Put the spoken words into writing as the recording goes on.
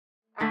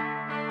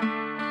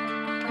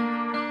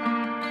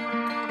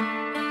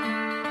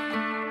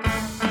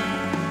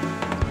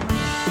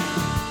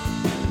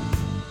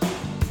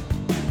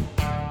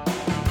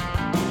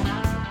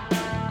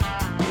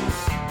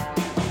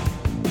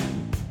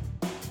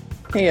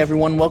Hey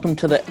everyone, welcome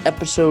to the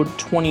episode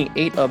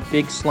 28 of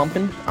Big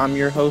Slumpin'. I'm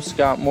your host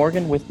Scott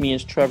Morgan. With me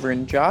is Trevor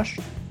and Josh.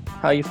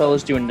 How you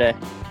fellas doing today?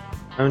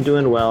 I'm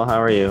doing well. How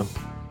are you?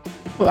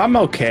 Well, I'm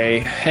okay,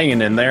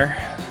 hanging in there.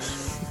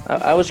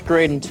 I was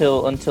great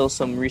until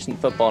some recent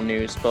football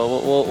news, but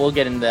we'll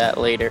get into that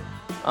later.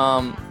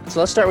 So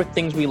let's start with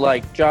things we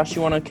like. Josh,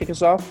 you want to kick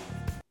us off?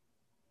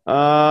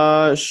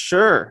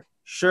 Sure.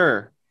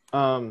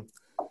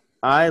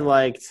 I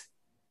liked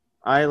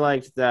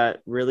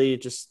that really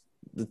just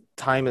the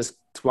time is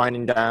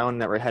winding down,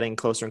 that we're heading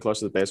closer and closer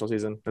to the baseball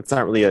season. It's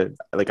not really a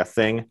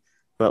thing,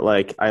 but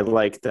I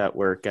like that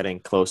we're getting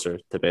closer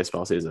to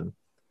baseball season.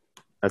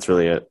 That's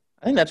really it.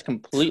 I think that's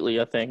completely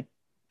a thing.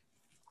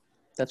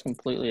 That's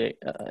completely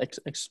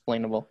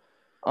explainable.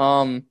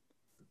 I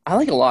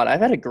like it a lot.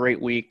 I've had a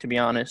great week, to be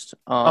honest.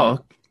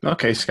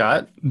 Okay,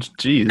 Scott.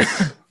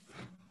 Jeez.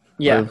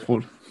 Yeah.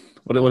 What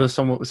if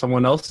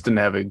someone else didn't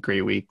have a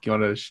great week? You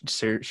want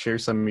to share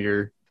some of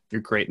your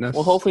greatness?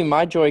 Well, hopefully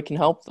my joy can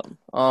help them.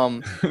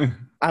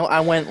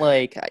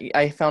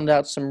 I found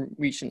out some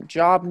recent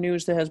job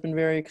news that has been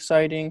very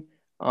exciting.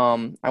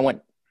 I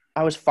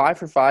was 5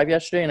 for 5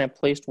 yesterday, and I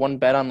placed one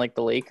bet on the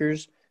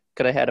Lakers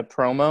because I had a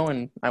promo,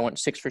 and I went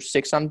 6 for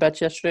 6 on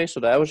bets yesterday, so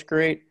that was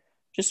great.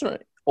 Just an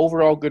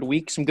overall good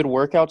week. Some good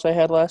workouts I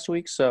had last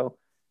week, so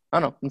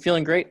I don't know. I'm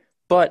feeling great.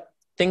 But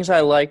things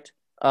I liked,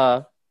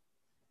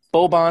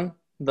 Boban,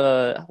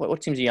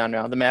 what team's he on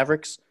now? The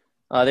Mavericks.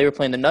 They were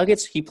playing the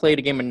Nuggets. He played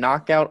a game of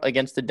knockout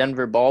against the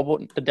Denver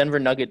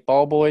Nugget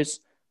Ball Boys.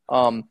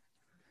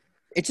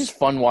 It's just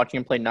fun watching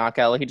him play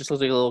knockout. He just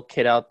looks like a little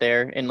kid out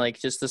there, and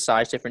just the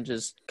size difference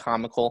is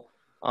comical.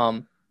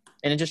 And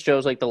it just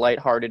shows the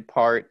lighthearted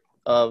part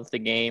of the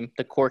game,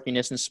 the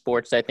quirkiness in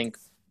sports that I think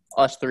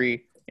us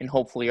three and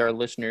hopefully our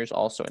listeners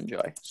also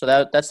enjoy.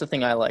 So that's the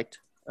thing I liked.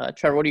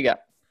 Trevor, what do you got?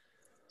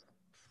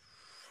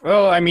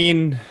 Well, I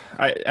mean,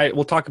 I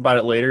we'll talk about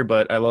it later,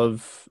 but I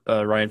love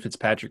Ryan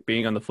Fitzpatrick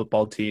being on the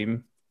football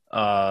team.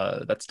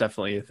 That's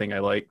definitely a thing I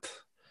liked.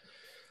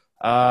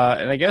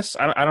 And I guess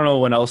I don't know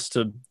when else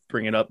to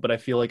bring it up, but I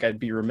feel like I'd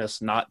be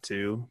remiss not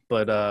to.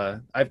 But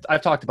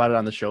I've talked about it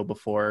on the show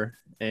before,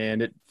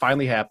 and it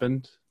finally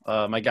happened.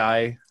 My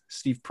guy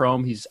Steve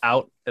Prohm, he's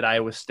out at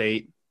Iowa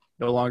State,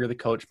 no longer the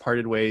coach,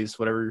 parted ways,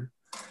 whatever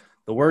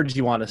the words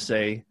you want to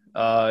say.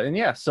 And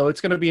yeah, so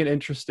it's going to be an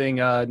interesting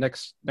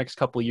next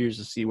couple of years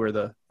to see where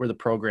the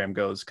program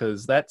goes,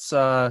 because that's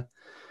I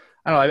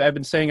don't know. I've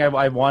been saying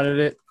I wanted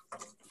it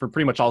for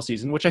pretty much all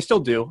season, which I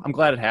still do. I'm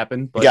glad it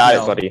happened. But, you got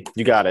it, buddy.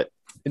 You got it.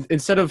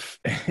 Instead of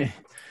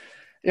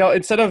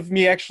instead of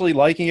me actually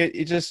liking it,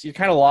 you're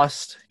kind of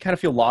lost. Kind of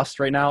feel lost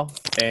right now,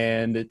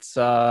 and it's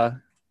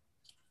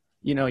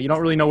you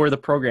don't really know where the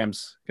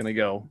program's going to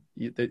go.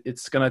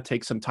 It's going to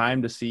take some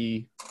time to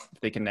see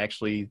if they can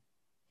actually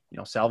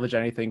salvage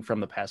anything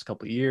from the past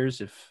couple of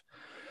years. If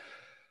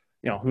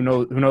who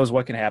knows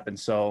what can happen.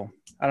 So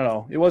I don't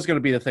know. It was going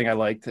to be the thing I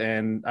liked,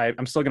 and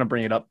I'm still going to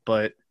bring it up.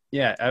 But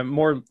yeah, I'm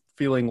more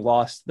feeling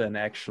lost than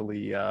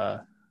actually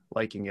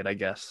liking it, I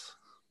guess.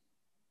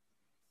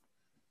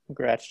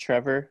 Congrats,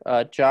 Trevor.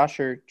 Josh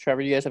or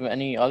Trevor, do you guys have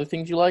any other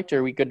things you liked, or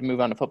are we good to move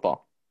on to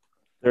football?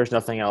 There's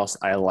nothing else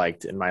I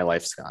liked in my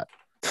life, Scott.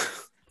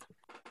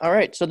 All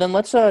right, so then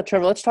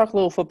Trevor, let's talk a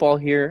little football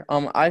here.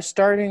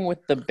 Starting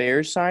with the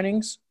Bears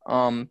signings.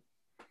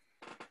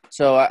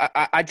 So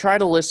I try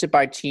to list it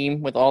by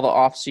team with all the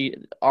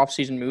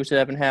off-season moves that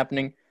have been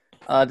happening.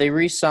 They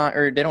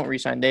don't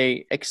re-sign.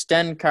 They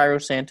extend Cairo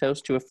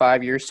Santos to a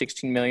 5-year,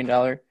 $16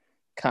 million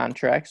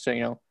contract.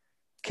 So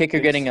kicker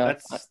getting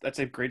that's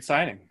a great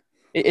signing.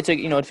 It's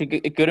a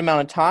good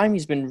amount of time.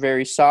 He's been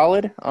very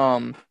solid.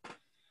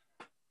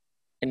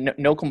 And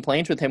no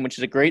complaints with him, which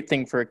is a great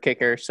thing for a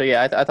kicker. So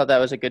yeah, I thought that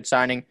was a good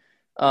signing.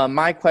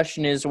 My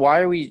question is, why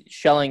are we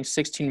shelling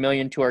 $16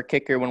 million to our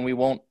kicker when we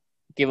won't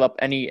give up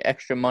any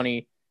extra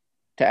money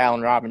to Allen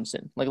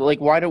Robinson?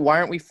 Why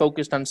aren't we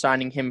focused on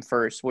signing him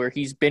first? Where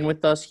he's been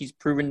with us, he's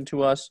proven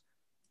to us.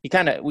 We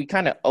kind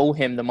of owe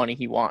him the money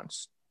he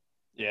wants.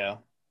 Yeah.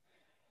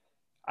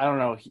 I don't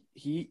know.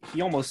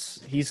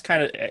 He's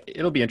kind of,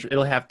 it'll be interesting.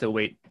 It'll have to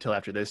wait till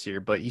after this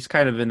year, but he's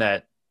kind of in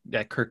that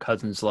Kirk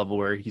Cousins level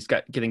where he's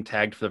getting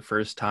tagged for the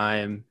first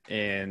time,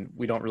 and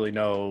we don't really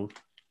know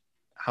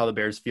how the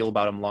Bears feel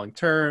about him long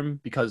term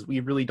because we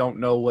really don't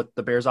know what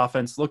the Bears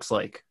offense looks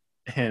like.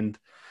 And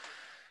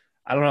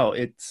I don't know.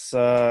 It's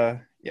I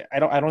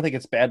don't think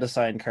it's bad to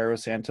sign Cairo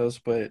Santos,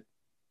 but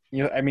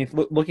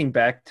looking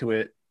back to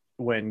it,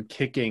 when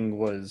kicking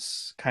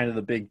was kind of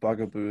the big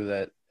bugaboo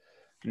that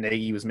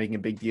Nagy was making a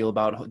big deal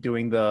about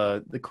doing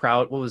the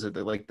crowd. What was it?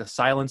 The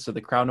silence or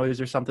the crowd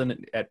noise or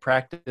something at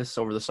practice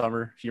over the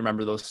summer. If you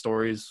remember those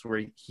stories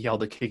where he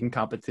held a kicking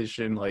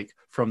competition,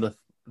 from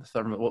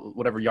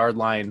whatever yard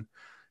line,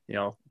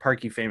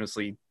 Parkey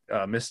famously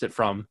missed it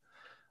from,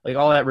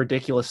 all that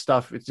ridiculous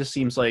stuff. It just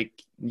seems like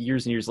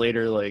years and years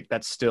later,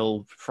 that's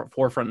still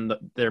forefront in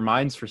their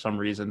minds for some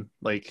reason.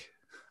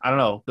 I don't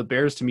know. The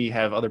Bears, to me,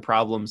 have other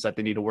problems that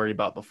they need to worry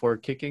about before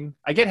kicking.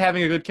 I get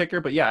having a good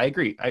kicker, but yeah, I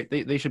agree.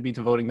 They should be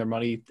devoting their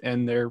money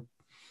and their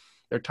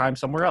their time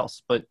somewhere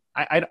else. But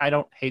I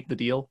don't hate the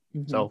deal.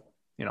 Mhm. So,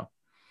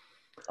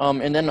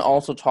 And then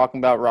also talking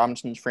about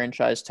Robinson's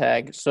franchise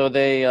tag.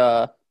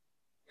 So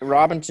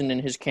Robinson in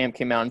his camp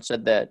came out and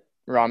said that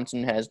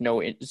Robinson has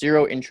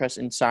zero interest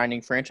in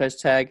signing franchise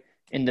tag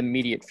in the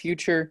immediate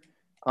future.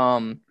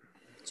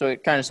 So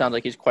it kind of sounds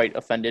like he's quite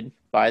offended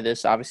by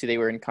this. Obviously, they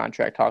were in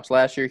contract talks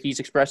last year. He's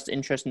expressed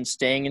interest in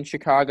staying in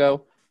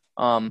Chicago.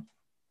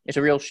 It's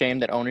a real shame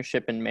that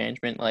ownership and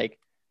management, like,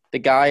 the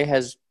guy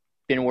has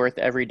been worth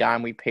every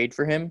dime we paid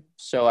for him.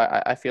 So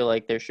I feel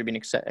like there should be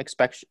an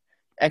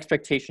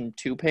expectation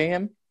to pay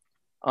him.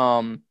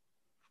 But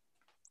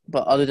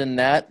other than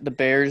that, the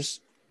Bears,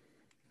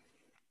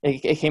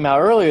 it came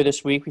out earlier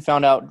this week. We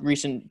found out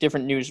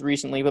different news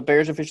recently, but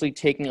Bears officially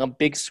taking a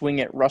big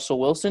swing at Russell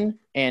Wilson,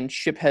 and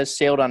ship has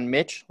sailed on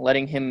Mitch,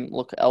 letting him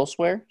look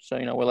elsewhere. So,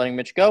 we're letting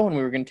Mitch go, and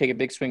we were going to take a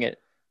big swing at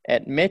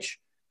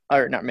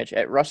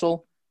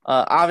Russell.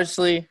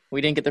 Obviously,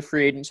 we didn't get the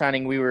free agent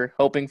signing we were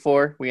hoping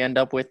for. We end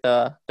up with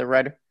the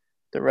Red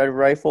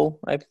Rifle,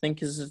 I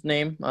think is his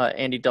name,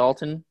 Andy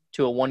Dalton,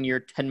 to a 1-year,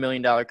 $10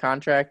 million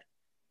contract.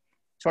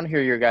 Just want to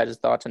hear your guys'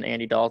 thoughts on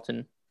Andy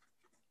Dalton.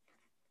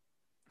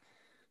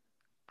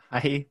 I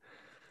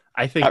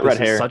think Got red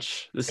hair.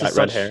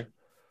 red hair.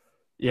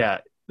 Yeah,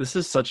 this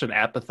is such an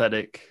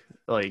apathetic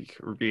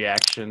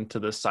reaction to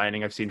this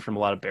signing I've seen from a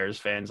lot of Bears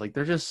fans. Like,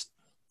 they're just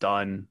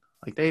done.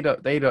 Like, they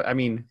don't. I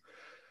mean,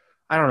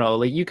 I don't know.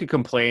 Like, you could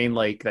complain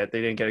that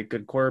they didn't get a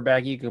good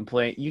quarterback. You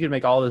could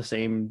make all the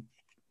same,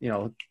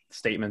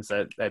 statements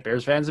that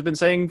Bears fans have been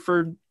saying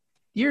for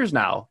years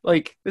now.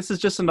 Like, this is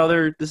just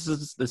another. This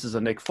is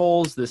a Nick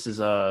Foles. This is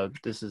a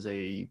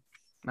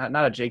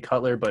not a Jay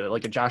Cutler, but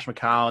like a Josh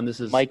McCown.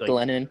 This is Mike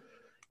Glennon.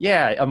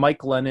 Yeah, a Mike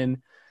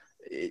Glennon.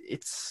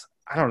 It's,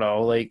 I don't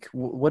know. Like,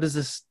 what does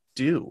this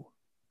do?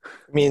 I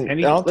mean, I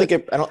don't think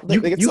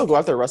they can still go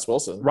after Russ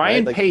Wilson.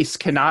 Ryan right? Pace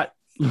cannot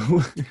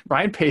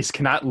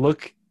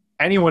look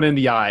anyone in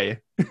the eye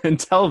and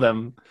tell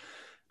them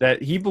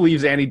that he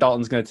believes Andy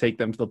Dalton's going to take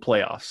them to the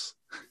playoffs.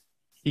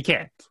 He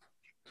can't.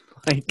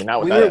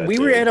 We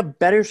were at a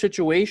better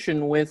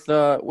situation with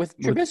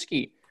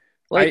Trubisky.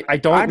 I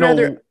don't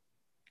know.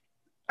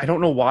 I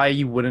don't know why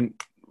you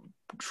wouldn't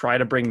try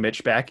to bring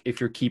Mitch back if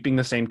you're keeping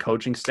the same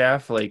coaching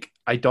staff.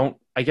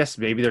 I guess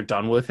maybe they're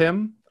done with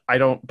him. I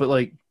don't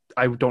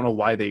know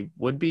why they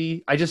would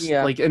be.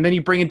 And then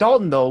you bring in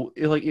Dalton, though.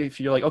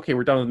 If you're like, okay,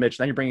 we're done with Mitch,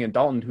 then you're bringing in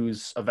Dalton,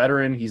 who's a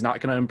veteran. He's not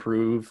going to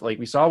improve.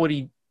 We saw what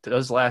he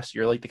does last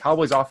year. The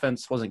Cowboys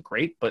offense wasn't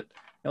great, but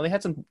they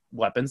had some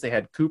weapons. They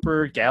had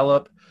Cooper,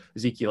 Gallup,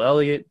 Ezekiel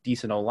Elliott,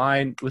 decent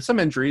O-line with some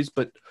injuries.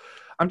 But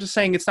I'm just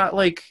saying, it's not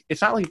like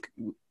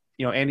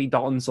Andy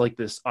Dalton's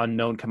this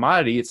unknown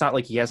commodity. It's not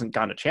like he hasn't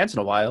gotten a chance in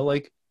a while.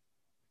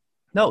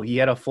 No, he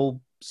had a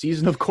full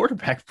season of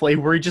quarterback play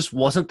where he just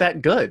wasn't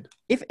that good.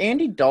 If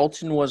Andy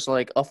Dalton was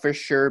a for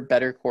sure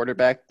better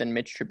quarterback than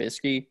Mitch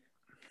Trubisky,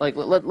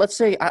 let's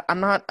say I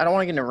don't want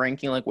to get into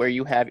ranking where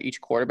you have each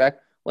quarterback.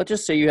 Let's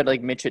just say you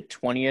had Mitch at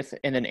 20th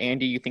and then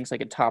Andy you think's a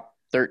top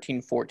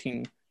 13,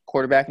 14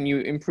 quarterback and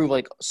you improve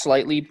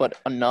slightly but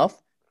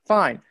enough,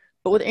 fine.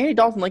 But with Andy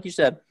Dalton, like you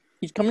said,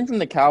 he's coming from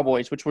the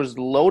Cowboys, which was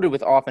loaded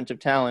with offensive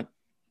talent,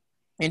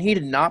 and he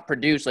did not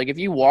produce. If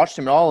you watched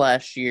him at all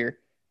last year,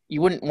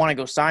 you wouldn't want to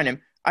go sign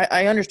him.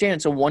 I understand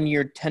it's a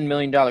 1-year, $10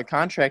 million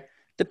contract.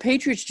 The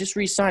Patriots just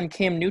re-signed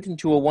Cam Newton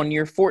to a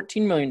 1-year,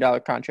 $14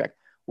 million contract.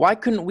 Why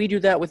couldn't we do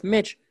that with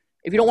Mitch?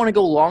 If you don't want to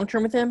go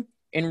long-term with him,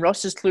 and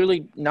Russ is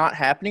clearly not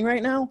happening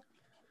right now,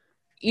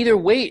 either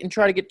wait and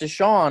try to get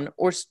Deshaun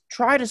or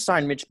try to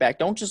sign Mitch back.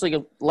 Don't just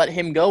let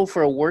him go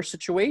for a worse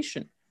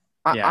situation.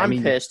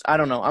 I'm pissed. I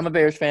don't know. I'm a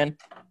Bears fan,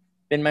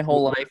 been my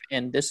whole life,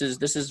 and this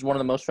is one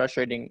of the most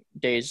frustrating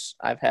days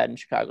I've had in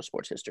Chicago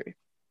sports history.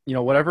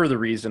 Whatever the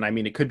reason,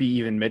 it could be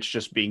even Mitch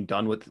just being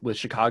done with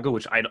Chicago,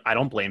 which I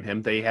don't blame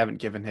him. They haven't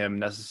given him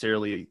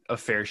necessarily a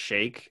fair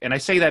shake. And I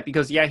say that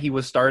because, he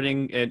was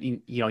starting and,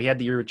 he had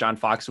the year with John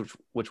Fox,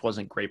 which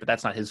wasn't great, but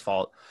that's not his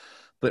fault.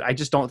 But I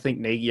just don't think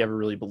Nagy ever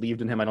really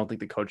believed in him. I don't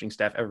think the coaching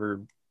staff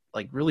ever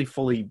really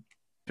fully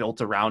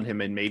built around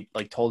him and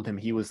told him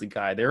he was the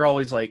guy. They're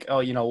always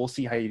we'll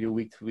see how you do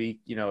week to week.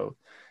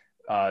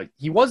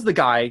 He was the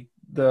guy,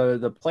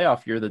 the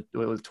playoff year that it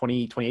was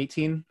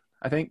 2018,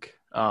 I think.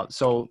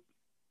 So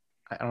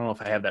I don't know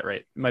if I have that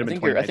right. It might have been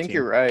 2019. I think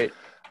you're right.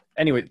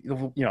 Anyway,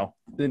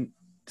 then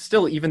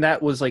still, even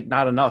that was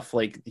not enough.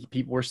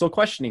 People were still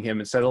questioning him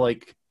instead of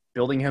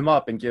building him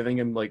up and giving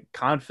him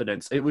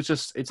confidence. It was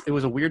just, it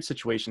was a weird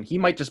situation. He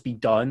might just be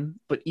done,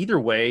 but either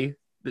way,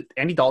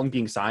 Andy Dalton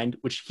being signed,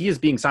 which he is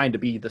being signed to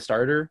be the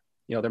starter.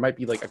 There might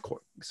be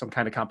some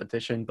kind of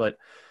competition, but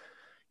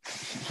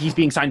he's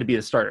being signed to be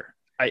the starter.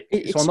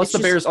 Unless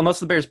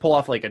the Bears pull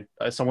off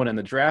someone in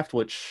the draft,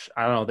 which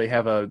I don't know, they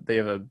have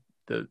a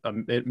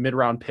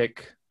mid-round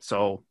pick,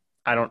 so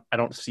I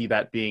don't see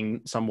that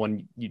being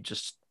someone you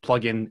just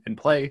plug in and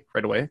play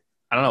right away.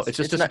 I don't know. It's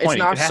just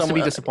disappointing. It has to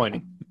be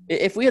disappointing.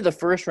 If we had the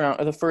first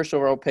round or the first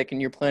overall pick, and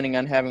you're planning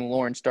on having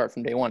Lawrence start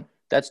from day one,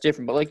 that's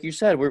different. But like you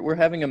said, we're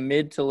having a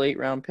mid to late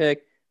round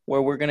pick.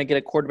 where we're going to get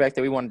a quarterback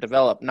that we want to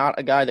develop, not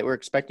a guy that we're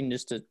expecting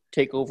just to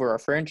take over our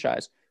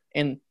franchise.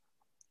 And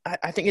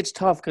I think it's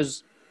tough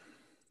because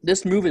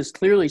this move is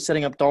clearly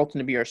setting up Dalton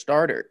to be our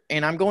starter.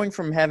 And I'm going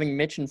from having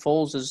Mitch and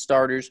Foles as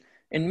starters,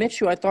 and Mitch,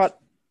 who I thought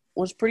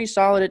was pretty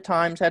solid at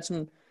times, had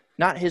some –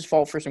 not his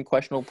fault for some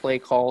questionable play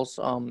calls.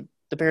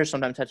 The Bears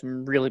sometimes had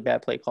some really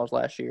bad play calls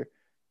last year.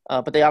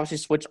 But they obviously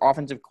switched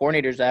offensive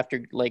coordinators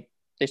after, like,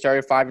 they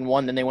started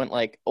 5-1, then they went,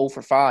 like, 0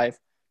 for 5.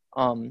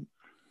 And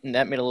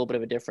that made a little bit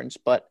of a difference.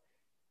 But,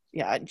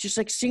 yeah, just,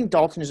 like, seeing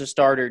Dalton as a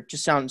starter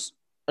just sounds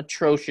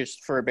atrocious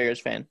for a Bears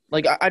fan.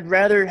 Like, I'd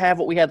rather have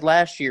what we had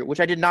last year,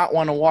 which I did not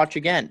want to watch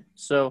again.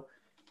 So,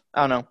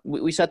 I don't know.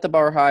 We set the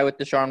bar high with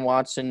Deshaun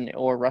Watson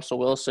or Russell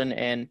Wilson,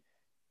 and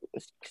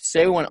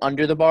say we went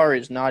under the bar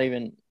is not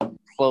even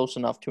close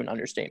enough to an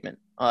understatement.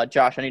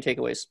 Josh, any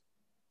takeaways?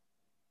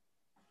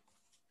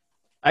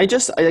 I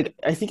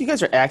think you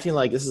guys are acting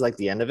like this is like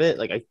the end of it.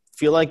 Like, I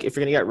feel like if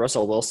you're gonna get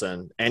Russell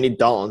Wilson, Andy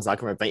Dalton's not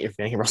gonna prevent you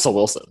from getting Russell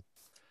Wilson.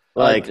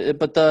 But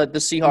the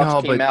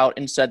Seahawks came out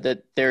and said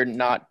that they're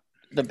not.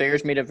 The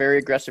Bears made a very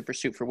aggressive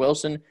pursuit for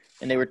Wilson,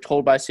 and they were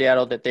told by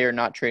Seattle that they are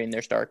not trading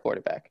their star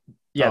quarterback.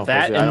 Yeah,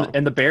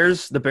 and the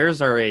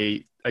Bears are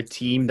a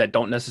team that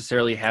don't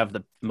necessarily have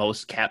the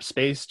most cap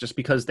space, just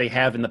because they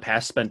have in the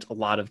past spent a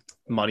lot of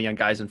money on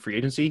guys in free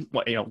agency.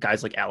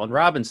 Guys like Allen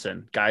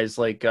Robinson, guys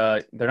like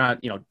they're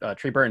not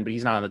Trey Burton, but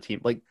he's not on the team.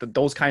 Like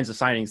those kinds of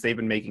signings they've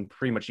been making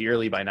pretty much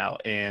yearly by now,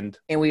 and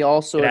we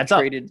also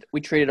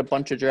traded a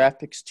bunch of draft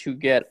picks to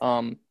get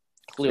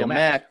Khalil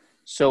Mack,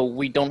 so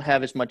we don't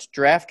have as much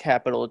draft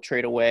capital to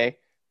trade away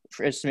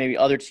as maybe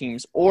other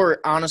teams. Or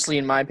honestly,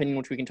 in my opinion,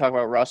 which we can talk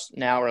about Russ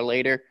now or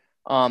later,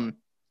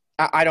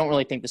 I don't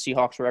really think the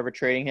Seahawks were ever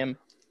trading him.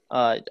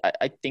 I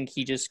think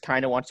he just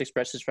kind of wants to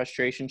express his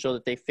frustration so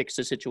that they fix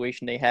the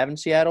situation they have in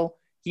Seattle.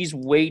 He's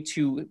way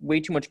too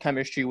much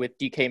chemistry with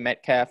DK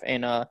Metcalf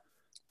and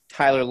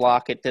Tyler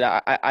Lockett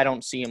that I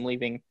don't see him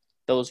leaving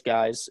those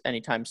guys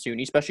anytime soon,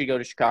 especially go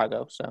to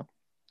Chicago. So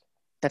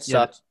that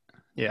sucks.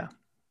 Yeah.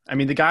 I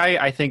mean, the guy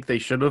I think they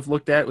should have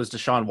looked at was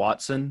Deshaun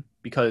Watson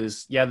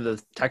because,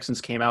 the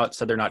Texans came out,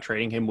 said they're not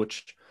trading him,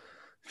 which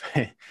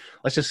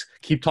let's just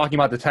keep talking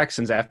about the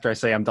Texans after I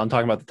say I'm done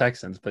talking about the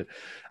Texans. But,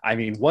 I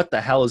mean, what the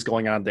hell is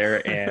going on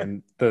there?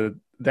 And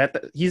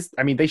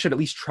they should at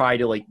least try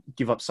to,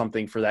 give up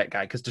something for that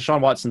guy because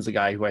Deshaun Watson's a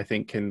guy who I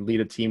think can lead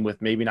a team with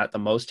maybe not the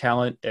most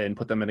talent and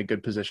put them in a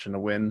good position to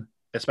win,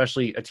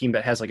 especially a team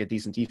that has a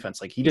decent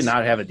defense. He did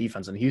not have a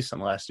defense in Houston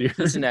last year.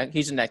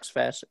 He's an X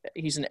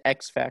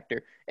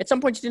factor. At some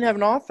point, he didn't have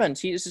an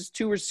offense. His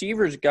two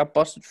receivers got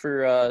busted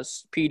for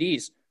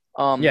PDs.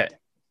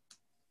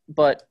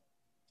 But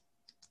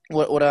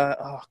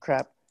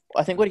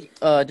I think what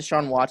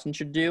Deshaun Watson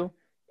should do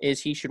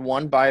is he should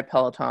buy a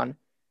Peloton,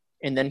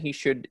 and then he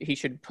should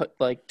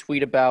put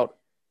tweet about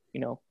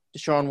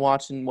Deshaun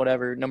Watson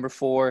whatever number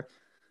 4.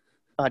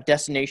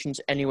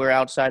 Destinations anywhere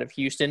outside of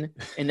Houston,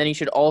 and then he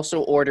should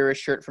also order a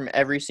shirt from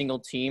every single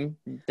team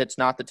that's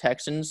not the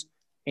Texans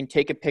and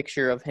take a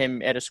picture of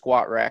him at a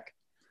squat rack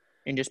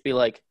and just be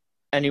like,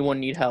 anyone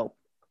need help?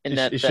 And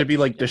it should be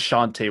like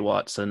Deshaunte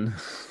Watson.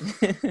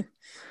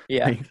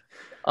 Yeah.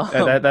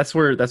 That's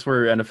where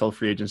NFL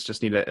free agents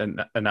just need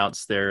to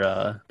announce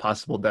their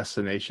possible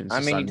destinations.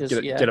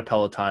 Get a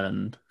Peloton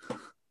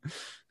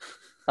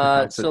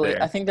and so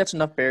I think that's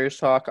enough Bears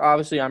talk.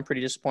 Obviously, I'm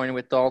pretty disappointed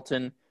with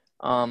Dalton.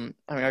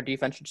 Our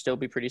defense should still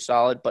be pretty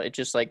solid, but it's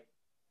just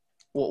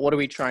what are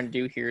we trying to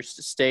do here?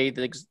 Stay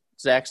the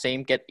exact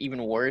same, get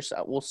even worse?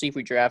 We'll see if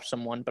we draft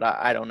someone, but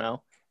I don't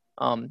know.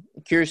 I'm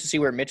curious to see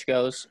where Mitch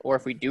goes or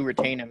if we do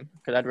retain him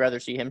because I'd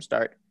rather see him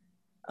start.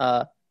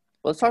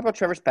 Let's talk about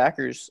Trevor's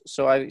Packers.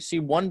 So I see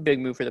one big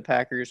move for the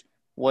Packers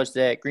was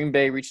that Green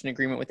Bay reached an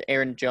agreement with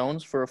Aaron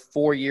Jones for a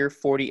 4-year,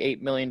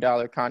 $48 million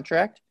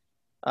contract.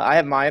 I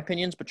have my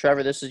opinions, but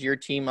Trevor, this is your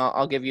team.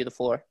 I'll give you the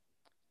floor.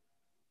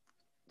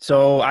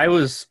 So I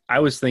was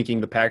thinking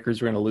the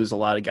Packers were going to lose a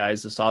lot of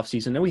guys this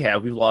offseason, and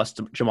we've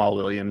lost Jamal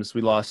Williams.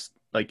 We lost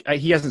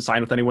he hasn't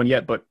signed with anyone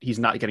yet, but he's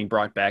not getting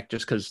brought back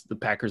just because the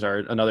Packers are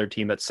another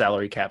team that's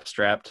salary cap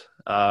strapped,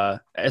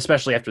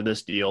 especially after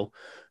this deal.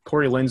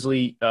 Corey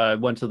Linsley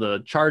went to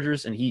the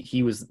Chargers, and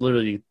he was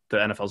literally the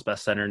NFL's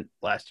best center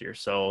last year.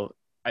 So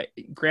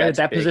granted,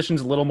 that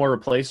position's a little more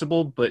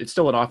replaceable, but it's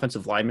still an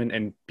offensive lineman,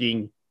 and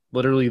being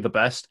literally the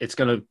best, it's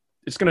gonna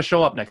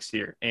show up next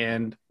year.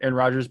 And Aaron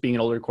Rodgers being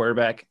an older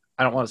quarterback,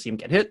 I don't want to see him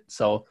get hit.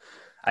 So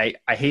I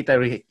hate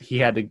that he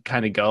had to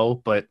kind of go,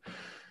 but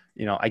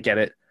I get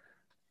it.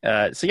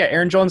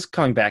 Aaron Jones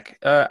coming back.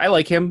 I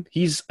like him.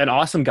 He's an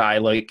awesome guy.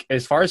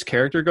 As far as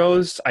character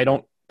goes, I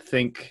don't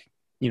think,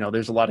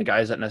 there's a lot of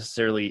guys that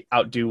necessarily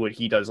outdo what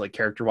he does,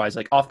 character wise,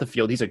 off the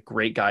field. He's a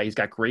great guy. He's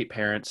got great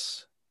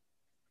parents.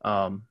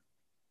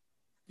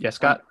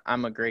 Scott.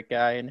 I'm a great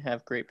guy and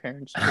have great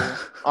parents too.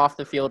 Off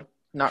the field.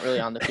 Not really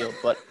on the field,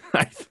 but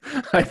I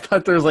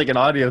thought there was an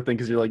audio thing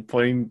because you're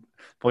pointing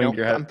to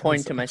your head. I'm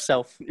pointing to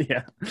myself.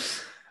 Yeah.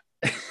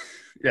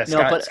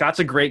 Yeah. Scott's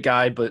a great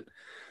guy, but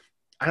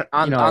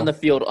on the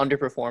field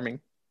underperforming.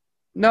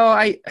 No,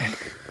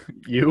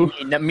 You?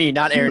 Me,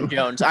 not Aaron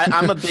Jones.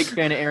 I'm a big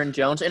fan of Aaron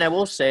Jones, and I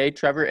will say,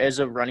 Trevor, as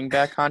a running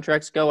back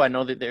contracts go, I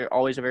know that they're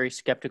always a very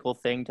skeptical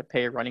thing to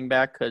pay a running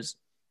back because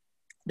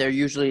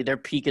their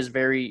peak is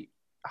very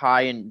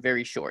high and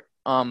very short.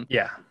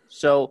 Yeah.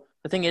 So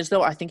the thing is,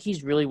 though, I think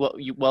he's really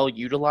well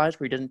utilized,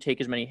 where he doesn't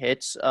take as many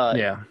hits.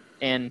 Yeah.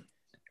 And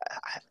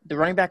the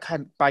running back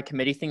by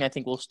committee thing, I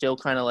think, will still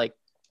kind of like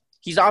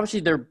he's obviously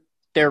their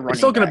running. It's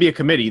still going to back. be a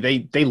committee.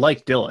 They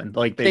like Dylan.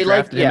 Like they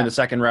drafted him in the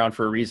second round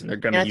for a reason. They're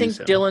going to use him. I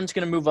think Dylan's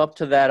going to move up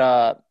to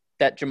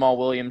that Jamal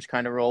Williams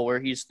kind of role where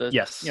he's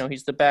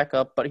he's the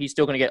backup, but he's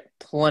still going to get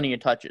plenty of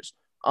touches.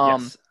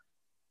 Yes.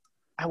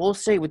 I will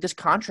say with this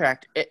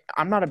contract,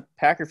 I'm not a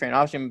Packer fan.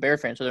 Obviously, I'm a Bear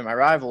fan, so they're my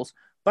rivals.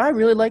 But I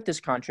really like this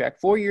contract.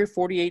 4 year,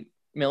 $48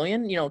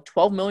 million.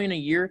 $12 million a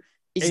year.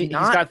 He's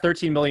got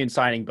 $13 million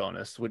signing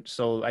bonus,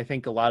 so I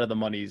think a lot of the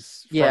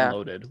money's front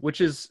loaded,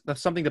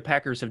 that's something the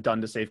Packers have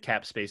done to save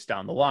cap space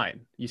down the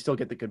line. You still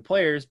get the good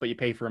players, but you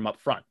pay for them up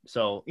front.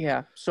 So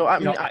yeah, so I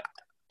mean,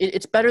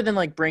 it's better than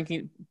like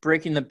breaking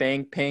the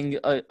bank, paying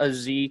a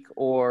Zeke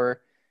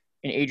or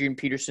an Adrian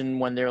Peterson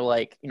when they're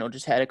like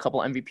just had a couple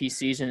MVP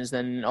seasons.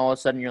 Then all of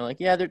a sudden you're like,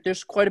 yeah,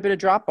 there's quite a bit of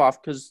drop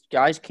off because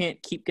guys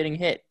can't keep getting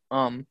hit.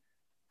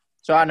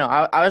 So I know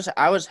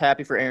I was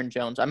happy for Aaron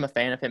Jones. I'm a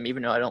fan of him,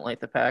 even though I don't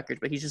like the Packers,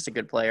 but he's just a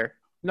good player.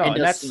 No, and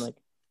that's what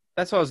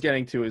I was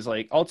getting to is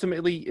like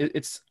ultimately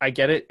I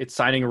get it. It's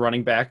signing a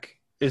running back.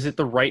 Is it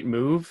the right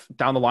move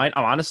down the line?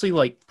 I'm honestly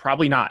like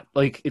probably not.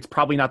 Like it's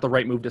probably not the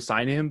right move to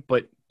sign him.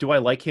 But do I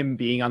like him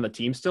being on the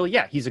team still?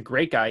 Yeah, he's a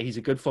great guy. He's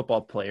a good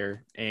football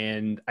player,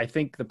 and I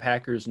think the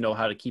Packers know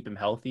how to keep him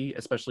healthy.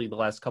 Especially the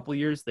last couple of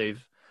years,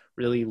 they've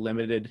really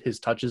limited his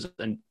touches,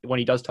 and when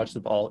he does touch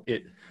the ball,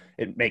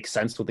 it makes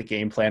sense with the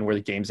game plan where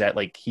the game's at.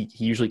 Like he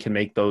usually can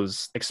make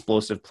those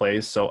explosive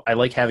plays. So I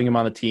like having him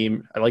on the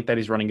team. I like that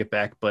he's running it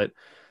back, but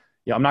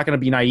I'm not going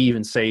to be naive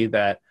and say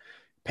that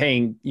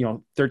paying,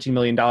 $13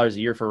 million a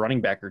year for a running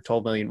back or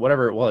 $12 million,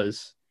 whatever it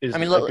was, is a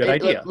good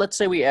idea. Let's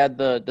say we add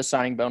the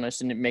signing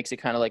bonus and it makes it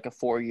kind of like a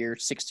 4 year,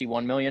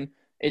 $61 million.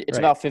 It's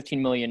about $15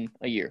 million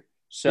a year.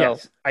 So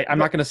yes, I'm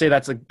not going to say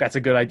that's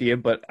a good idea,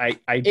 but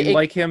I do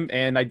like him,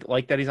 and I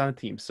like that he's on the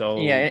team. So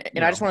yeah,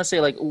 and I just want to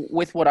say, like,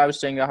 with what I was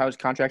saying about how his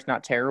contract's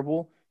not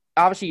terrible.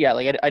 Obviously, yeah,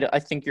 like I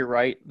think you're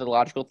right. The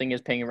logical thing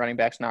is paying a running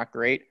back's not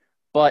great,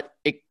 but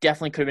it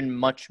definitely could have been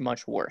much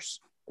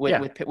worse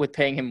with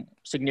paying him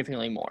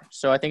significantly more.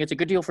 So I think it's a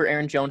good deal for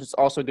Aaron Jones. It's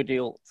also a good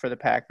deal for the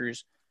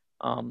Packers.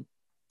 But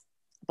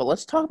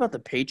let's talk about the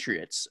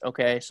Patriots.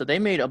 Okay, so they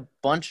made a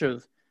bunch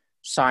of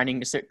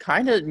signings.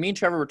 Me and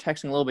Trevor were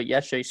texting a little bit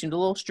yesterday. It seemed a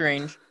little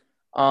strange.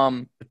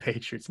 The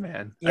Patriots,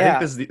 man. Yeah. I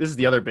think this is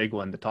the other big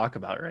one to talk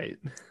about, right?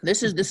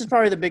 This is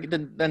probably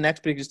the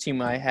next biggest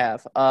team I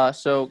have.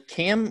 So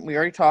Cam, we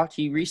already talked.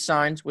 He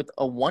re-signs with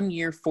a 1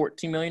 year,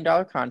 $14 million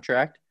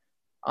contract.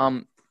 Do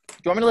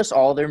you want me to list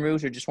all their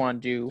moves, or just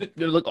want to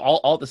do? Look,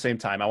 all at the same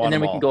time. And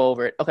then we can go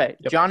over it. Okay,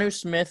 Yep. Jonnu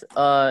Smith.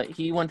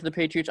 He went to the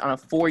Patriots on a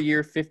 4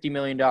 year, $50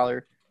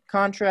 million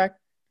contract.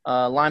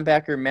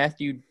 Linebacker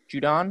Matthew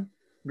Judon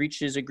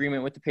reached his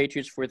agreement with the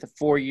Patriots for the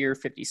 4 year,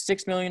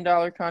 $56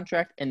 million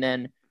contract. And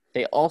then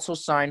they also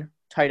signed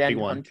tight end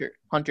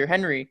Hunter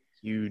Henry,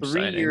 huge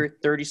 3 year,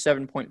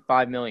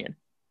 $37.5 million.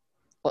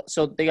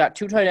 So they got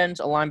two tight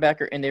ends, a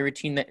linebacker, and they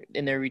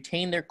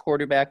retain their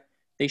quarterback.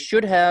 They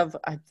should have,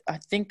 I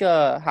think,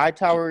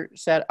 Hightower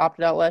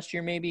opted out last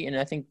year, maybe, and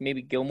I think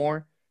maybe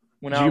Gilmore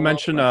went out. Did you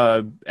mention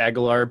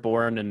Aguilar,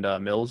 Bourne,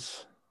 and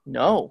Mills?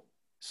 No.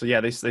 So,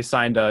 yeah, they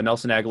signed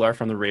Nelson Aguilar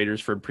from the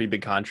Raiders for a pretty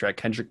big contract.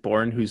 Kendrick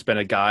Bourne, who's been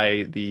a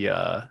guy the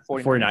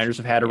 49ers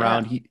have had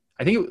around. Yeah.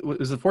 I think it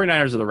was the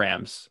 49ers or the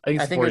Rams. I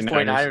think it was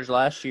 49ers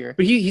last year.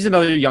 But he's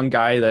another young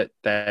guy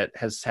that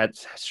has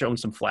shown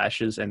some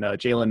flashes. And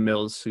Jalen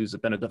Mills, who's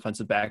been a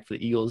defensive back for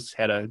the Eagles,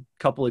 had a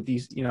couple of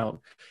these,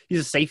 he's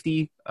a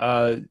safety.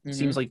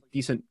 Seems like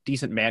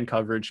decent man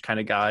coverage kind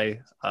of guy.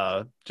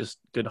 Just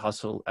good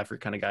hustle effort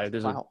kind of guy.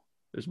 There's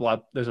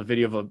a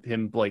video of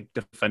him like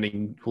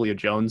defending Julio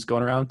Jones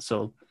going around.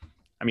 So,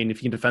 I mean, if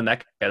you can defend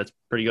that guy, that's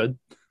pretty good.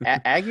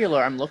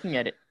 Aguilar, I'm looking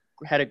at it,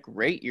 had a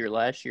great year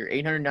last year.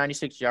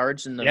 896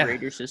 yards in the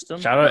Raider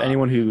system. Shout out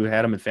anyone who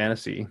had him in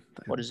fantasy.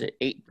 What is it?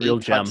 Eight gem.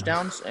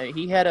 touchdowns.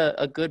 He had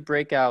a good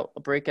breakout.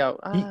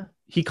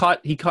 He caught.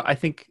 I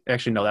think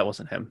actually no, that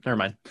wasn't him. Never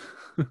mind.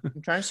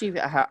 I'm trying to see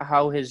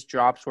how his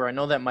drops were. I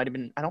know that might have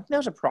been. I don't think that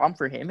was a problem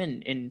for him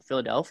in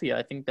Philadelphia.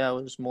 I think that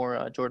was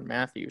more Jordan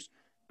Matthews.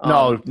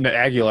 No,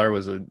 Aguilar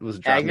was a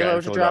drop guy. Aguilar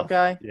was a drop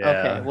guy? Yeah.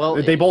 Okay,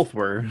 well. They both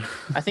were.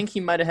 I think he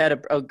might have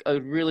had a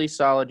really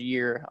solid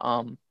year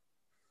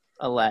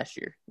last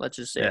year. Let's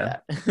just say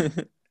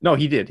that. No,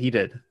 he did. He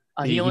deserves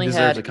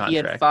a contract. He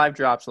had 5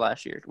 drops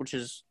last year, which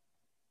is,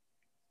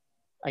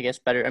 I guess,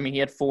 better. I mean, he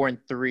had 4 and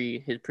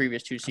 3 his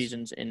previous 2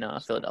 seasons in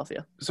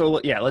Philadelphia.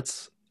 So, yeah,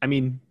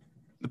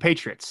 the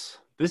Patriots,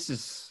 this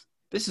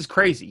is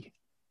crazy.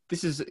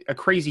 This is a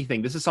crazy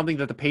thing. This is something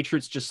that the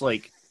Patriots just,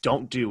 like,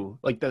 don't do.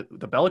 Like, the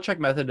Belichick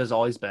method has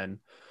always been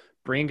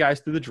bringing guys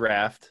through the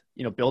draft,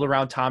 build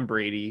around Tom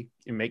Brady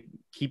and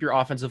keep your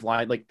offensive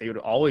line. Like they would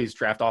always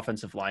draft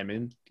offensive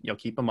linemen,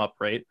 keep them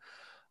upright.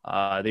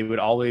 They would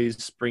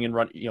always bring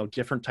in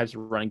different types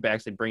of running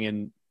backs. They bring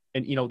in,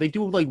 and they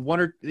do like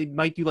they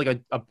might do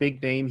like a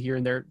big name here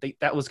and there.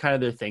 That was kind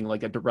of their thing,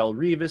 like a Darrelle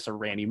Revis, a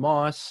Randy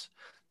Moss.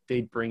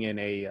 They'd bring in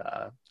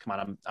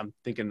I'm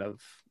thinking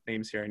of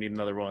names here. I need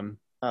another one.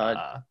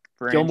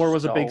 Gilmore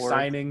was a big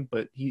signing,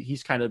 but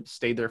he's kind of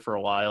stayed there for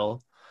a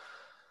while.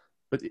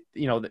 But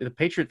the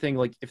Patriot thing,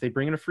 like if they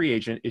bring in a free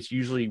agent, it's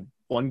usually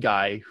one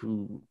guy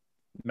who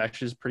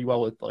meshes pretty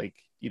well with like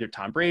either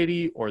Tom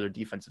Brady or their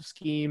defensive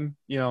scheme,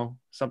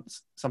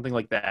 something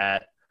like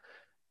that.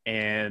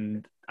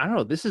 And I don't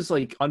know. This is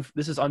like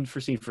this is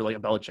unforeseen for like a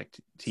Belichick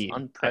team. It's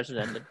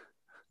unprecedented.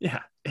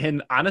 Yeah,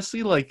 and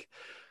honestly, like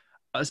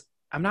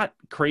I'm not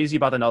crazy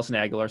about the Nelson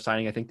Aguilar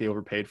signing. I think they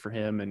overpaid for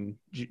him, and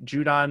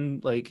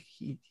Judon, like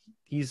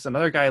he's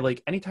another guy.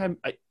 Like anytime,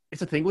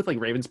 it's a thing with like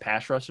Ravens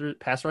pass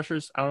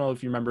rushers. I don't know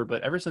if you remember,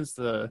 but ever since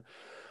the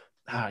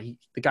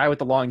guy with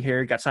the long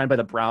hair got signed by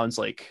the Browns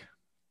like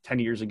 10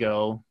 years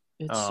ago.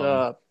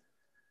 It's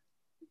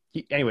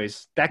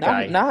anyways, that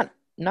guy. Not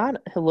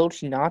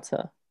Hiroshi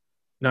Nata.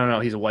 No,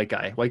 he's a white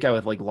guy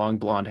with like long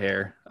blonde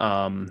hair.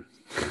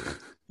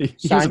 He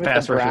signed was a with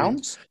pass the rusher.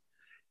 Browns?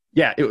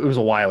 Yeah, it was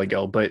a while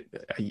ago, but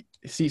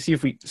see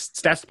if we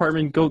stats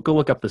department go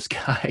look up this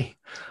guy.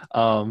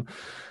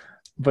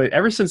 But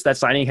ever since that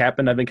signing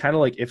happened, I've been kind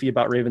of like iffy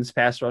about Ravens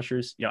pass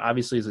rushers.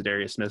 Obviously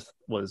Zadarius Smith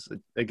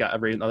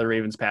got another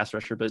Ravens pass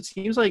rusher, but it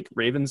seems like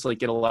Ravens like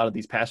get a lot of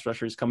these pass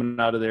rushers coming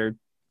out of their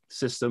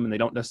system, and they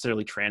don't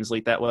necessarily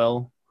translate that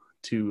well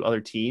to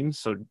other teams.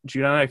 So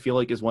Judon, I feel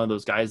like, is one of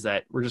those guys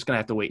that we're just gonna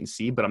have to wait and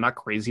see. But I'm not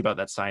crazy about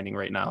that signing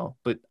right now.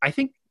 But I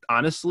think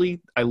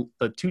honestly,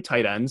 the two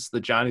tight ends, the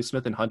Johnny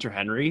Smith and Hunter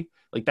Henry,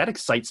 like that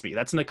excites me.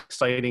 That's an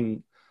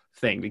exciting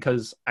thing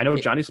because I know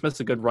Johnny Smith's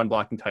a good run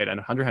blocking tight end.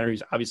 Hunter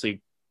Henry's obviously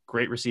a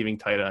great receiving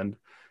tight end,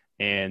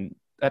 and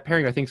that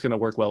pairing I think is going to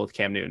work well with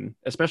Cam Newton,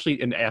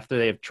 especially after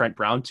they have Trent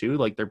Brown too.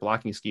 Like their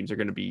blocking schemes are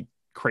going to be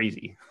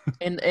crazy.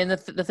 And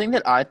the thing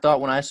that I thought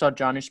when I saw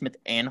Johnny Smith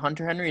and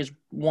Hunter Henry is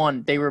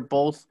one, they're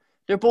both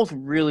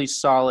really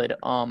solid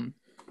tight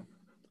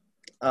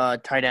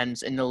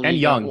ends in the league. And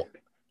young.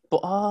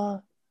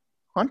 But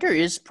Hunter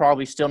is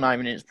probably still not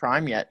even in his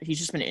prime yet. He's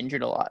just been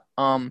injured a lot.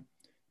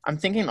 I'm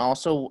thinking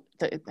also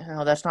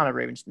no, that's not a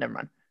Ravens. Never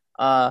mind.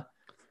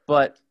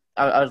 But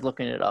I was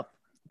looking it up.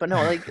 But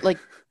no, like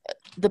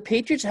the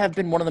Patriots have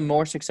been one of the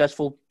more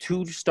successful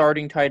two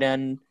starting tight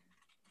end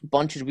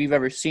bunches we've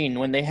ever seen.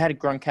 When they had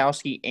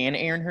Gronkowski and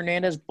Aaron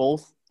Hernandez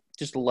both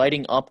just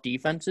lighting up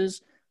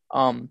defenses.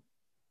 To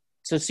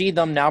see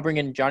them now bring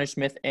in Johnny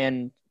Smith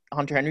and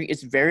Hunter Henry,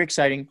 it's very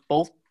exciting.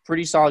 Both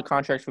pretty solid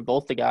contracts for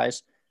both the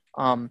guys.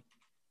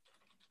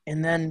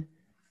 And then,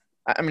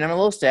 I mean, I'm a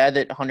little sad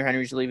that Hunter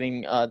Henry's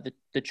leaving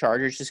the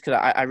Chargers just because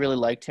I really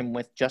liked him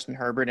with Justin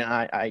Herbert, and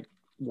I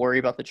worry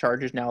about the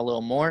Chargers now a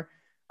little more.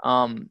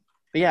 But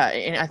yeah,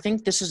 and I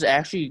think this is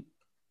actually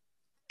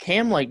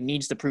Cam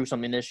needs to prove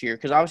something this year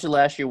because obviously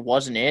last year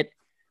wasn't it.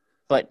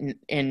 But I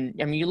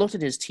mean, you looked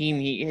at his team;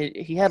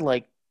 he had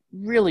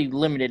really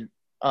limited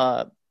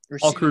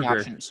receiving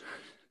options.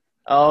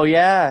 Oh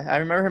yeah, I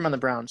remember him on the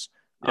Browns.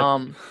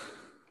 Yep.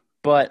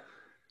 But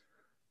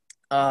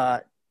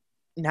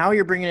now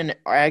you're bringing in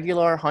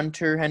Aguilar,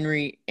 Hunter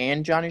Henry,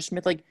 and Johnny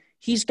Smith.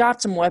 He's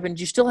got some weapons.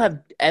 You still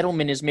have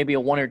Edelman as maybe a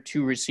 1 or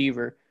 2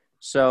 receiver.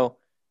 So,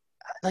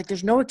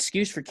 there's no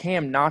excuse for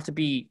Cam not to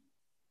be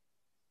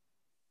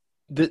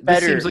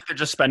This seems like they're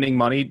just spending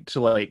money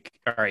to all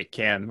right,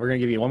 Cam, we're going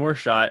to give you one more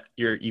shot.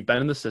 You've been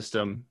in the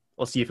system.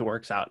 Let's see if it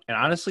works out. And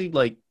honestly,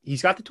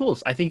 he's got the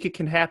tools. I think it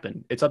can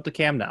happen. It's up to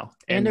Cam now.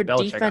 And their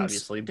Belichick, defense,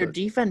 obviously. Their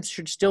defense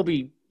should still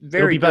be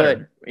very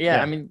good.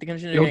 Yeah, I mean,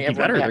 it'll be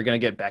better. They're going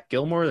to get back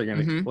Gilmore. They're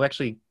going to well,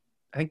 actually,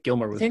 I think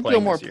Gilmore was playing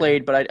Gilmore this year.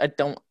 played, but I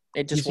don't.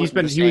 It just he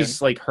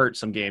was hurt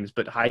some games,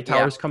 but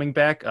Hightower's coming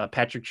back.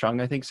 Patrick Chung,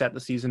 I think, sat the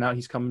season out.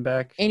 He's coming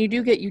back. And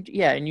you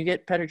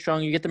get Patrick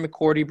Chung, you get the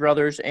McCourty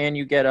brothers, and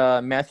you get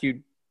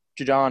Matthew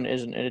Judon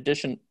as an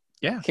addition.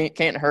 Yeah,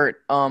 can't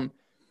hurt.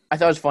 I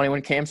thought it was funny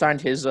when Cam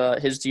signed his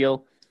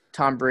deal.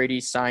 Tom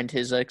Brady signed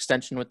his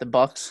extension with the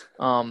Bucks.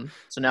 So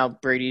now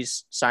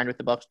Brady's signed with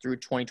the Bucks through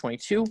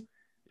 2022.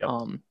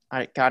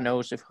 Yep. God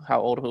knows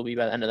how old he'll be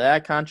by the end of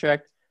that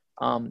contract.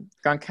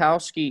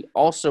 Gronkowski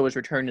also is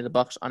returning to the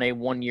Bucks on a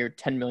 1-year,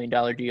 $10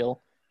 million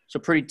deal. So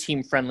pretty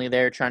team friendly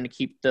there, trying to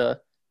keep the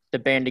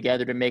band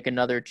together to make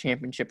another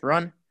championship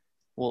run.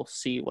 We'll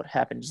see what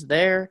happens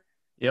there.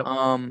 Yep.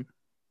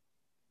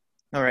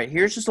 All right,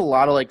 here's just a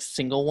lot of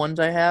single ones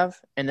I have,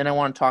 and then I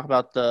want to talk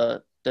about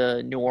the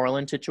New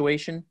Orleans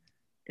situation,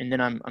 and then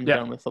I'm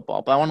done with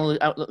football. But I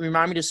want to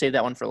remind me to save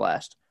that one for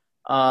last.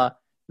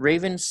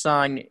 Ravens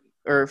signed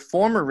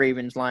former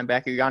Ravens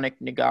linebacker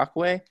Yannick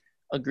Ngakoue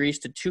agrees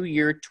to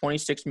 2-year,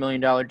 $26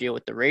 million deal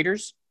with the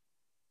Raiders.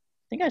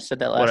 I think I said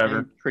that last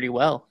name pretty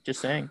well.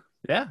 Just saying.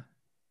 Yeah.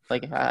 I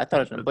thought I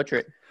was going to butcher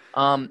it.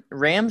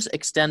 Rams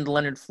extend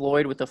Leonard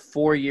Floyd with a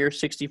 4-year,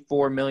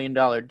 $64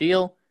 million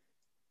deal.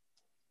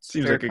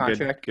 Seems Fair like a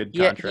contract. good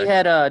Yeah, contract. he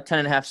had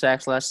 10.5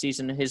 sacks last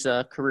season, his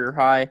career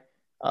high.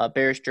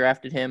 Bears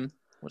drafted him,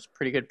 was a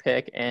pretty good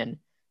pick. And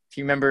if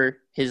you remember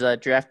his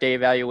draft day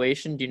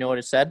evaluation, do you know what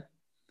it said?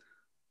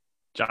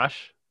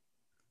 Josh,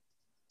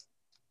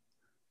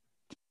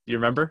 do you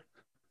remember?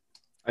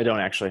 I don't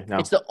actually. No.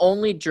 It's the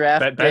only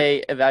draft Bet.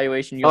 day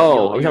evaluation Oh,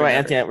 you'll we're talking about remember.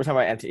 Anthony. We're talking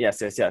about Anthony.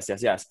 Yes.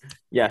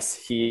 Yes.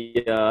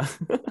 He.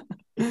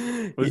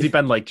 Was he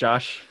Ben like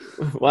Josh?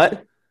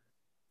 What?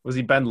 Was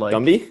he Ben like?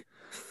 Gumby?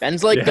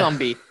 Ben's like Yeah.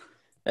 Gumby.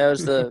 That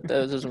was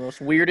the most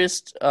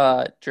weirdest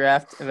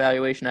draft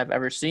evaluation I've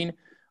ever seen.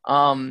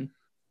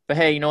 But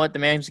hey, you know what? The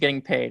man's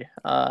getting paid.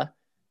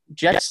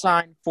 Jets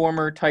signed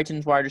former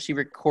Titans wide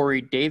receiver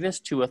Corey Davis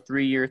to a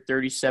 3-year,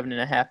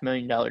 $37.5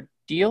 million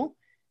deal.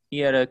 He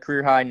had a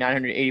career high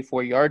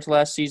 984 yards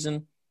last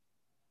season.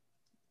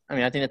 I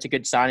mean, I think that's a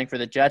good signing for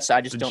the Jets.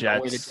 I just don't know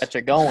where the Jets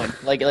are going.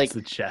 Like It's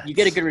the Jets. you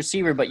get a good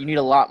receiver, but you need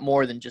a lot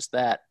more than just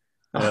that.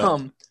 Yeah.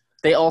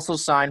 They also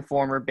signed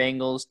former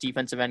Bengals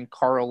defensive end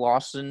Carl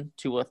Lawson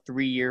to a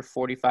 3-year,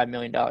 $45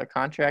 million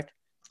contract.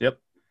 Yep.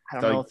 I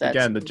don't know if that's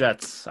again the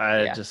Jets.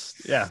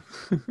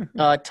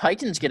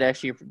 Titans get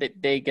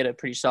they get a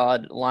pretty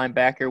solid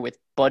linebacker with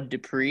Bud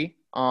Dupree.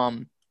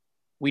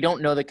 We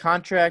don't know the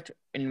contract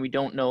and we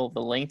don't know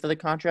the length of the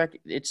contract.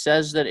 It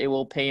says that it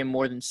will pay him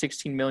more than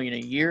 $16 million a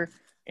year.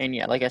 And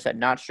yeah, like I said,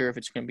 not sure if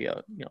it's going to be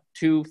a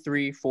 2,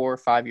 3, 4,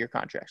 5-year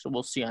contract. So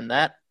we'll see on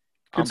that.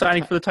 Good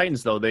signing for the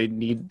Titans, though. They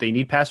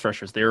need pass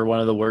rushers. They were one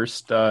of the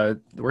worst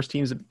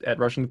teams at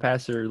rushing the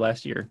passer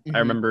last year. Mhm. I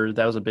remember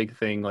that was a big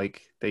thing.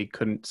 Like they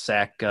couldn't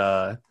sack.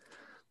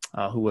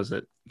 Who was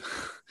it?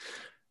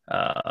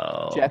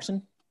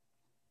 Jackson.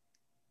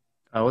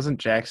 It wasn't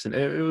Jackson.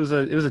 It was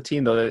a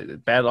team though.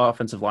 Bad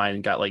offensive line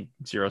and got like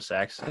 0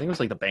 sacks. I think it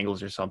was like the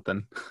Bengals or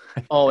something.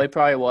 Oh, it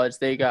probably was.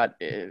 They got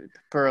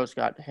Burrows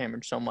got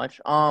hammered so much.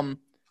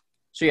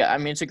 So yeah, I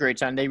mean it's a great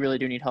sign. They really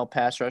do need help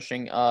pass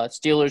rushing.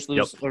 Steelers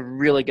lose a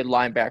really good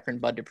linebacker in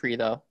Bud Dupree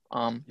though.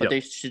 But they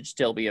should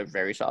still be a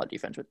very solid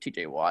defense with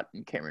T.J. Watt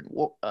and Cameron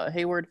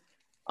Hayward.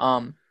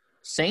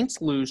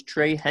 Saints lose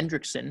Trey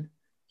Hendrickson.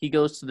 He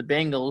goes to the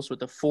Bengals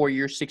with a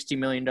 4-year, $60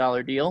 million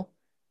deal.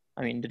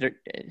 I mean,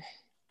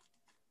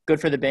 good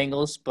for the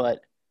Bengals,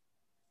 but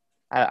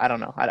I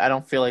don't know. I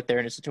don't feel like they're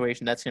in a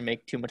situation that's going to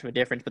make too much of a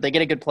difference. But they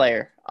get a good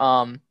player.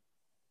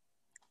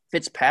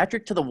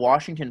 Fitzpatrick to the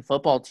Washington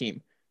football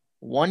team.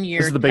 1 year,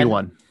 This is the big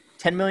one.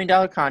 $10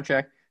 million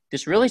contract.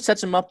 This really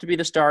sets him up to be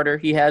the starter.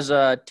 He has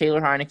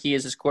Taylor Heineke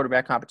as his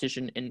quarterback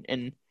competition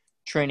in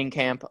training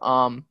camp.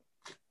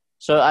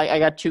 So I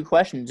got 2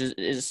 questions.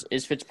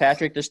 Is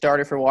Fitzpatrick the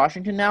starter for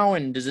Washington now?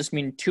 And does this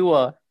mean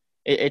Tua?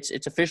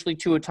 It's officially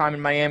Tua time in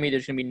Miami.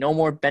 There's going to be no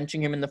more benching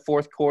him in the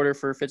fourth quarter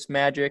for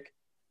Fitzmagic.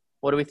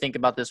 What do we think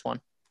about this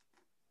one?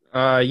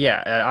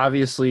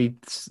 Obviously,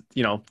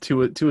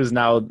 Tua is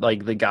now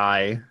like the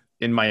guy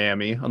in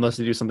Miami, unless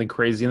they do something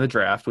crazy in the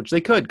draft, which they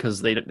could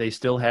because they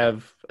still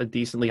have a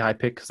decently high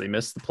pick because they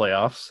missed the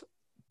playoffs.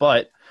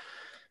 But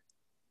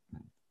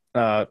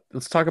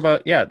let's talk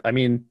about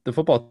the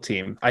football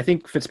team. I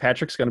think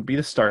Fitzpatrick's going to be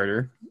the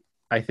starter.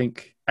 I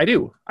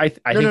do. I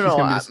think he's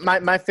going to be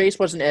my face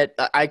wasn't it.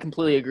 I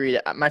completely agree.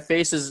 My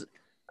face is.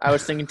 I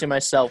was thinking to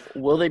myself,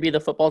 will they be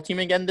the football team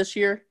again this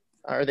year?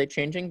 Are they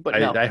changing? But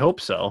no. I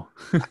hope so.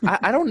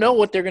 I don't know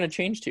what they're going to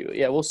change to.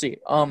 Yeah, we'll see.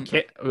 I'll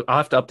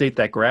have to update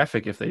that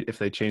graphic if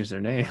they change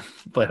their name.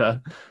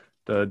 But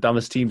the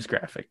dumbest teams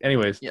graphic.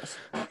 Anyways, yes.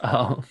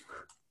 I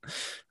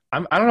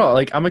don't know.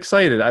 Like I'm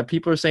excited.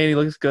 People are saying he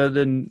looks good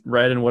in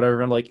red and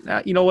whatever. I'm like,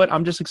 you know what?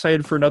 I'm just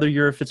excited for another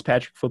year of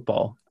Fitzpatrick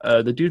football.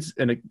 The dude's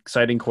an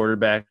exciting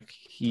quarterback.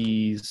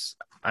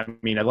 I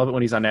love it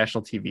when he's on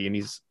national TV and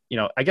he's.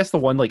 I guess the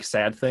one like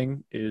sad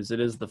thing is it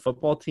is the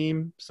football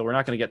team, so we're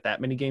not going to get that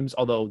many games.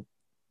 Although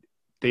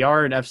they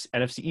are an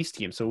NFC East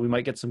team, so we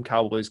might get some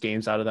Cowboys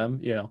games out of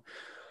them.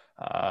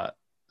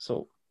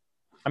 So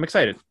I'm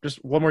excited.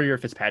 Just one more year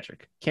of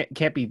Fitzpatrick.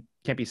 Can't be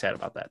sad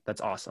about that.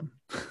 That's awesome.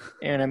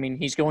 And I mean,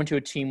 he's going to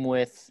a team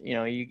with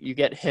you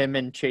get him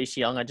and Chase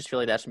Young. I just feel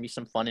like that's gonna be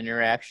some fun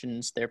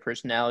interactions. Their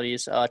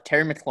personalities.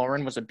 Terry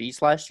McLaurin was a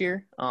beast last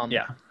year.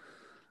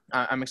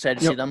 I'm excited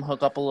to see them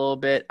hook up a little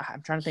bit.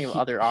 I'm trying to think of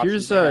other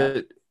options.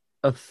 Here's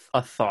a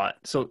thought.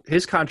 So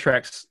his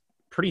contract's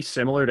pretty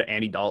similar to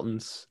Andy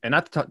Dalton's, and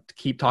not to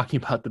keep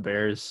talking about the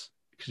Bears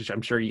because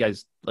I'm sure you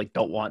guys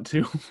don't want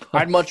to.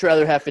 I'd much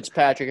rather have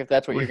Fitzpatrick if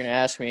that's what you're going to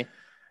ask me.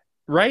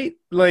 Right?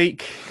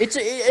 Like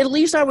at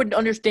least I would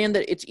understand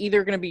that it's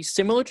either going to be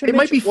similar to it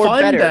might be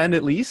fun better. Then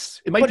at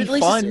least it might be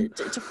fun.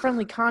 It's a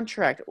friendly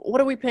contract. What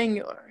are we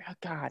paying? Oh,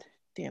 God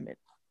damn it!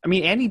 I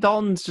mean, Andy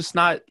Dalton's just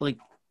not like.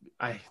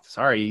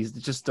 He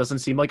just doesn't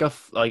seem like a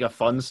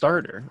fun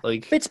starter.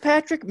 Like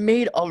Fitzpatrick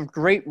made a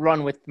great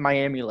run with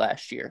Miami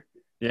last year.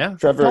 Yeah,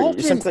 Trevor,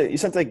 you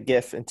sent a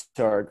GIF into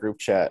our group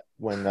chat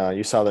when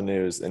you saw the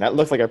news, and that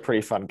looked like a pretty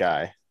fun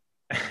guy.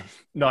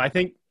 No, I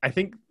think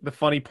the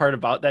funny part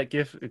about that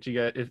GIF, which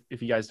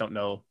if you guys don't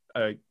know,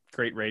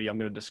 great radio, I'm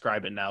going to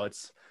describe it now.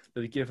 It's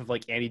the GIF of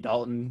like Andy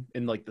Dalton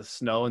in like the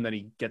snow, and then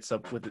he gets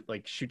up with it,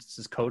 like shoots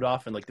his coat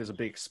off, and like there's a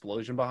big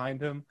explosion behind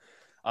him.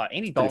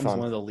 Andy Pretty Dalton's fun.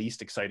 one of the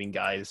least exciting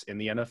guys in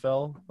the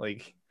NFL,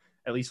 like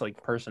at least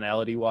like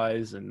personality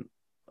wise and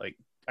like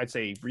I'd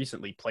say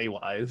recently play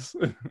wise.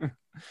 So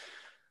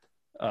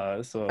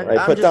All right,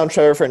 I'm put just down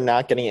Trevor for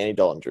not getting any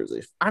Dalton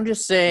jersey. I'm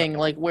just saying,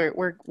 like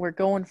we're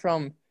going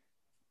from,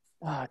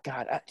 oh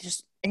God,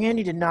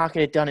 Andy did not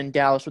get it done in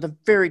Dallas with a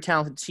very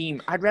talented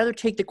team. I'd rather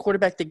take the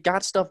quarterback that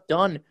got stuff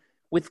done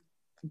with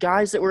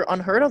guys that were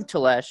unheard of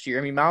till last year.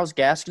 I mean, Myles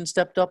Gaskin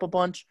stepped up a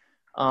bunch.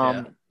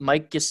 Yeah.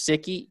 Mike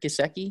Gesicki,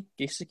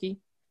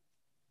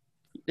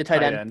 the tight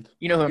tight end. end.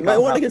 You know who I'm You might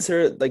talking want to about.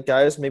 consider like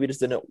guys maybe just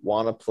didn't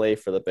want to play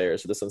for the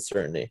Bears with this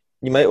uncertainty.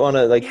 You might want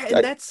to like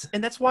Yeah,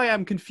 and that's why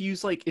I'm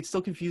confused. Like it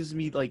still confuses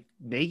me. Like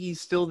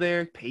Nagy's still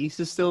there, Pace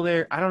is still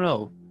there. I don't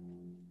know.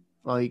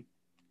 Like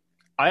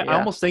I Yeah.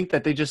 almost think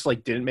that they just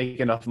like didn't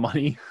make enough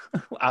money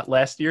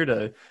last year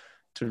to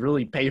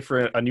really pay for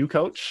a new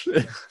coach.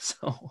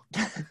 So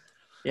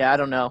Yeah, I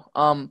don't know.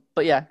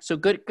 But yeah, so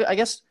good. I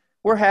guess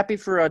we're happy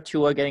for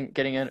Tua getting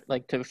in,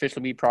 like to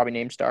officially be probably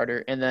named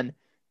starter, and then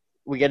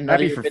we get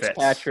another Happy year for Fitz.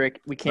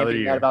 Fitzpatrick. We can't Another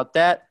be mad year. about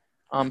that.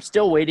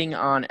 Still waiting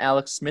on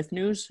Alex Smith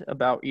news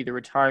about either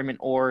retirement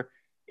or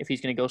if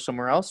he's going to go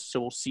somewhere else. So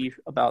we'll see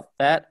about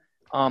that.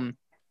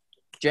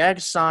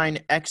 Jags sign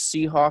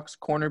ex-Seahawks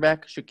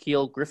cornerback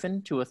Shaquille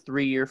Griffin to a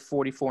 3-year,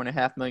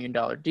 $44.5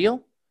 million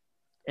deal,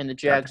 and the Got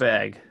Jags the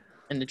bag.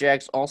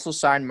 also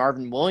signed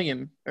Marvin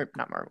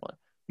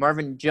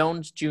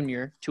Jones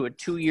Jr. to a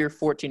 2-year,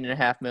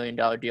 $14.5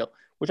 million deal,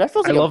 which I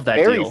feel I like love a that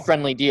very deal.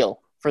 friendly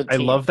deal for the I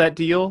team. love that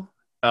deal.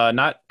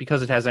 Not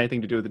because it has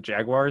anything to do with the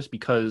Jaguars,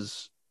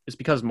 because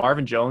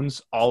Marvin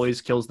Jones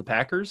always kills the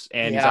Packers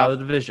and he's Yeah. out of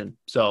the division.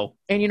 So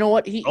And you know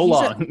what?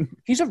 long.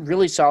 He's a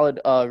really solid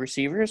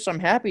receiver. So I'm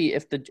happy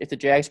if the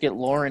Jags get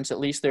Lawrence, at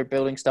least they're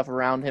building stuff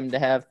around him to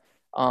have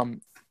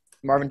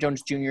Marvin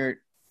Jones Jr.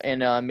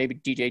 and maybe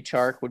DJ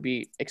Chark would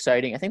be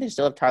exciting. I think they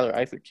still have Tyler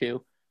Eifert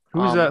too.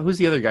 Who's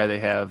the other guy they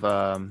have?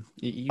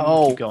 You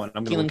keep going.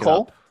 I'm gonna Keelan look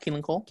Cole. it up.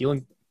 Keelan Cole.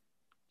 Keelan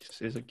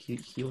is it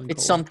Keelan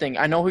It's Cole? something.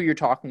 I know who you're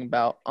talking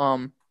about.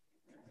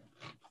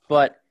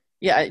 But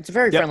yeah, it's a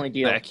very friendly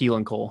deal. Yeah,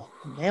 Keelan Cole.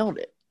 Nailed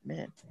it,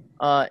 man.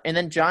 And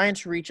then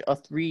Giants reach a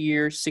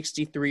 3-year,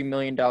 $63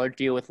 million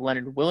deal with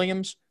Leonard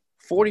Williams,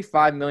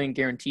 $45 million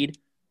guaranteed.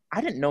 I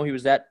didn't know he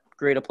was that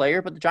great a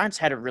player, but the Giants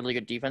had a really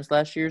good defense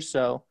last year,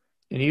 so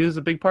And he was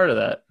a big part of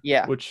that.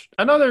 yeah. Which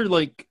another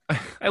like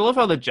I love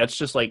how the Jets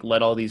just like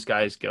let all these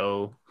guys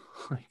go.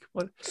 Like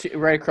what?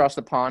 Right across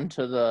the pond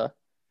to the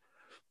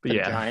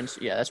Yeah. Giants.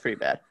 Yeah, that's pretty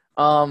bad.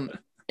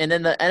 And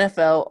then the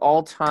NFL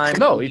all-time.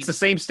 No, it's the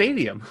same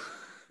stadium.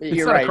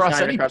 You're not right. across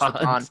It's not any across the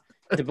pond. pond.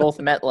 They're both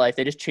MetLife.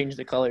 They just changed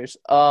the colors.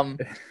 But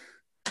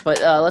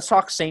let's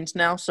talk Saints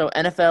now. So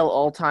NFL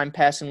all-time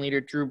passing leader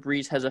Drew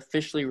Brees has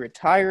officially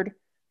retired.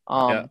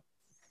 Yeah.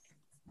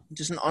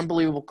 Just an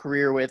unbelievable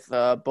career with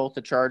both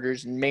the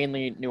Chargers and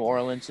mainly New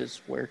Orleans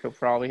is where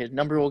his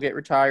number will get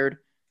retired.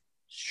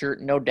 Sure,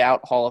 no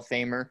doubt Hall of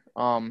Famer.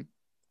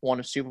 Won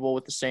a Super Bowl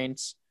with the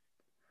Saints.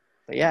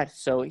 But yeah,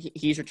 so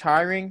he's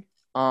retiring.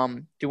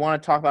 Do you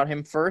want to talk about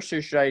him first,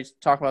 or should I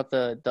talk about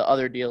the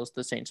other deals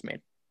the Saints made?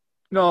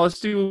 No, let's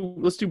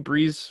do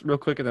Breeze real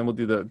quick, and then we'll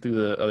do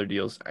the other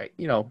deals.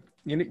 You're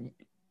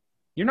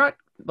not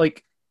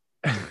like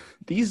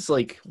these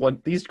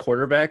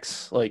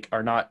quarterbacks like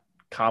are not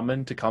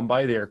common to come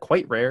by. They are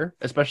quite rare,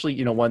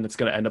 especially one that's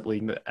going to end up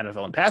leading the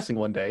NFL in passing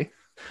one day.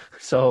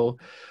 So,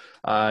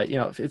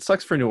 it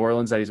sucks for New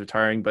Orleans that he's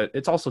retiring, but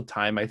it's also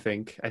time. I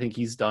think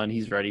he's done.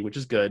 He's ready, which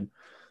is good.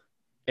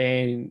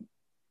 And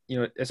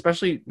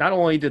especially not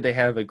only did they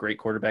have a great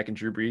quarterback in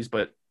Drew Brees,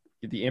 but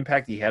the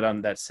impact he had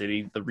on that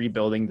city, the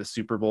rebuilding, the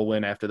Super Bowl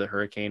win after the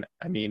hurricane.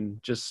 I mean,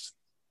 just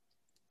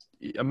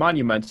a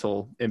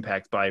monumental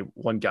impact by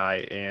one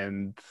guy.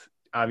 And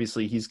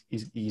obviously he's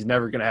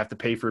never going to have to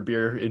pay for a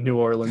beer in New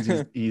Orleans.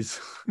 He's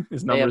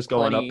his numbers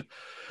going up.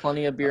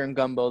 Plenty of beer and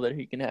gumbo that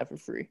he can have for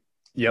free.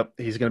 Yep.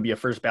 He's going to be a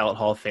first ballot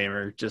Hall of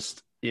Famer.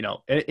 Just,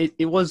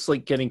 it was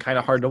like getting kind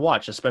of hard to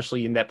watch,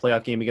 especially in that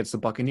playoff game against the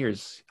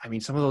Buccaneers. I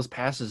mean, some of those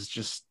passes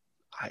just,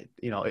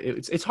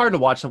 it's hard to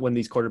watch when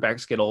these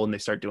quarterbacks get old and they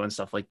start doing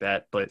stuff like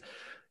that. But,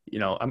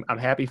 I'm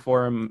happy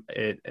for him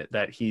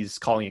that he's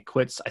calling it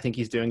quits. I think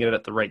he's doing it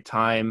at the right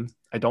time.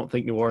 I don't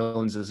think New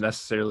Orleans is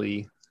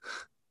necessarily,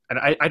 and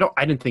I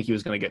didn't think he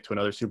was going to get to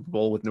another Super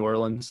Bowl with New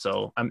Orleans.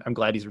 So I'm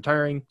glad he's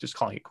retiring, just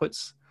calling it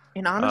quits.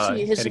 And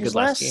honestly, had a good his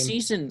last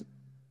season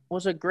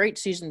was a great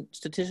season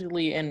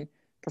statistically and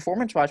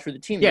performance-wise for the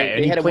team. Yeah,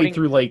 and he played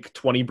through like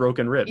 20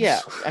 broken ribs. Yeah,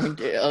 I mean,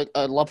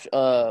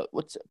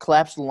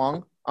 collapsed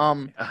lung.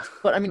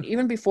 But I mean,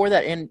 even before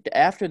that and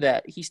after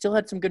that, he still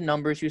had some good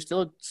numbers. He was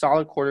still a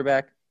solid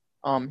quarterback.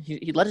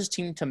 He led his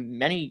team to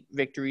many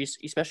victories,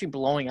 especially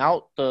blowing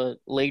out the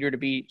later to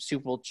be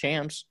Super Bowl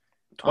champs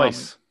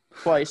twice.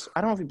 I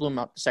don't know if he blew them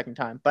out the second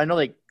time, but I know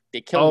they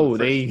killed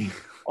him.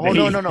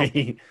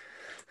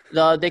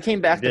 No. They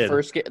came back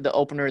the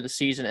opener of the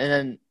season, and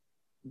then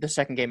the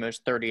second game it was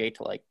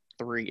 38-3.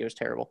 It was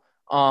terrible.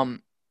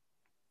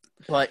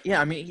 But yeah,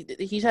 I mean,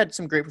 he's had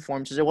some great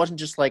performances. It wasn't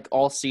just like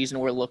all season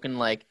we're looking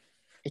like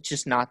it's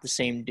just not the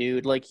same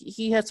dude. Like,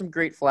 he had some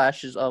great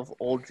flashes of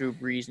old Drew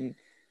Brees, and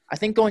I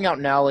think going out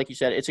now, like you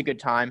said, it's a good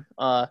time.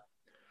 I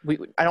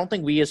don't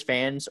think we as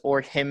fans or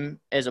him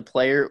as a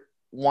player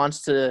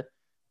wants to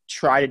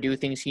try to do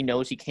things he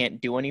knows he can't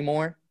do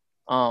anymore.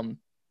 And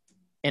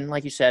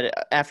like you said,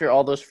 after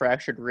all those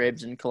fractured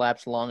ribs and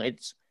collapsed lung,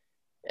 it's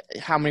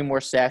how many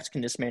more sacks can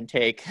this man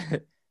take?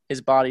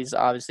 His body's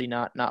obviously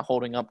not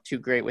holding up too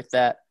great with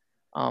that.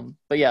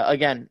 But yeah,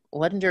 again,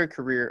 legendary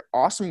career,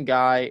 awesome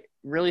guy,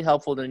 really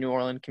helpful to the New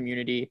Orleans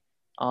community.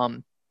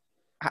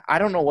 I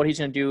don't know what he's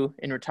going to do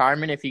in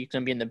retirement, if he's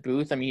going to be in the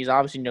booth. I mean, he's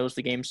obviously knows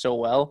the game so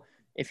well.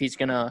 If he's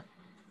going to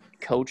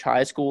coach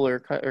high school or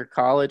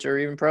college or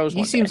even pros.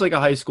 He seems like a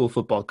high school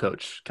football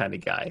coach kind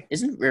of guy.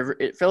 Isn't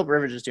Philip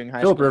Rivers is doing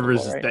high Philip school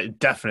Rivers football, right? is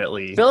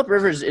definitely. Philip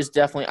Rivers is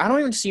definitely – I don't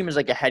even see him as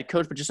like a head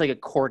coach, but just like a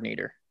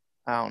coordinator.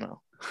 I don't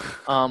know.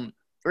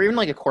 Or even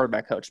like a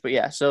quarterback coach. But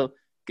yeah, so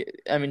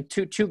I mean,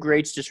 two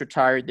greats just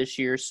retired this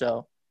year,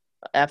 so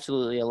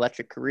absolutely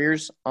electric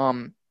careers.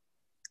 The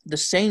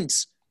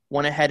Saints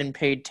went ahead and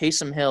paid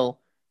Taysom Hill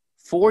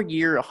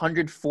 4-year,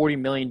 $140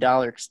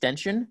 million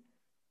extension.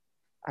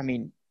 I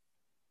mean,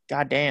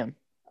 goddamn.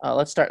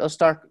 Let's start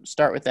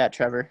with that,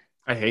 Trevor.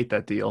 I hate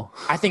that deal.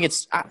 I think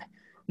it's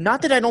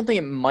not that I don't think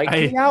it might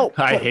pay out.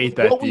 I hate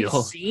that what deal.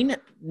 We've seen,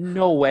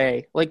 no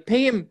way. Like,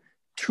 pay him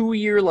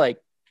 2-year, like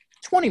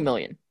 $20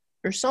 million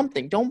or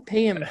something. Don't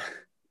pay him.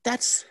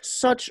 That's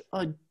such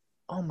a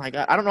 – oh, my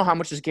God. I don't know how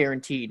much is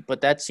guaranteed,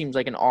 but that seems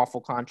like an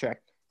awful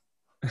contract.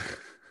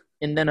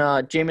 And then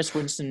Jameis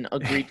Winston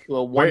agreed to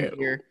a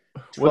 1-year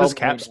 – what is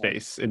cap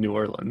space in New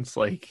Orleans?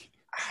 Like,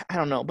 I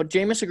don't know. But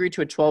Jameis agreed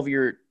to a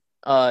 12-year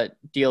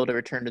deal to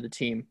return to the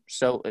team.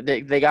 So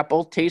they got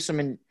both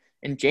Taysom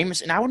and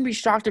Jameis. And I wouldn't be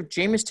shocked if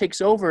Jameis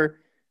takes over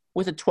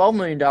with a $12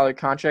 million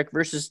contract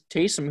versus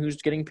Taysom,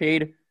 who's getting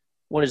paid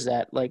 – what is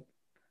that, like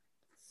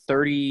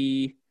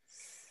 $35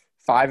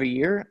 a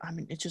year? I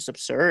mean, it's just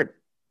absurd.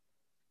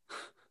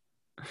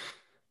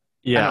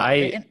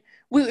 Yeah,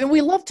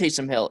 we love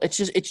Taysom Hill.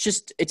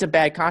 It's a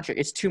bad contract.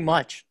 It's too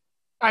much.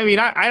 I mean,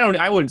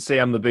 I wouldn't say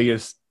I'm the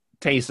biggest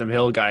Taysom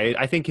Hill guy.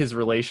 I think his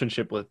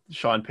relationship with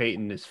Sean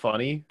Payton is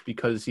funny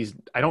because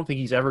I don't think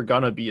he's ever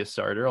gonna be a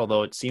starter,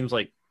 although it seems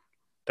like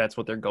that's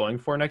what they're going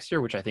for next year,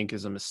 which I think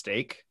is a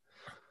mistake.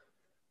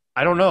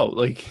 I don't know,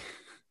 like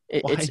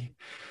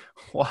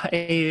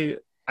why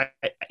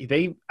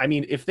I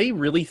mean, if they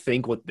really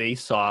think what they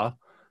saw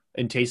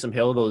in Taysom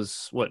Hill,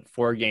 those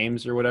 4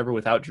 games or whatever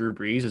without Drew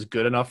Brees is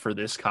good enough for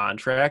this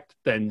contract,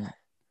 then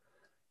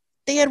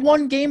they had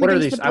one game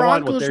against the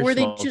Broncos where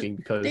they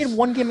had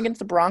one game against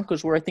the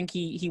Broncos where I think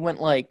he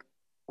went like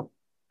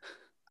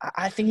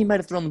I think he might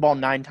have thrown the ball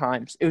 9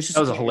 times. It was just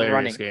that was a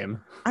hilarious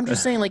game. I'm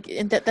just saying, like,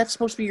 and that's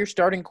supposed to be your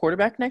starting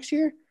quarterback next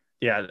year.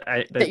 Yeah,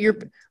 that you're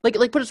like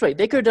put it this way,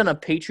 they could have done a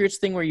Patriots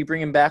thing where you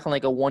bring him back on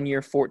like a 1-year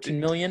 $14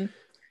 million.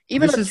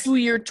 Even a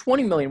 2-year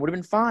 $20 million would have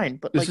been fine.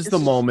 But this is the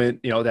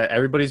moment, that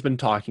everybody's been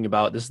talking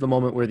about. This is the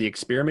moment where the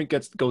experiment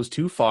goes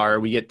too far.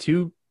 We get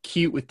too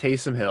cute with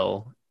Taysom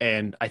Hill,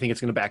 and I think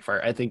it's going to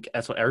backfire. I think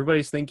that's what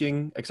everybody's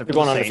thinking, except for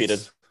They're going the Saints.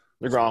 undefeated.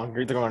 They're wrong.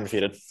 They're going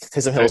undefeated.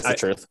 Taysom Hill is the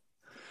truth.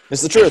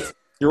 It's the truth.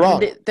 You're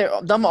wrong.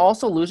 Them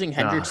also losing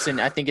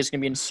Hendrickson, I think, is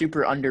going to be a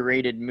super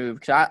underrated move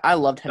because I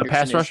loved Hendrickson. A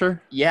pass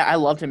rusher? Yeah, I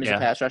loved him as a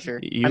pass rusher.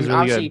 He was really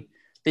obviously, good.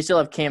 They still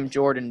have Cam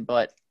Jordan,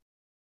 but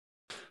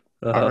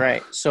all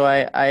right. So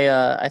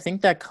I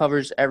think that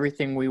covers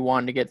everything we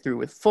wanted to get through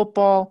with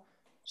football.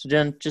 So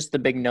then, just the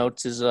big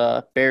notes is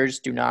Bears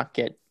do not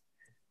get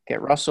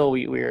Russell.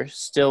 We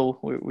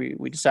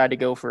decided to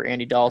go for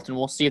Andy Dalton.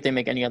 We'll see if they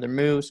make any other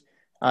moves.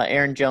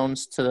 Aaron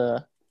Jones to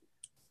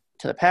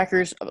the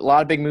Packers. A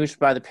lot of big moves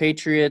by the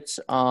Patriots.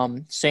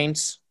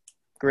 Saints,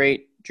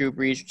 great. Drew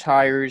Brees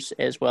retires,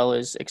 as well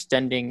as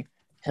extending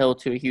Hill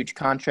to a huge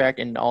contract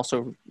and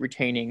also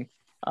retaining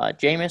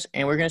Jameis.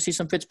 And we're going to see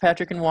some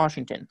Fitzpatrick in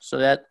Washington.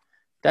 So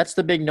that's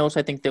the big notes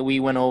I think that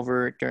we went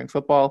over during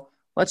football.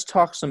 Let's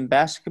talk some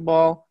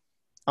basketball.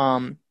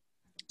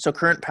 So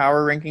current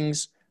power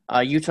rankings,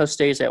 Utah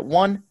stays at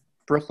 1,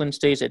 Brooklyn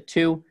stays at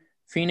 2,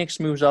 Phoenix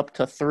moves up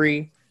to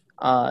 3,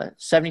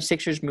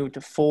 76ers move to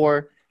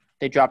 4,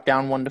 they drop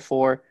down 1 to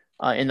 4,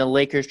 and the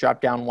Lakers drop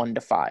down 1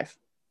 to 5.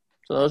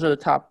 So those are the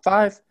top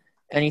 5.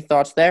 Any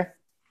thoughts there?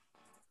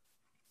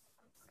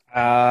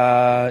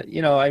 I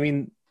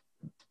mean,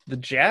 the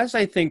Jazz,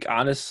 I think,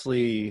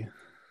 honestly,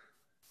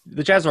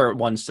 the Jazz are at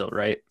 1 still,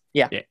 right?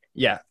 Yeah.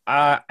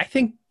 I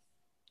think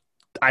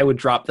I would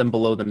drop them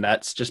below the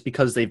Nets just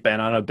because they've been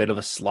on a bit of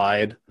a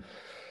slide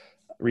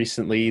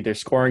recently. Their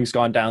scoring's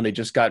gone down. They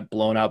just got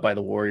blown out by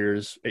the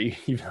Warriors.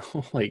 Even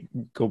though, like,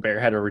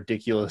 Gobert had a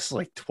ridiculous,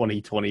 like,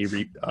 2020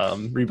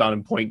 rebound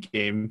and point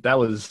game. That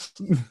was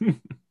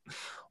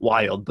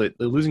wild. But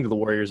losing to the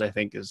Warriors, I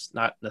think, is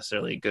not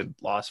necessarily a good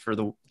loss for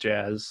the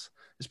Jazz,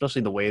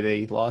 especially the way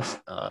they lost.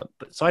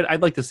 So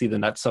I'd like to see the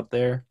Nets up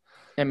there.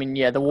 I mean,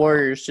 yeah, the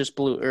Warriors just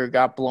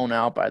got blown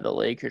out by the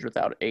Lakers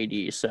without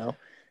AD. So,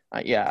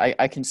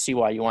 I can see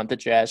why you want the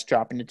Jazz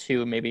dropping to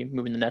 2, maybe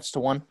moving the Nets to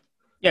 1.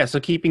 Yeah, so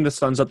keeping the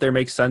Suns up there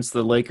makes sense.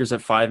 The Lakers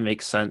at 5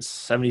 makes sense.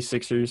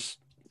 76ers,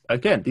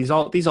 again, these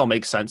all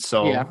make sense.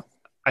 So Yeah.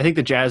 I think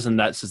the Jazz and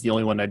Nets is the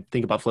only one I'd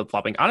think about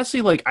flip-flopping.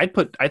 Honestly, like I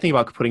think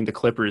about putting the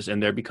Clippers in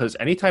there because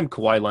anytime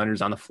Kawhi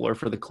Leonard's on the floor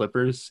for the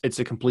Clippers, it's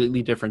a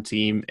completely different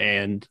team,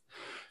 and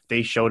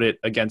they showed it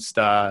against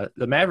the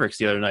Mavericks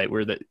the other night,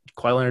 where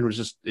Kawhi Leonard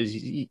was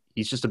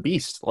he's just a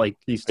beast. Like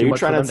he's too Are you much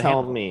for trying them to tell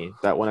handle. me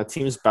that when a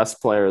team's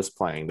best player is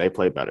playing, they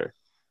play better?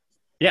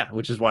 Yeah,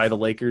 which is why the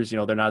Lakers,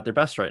 they're not at their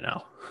best right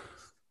now.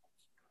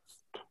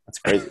 That's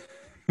crazy.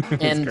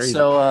 It's And crazy.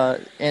 so,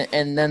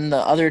 and then the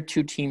other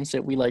two teams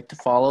that we like to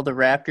follow, the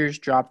Raptors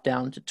dropped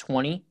down to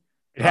 20.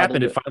 It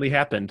happened. It finally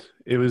happened.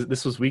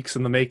 This was weeks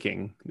in the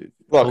making.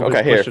 Look, COVID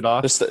okay, here. pushed it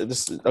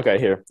off. Okay,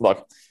 here.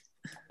 Look,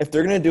 if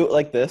they're gonna do it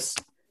like this,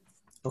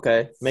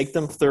 okay, make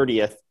them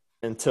 30th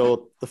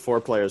until the 4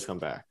 players come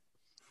back.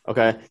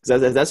 Okay,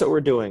 because if that's what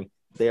we're doing,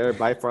 they are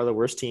by far the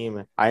worst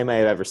team I may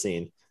have ever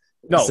seen.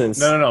 No.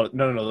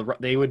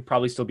 They would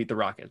probably still beat the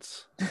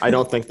Rockets. I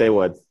don't think they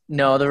would.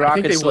 No, the I think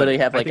Rockets they would. literally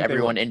have I like think they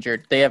everyone would.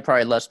 injured. They have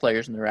probably less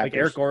players than the Raptors. Like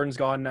Eric Gordon's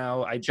gone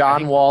now. I John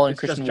think Wall and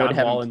it's just Christian John Wood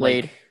haven't Wall and,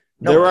 played. like,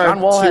 No, There are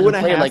John Wall 2 hasn't and a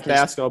played half like his,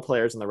 basketball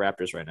players in the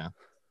Raptors right now.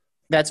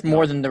 that's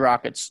more than the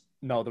Rockets.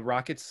 no, the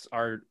Rockets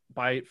are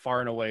by far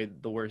and away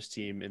the worst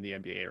team in the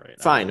NBA right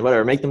now. Fine,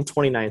 whatever. Make them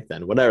 29th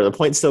then. Whatever. The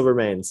point still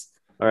remains.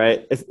 All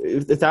right. If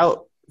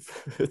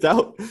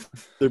without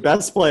their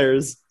best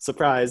players,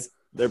 surprise,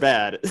 they're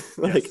bad.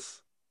 Like Yes.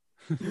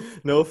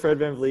 no Fred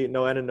VanVleet,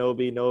 no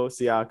Anunoby, no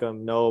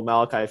Siakam, no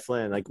Malachi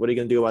Flynn. Like, what are you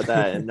gonna do about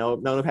that? And no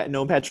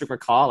Patrick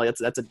McCaw. Like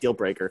that's a deal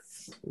breaker.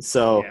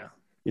 So Yeah.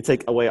 you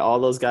take away all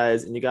those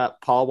guys, and you got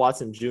Paul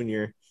Watson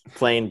Jr.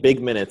 playing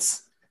big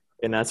minutes,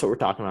 and that's what we're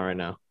talking about right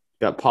now.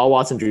 You got Paul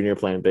Watson Jr.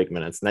 playing big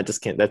minutes, and that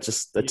just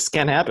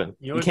can't happen.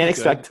 You know You what'd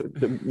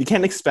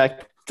can't be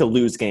expect to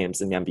lose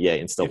games in the NBA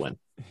and still win.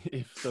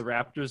 If the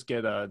Raptors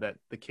get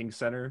the King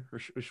Center,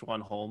 Rashawn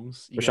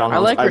Holmes, Rashawn I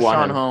like want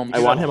Rashawn him. Holmes. I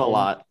want him a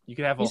lot. You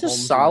could have a He's a Holmes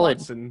and solid-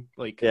 Watson,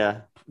 like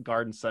Yeah,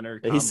 guard and center.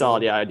 he's combo.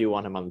 solid. Yeah, I do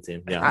want him on the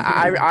team. Yeah,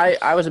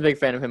 I was a big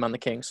fan of him on the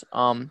Kings.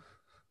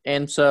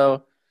 And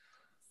so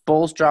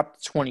Bulls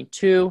dropped to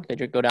 22. They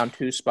did go down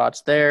 2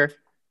 spots there.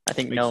 I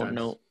think Makes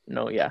sense.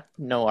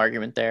 no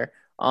argument there.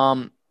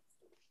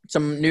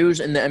 Some news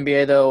in the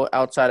NBA though,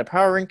 outside of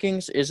power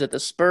rankings, is that the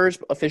Spurs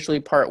officially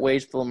part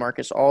ways with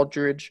LaMarcus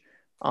Aldridge.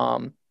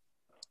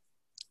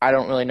 I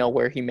don't really know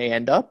where he may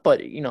end up, but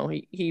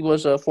he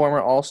was a former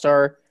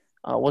All-Star.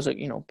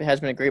 Has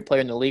been a great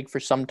player in the league for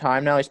some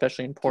time now,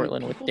 especially in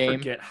Portland with People Dame.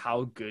 Forget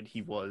how good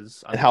he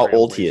was on And the how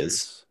old he Trailblazers.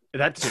 is.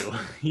 That too.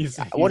 He's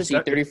What is he?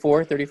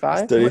 34,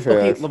 35? 35.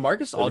 Okay,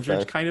 LaMarcus Aldridge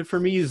 35. kind of for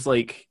me is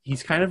like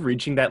he's kind of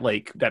reaching that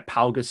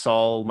Pau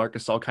Gasol, Marc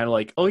Gasol kind of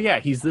like, oh yeah,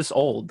 he's this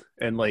old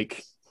and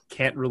like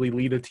can't really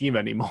lead a team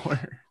anymore.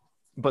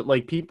 But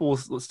like people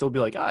will still be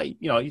like,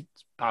 he's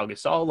Pau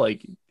Gasol,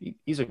 like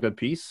he's a good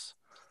piece.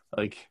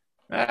 Like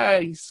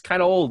he's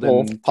kind of old.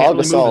 Well, And Paul can't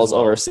really move Gasol as is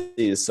well.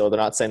 overseas, so they're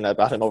not saying that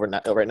about him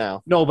right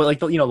now. No, but like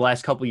the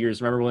last couple of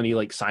years, remember when he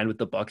like signed with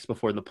the Bucks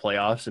before the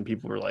playoffs, and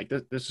people were like,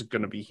 "This is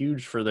going to be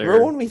huge for their."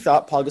 Remember when we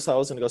thought Paul Gasol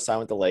was going to go sign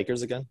with the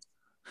Lakers again?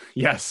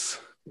 Yes,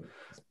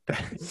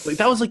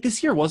 that was like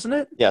this year, wasn't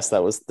it? Yes,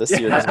 that was this Yeah,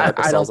 year. Marc I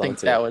Gasol's don't on think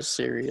too. that was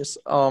serious.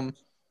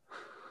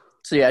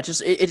 So yeah,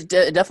 just it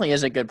definitely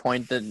is a good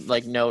point to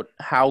like note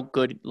how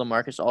good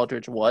LaMarcus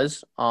Aldridge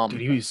was.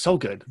 Dude, he was so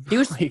good. He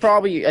was Like,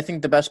 probably, I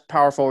think, the best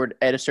power forward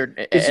at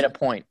a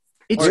point.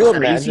 It's Can you crazy.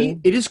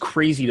 imagine? It is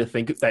crazy to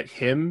think that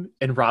him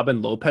and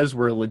Robin Lopez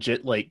were a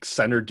legit like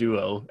center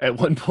duo at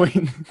one point.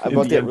 I'm in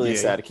about to the get really NBA.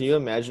 sad. Can you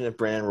imagine if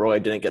Brandon Roy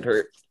didn't get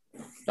hurt?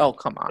 Oh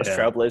come on! Those Yeah.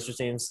 Trailblazers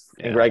teams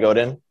Yeah. and Greg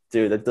Oden,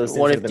 dude, those teams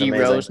What have if been D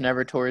amazing. Rose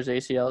never tore his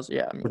ACLs?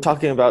 Yeah, I mean, We're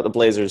talking about the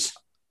Blazers.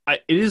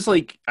 It is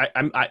like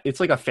it's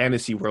like a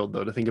fantasy world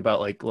though to think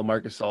about like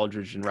LaMarcus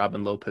Aldridge and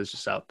Robin Lopez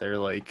just out there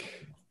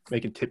like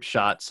making tip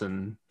shots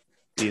and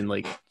being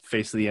like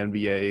face of the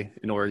NBA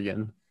in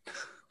Oregon.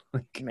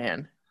 Like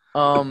man.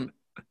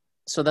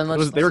 So then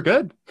they were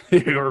good.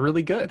 They were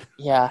really good.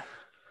 Yeah.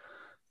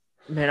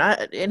 Man,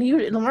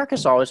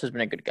 LaMarcus always has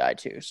been a good guy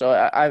too. So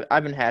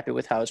I've been happy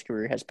with how his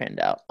career has panned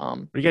out. Where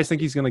do you guys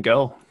think he's gonna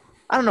go?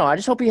 I don't know. I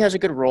just hope he has a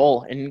good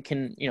role and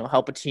can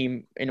help a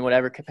team in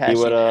whatever He capacity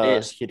would that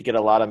is. he'd get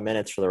a lot of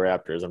minutes for the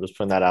Raptors. I'm just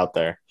putting that out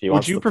there. If he Would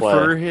wants you to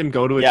prefer play. him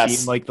go to a Yes.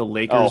 team like the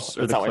Lakers or that's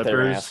the not what they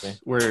were gonna ask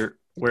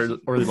Clippers,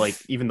 or like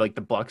even like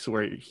the Bucks,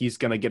 where he's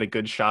gonna get a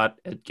good shot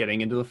at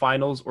getting into the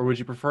finals, or would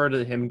you prefer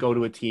to him go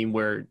to a team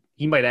where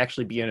he might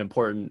actually be an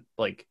important,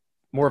 like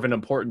more of an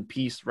important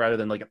piece rather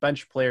than like a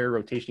bench player,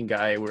 rotation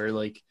guy, where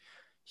like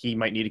he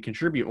might need to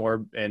contribute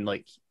more and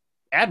like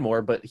add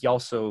more, but he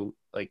also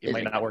like it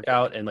might not work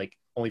out and like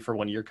only for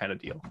 1 year kind of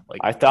deal.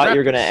 Like I thought you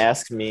were gonna Raptors.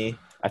 ask me.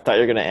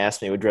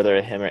 Would you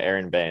rather him or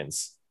Aaron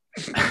Baines?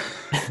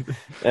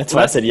 That's why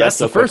Well, I said yes that's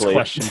the so first quickly.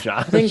 question,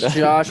 Josh. I think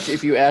Josh,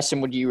 if you asked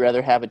him, would you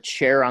rather have a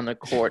chair on the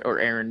court or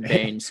Aaron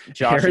Baines?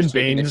 Josh Aaron is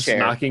taking the Baines chair.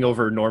 knocking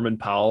over Norman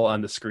Powell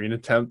on the screen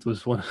attempt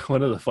was one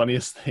of the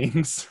funniest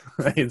things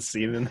I had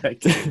seen in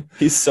that game.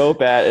 He's so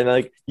bad, and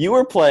like you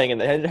were playing,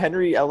 and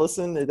Henry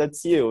Ellison,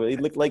 that's you. He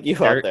looked like you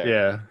out there.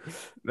 Yeah.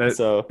 That-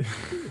 So,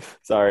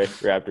 sorry,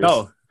 Raptors.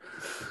 no,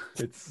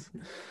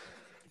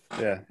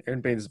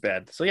 Aaron Baines is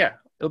bad. So yeah,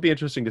 it'll be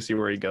interesting to see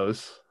where he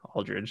goes.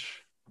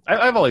 Aldridge.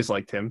 I've always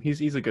liked him.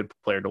 He's a good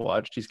player to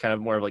watch. He's kind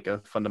of more of like a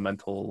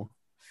fundamental.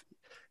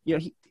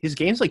 His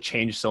game's like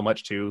changed so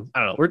much too. I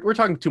don't know. We're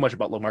talking too much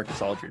about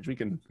LaMarcus Aldridge. We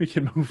can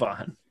move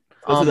on.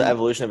 This is the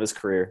evolution of his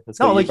career. Let's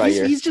No, go like year by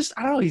year. he's just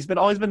I don't know. He's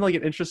always been like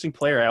an interesting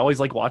player. I always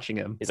like watching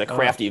him. He's a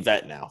crafty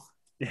vet now.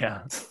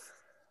 Yeah.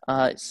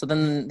 So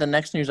then the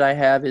next news I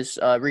have is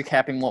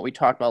recapping what we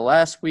talked about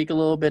last week a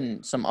little bit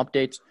and some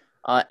updates.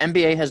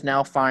 NBA has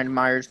now fined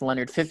Myers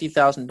Leonard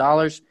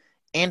 $50,000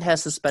 and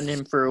has suspended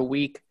him for a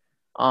week.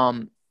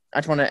 I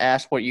just want to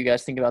ask what you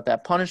guys think about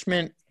that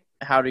punishment.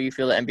 How do you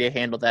feel the NBA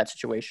handled that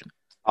situation?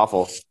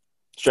 Awful.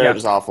 Straight up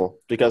just awful.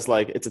 Because,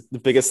 like, it's the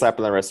biggest slap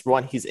on the wrist. For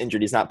one, he's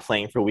injured. He's not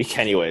playing for a week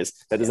anyways.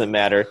 That doesn't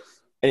matter.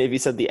 And if he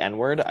said the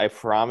N-word, I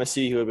promise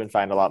you he would have been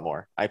fined a lot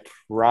more. I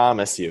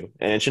promise you.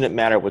 And it shouldn't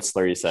matter what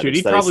slur he said.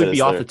 He'd probably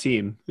be off the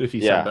team if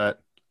he said that.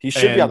 He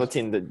should be off the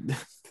team. The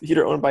Heat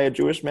are owned by a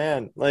Jewish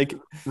man. Like,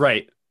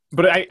 right.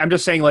 But I'm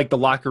just saying, like, the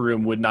locker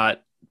room would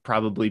not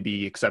probably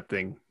be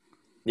accepting.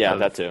 Yeah,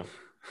 that too.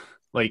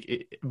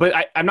 But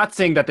I'm not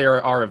saying that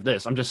there are of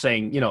this. I'm just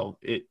saying,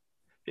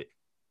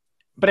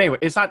 but anyway,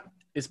 it's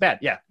bad.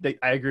 Yeah,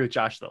 I agree with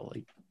Josh though.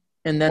 Like,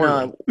 and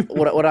then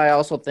what I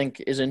also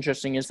think is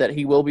interesting is that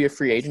he will be a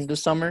free agent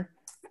this summer.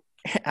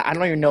 I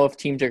don't even know if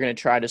teams are going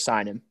to try to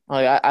sign him.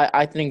 Like,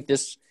 I think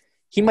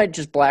he might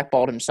just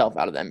blackball himself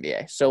out of the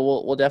NBA. So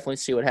we'll definitely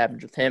see what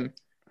happens with him.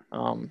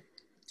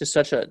 Just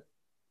such a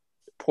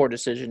poor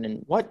decision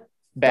and what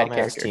bad dumbass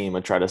character. Team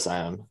would try to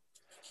sign him.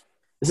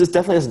 This is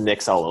definitely has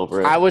Knicks all over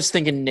it. I was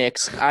thinking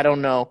Knicks. I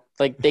don't know.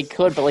 Like, they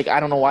could, but, like,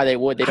 I don't know why they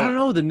would. I don't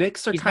know. The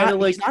Knicks are kind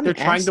of like they're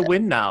trying to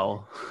win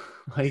now.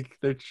 Like,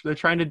 they're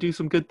trying to do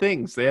some good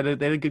things. They had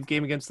a good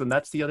game against the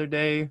Nets the other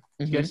day.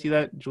 Did you guys see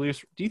that,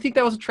 Julius? Do you think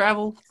that was a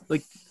travel?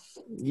 Like,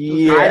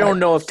 yeah, I don't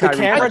know if the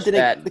camera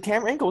didn't. The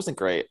camera angle wasn't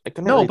great. I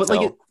couldn't really tell.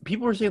 Like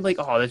people were saying like,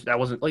 oh, that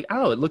wasn't like I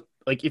don't know. It looked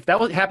like if that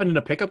happened in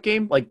a pickup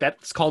game, like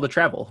that's called a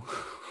travel.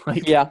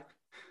 Like, yeah.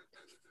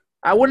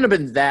 I wouldn't have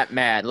been that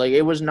mad. Like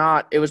it was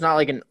not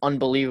like an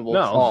unbelievable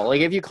call.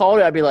 Like if you called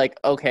it, I'd be like,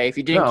 okay. If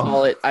you didn't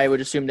call it, I would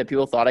assume that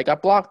people thought I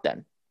got blocked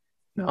then.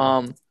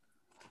 No.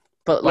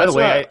 But by the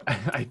way,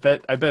 I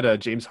bet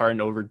James Harden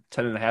over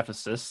 10.5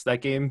 assists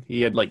that game.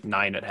 He had like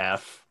 9 at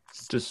half.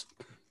 Just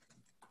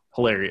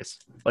hilarious.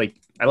 Like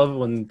I love it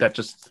when that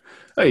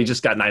he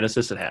just got 9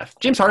 assists at half.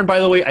 James Harden, by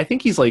the way, I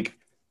think he's like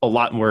a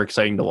lot more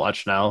exciting to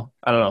watch now.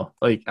 I don't know.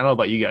 Like I don't know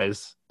about you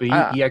guys,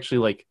 but he actually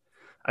like.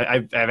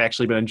 I've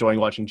actually been enjoying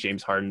watching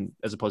James Harden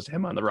as opposed to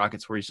him on the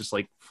Rockets where he's just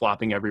like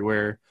flopping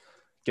everywhere,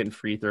 getting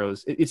free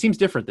throws. It seems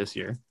different this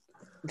year.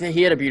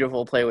 He had a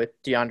beautiful play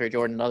with DeAndre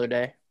Jordan the other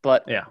day.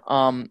 But yeah,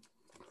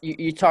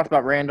 you talked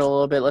about Randall a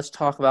little bit. Let's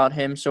talk about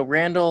him. So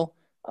Randall,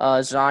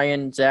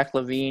 Zion, Zach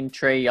LaVine,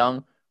 Trae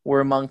Young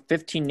were among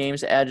 15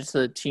 names added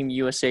to the Team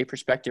USA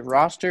prospective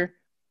roster.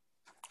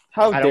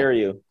 How dare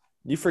you?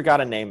 You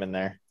forgot a name in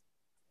there.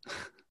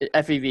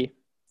 FEV.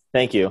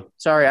 Thank you.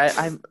 Sorry,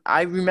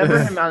 I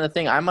remember him on the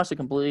thing. I must have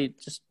completely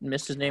just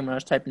missed his name when I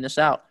was typing this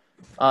out.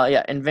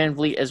 And Van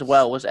Vliet as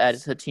well was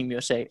added to the Team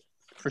USA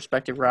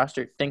prospective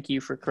roster. Thank you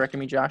for correcting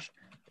me, Josh.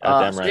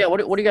 Damn right. So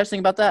what do you guys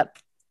think about that?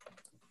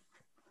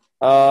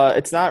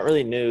 It's not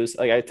really news.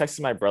 Like I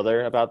texted my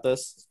brother about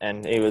this,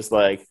 and he was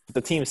like, "The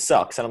team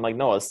sucks," and I'm like,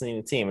 "No, it's not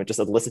the team. It's just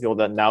a list of people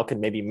that now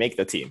can maybe make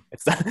the team.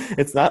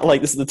 It's not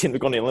like this is the team that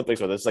go to the Olympics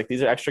with. It's like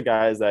these are extra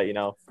guys that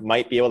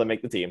might be able to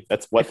make the team.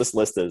 That's what this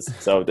list is.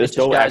 So there's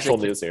no actual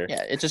news here.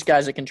 Yeah, it's just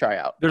guys that can try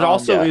out. There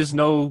also is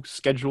no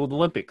scheduled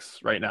Olympics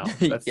right now.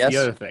 That's the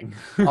other thing.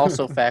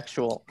 Also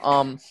factual.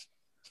 And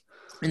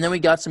then we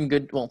got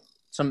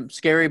some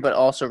scary but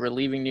also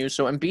relieving news.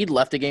 So Embiid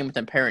left the game with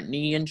an apparent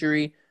knee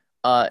injury.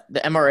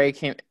 The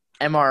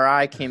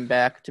MRI came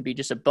back to be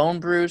just a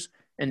bone bruise,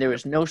 and there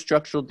was no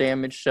structural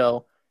damage.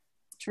 So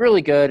it's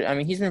really good. I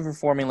mean, he's been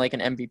performing like an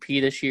MVP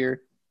this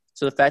year.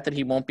 So the fact that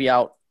he won't be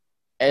out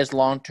as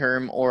long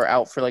term or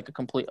out for like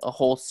a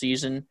whole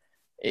season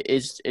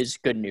is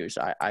good news.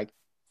 I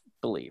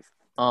believe.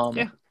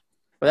 But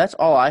that's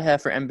all I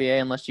have for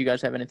NBA, unless you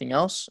guys have anything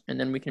else, and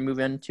then we can move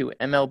into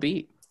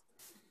MLB.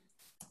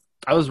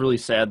 I was really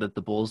sad that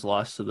the Bulls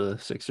lost to the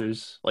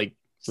Sixers. Like.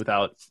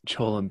 Without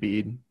Joel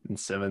Embiid and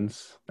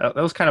Simmons. That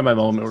was kind of my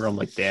moment where I'm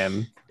like,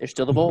 damn. They're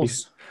still the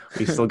Bulls.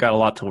 We still got a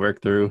lot to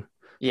work through.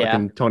 Yeah.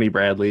 Like Tony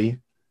Bradley.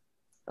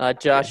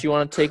 Josh, you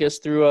want to take us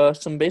through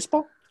some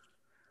baseball?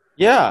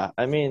 Yeah.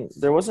 I mean,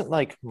 there wasn't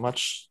like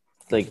much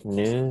like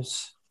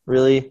news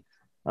really.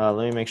 Let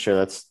me make sure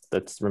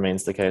that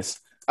remains the case.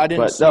 I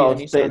didn't see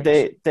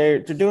any they're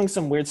doing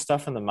some weird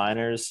stuff in the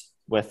minors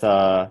with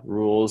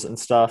rules and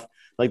stuff.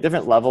 Like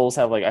different levels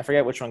have like I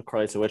forget which one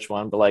correlates to which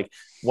one, but like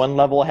one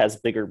level has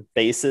bigger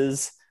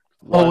bases.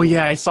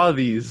 I saw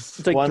these.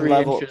 It's like 3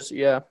 inches.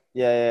 Yeah.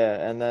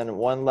 And then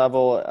one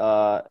level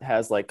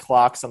has like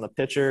clocks on the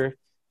pitcher,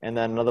 and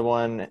then another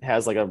one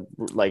has like a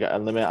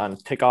limit on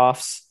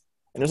pickoffs.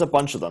 And there's a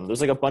bunch of them. There's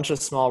like a bunch of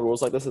small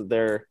rules like this that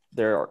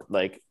they're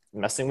like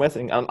messing with,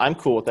 and I'm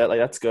cool with that. Like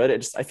that's good.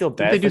 I feel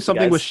bad. Did they do for the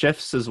something with guys.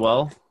 shifts as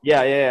well?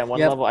 Yeah. One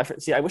Yep. level.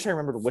 I wish I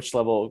remembered which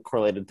level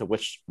correlated to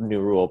which new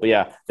rule, but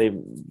yeah, they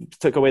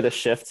took away the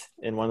shift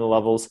in one of the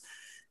levels,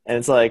 and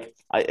it's like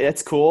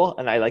it's cool,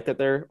 and I like that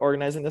they're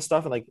organizing this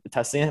stuff and like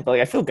testing it. But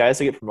like I feel guys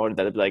who get promoted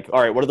that'd be like,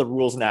 all right, what are the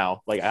rules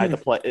now? Like I had to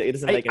play. It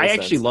doesn't make I any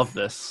actually sense. love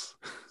this.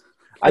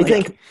 I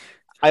think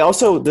I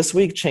also this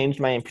week changed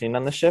my opinion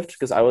on the shift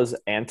because I was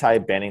anti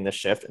banning the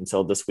shift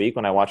until this week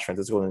when I watched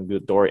Francisco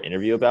Lindor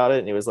interview about it,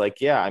 and he was like,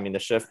 "Yeah, I mean the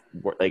shift,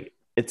 like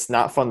it's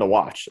not fun to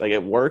watch. Like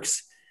it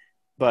works,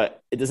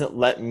 but it doesn't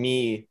let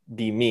me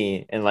be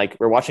me. And like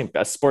we're watching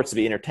best sports to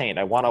be entertained.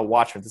 I want to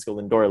watch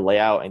Francisco Lindor lay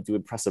out and do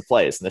impressive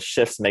plays, and the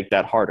shifts make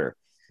that harder.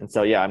 And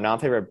so yeah, I'm not in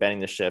favor of banning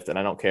the shift, and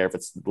I don't care if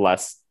it's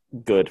less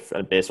good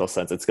in a baseball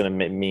sense. It's going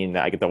to mean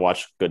that I get to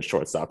watch good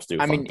shortstops do.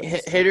 I mean,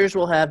 hitters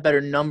will have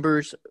better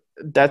numbers.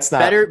 That's not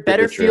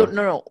better true. field.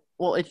 No.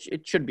 Well,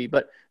 it should be,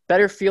 but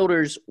better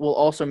fielders will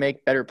also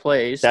make better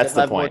plays. That's They'll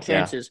the have more point, yeah.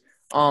 chances.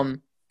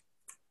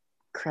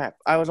 Crap.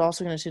 I was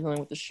also going to say something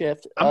with the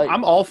shift.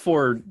 I'm all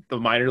for the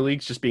minor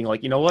leagues just being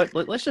like, you know what?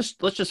 Let's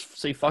just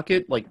say fuck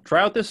it. Like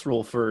try out this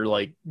rule for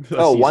like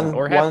one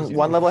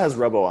level has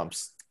robo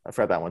umps. I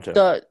forgot that one too.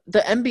 The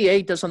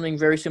NBA does something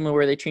very similar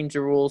where they change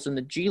the rules in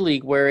the G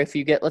League where if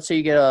you get, let's say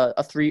you get a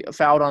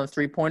fouled on a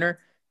 3-pointer,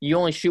 you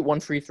only shoot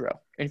one free throw.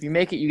 And if you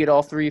make it, you get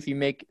all three. If you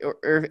make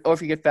or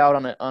if you get fouled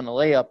on a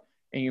layup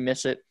and you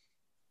miss it.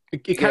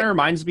 It kind of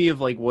reminds me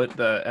of like what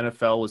the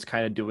NFL was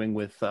kind of doing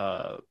with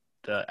the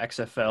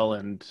XFL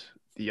and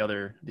the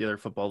other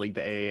football league,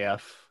 the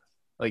AAF.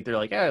 Like they're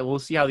like, yeah, we'll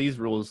see how these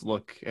rules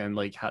look and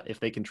like how, if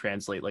they can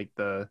translate like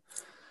I'm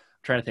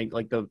trying to think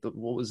like the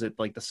what was it,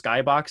 like the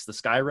skybox, the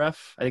sky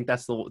ref. I think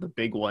that's the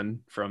big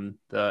one from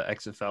the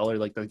XFL, or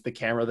like the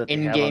camera that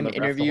they have on the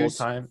interviews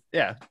the whole time.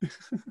 Yeah.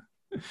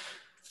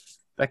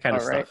 That kind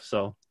of stuff.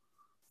 So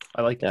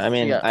I like that. Yeah, I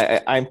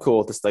mean, I'm cool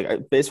with this.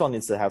 Like, baseball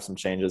needs to have some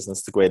changes, and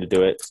that's the way to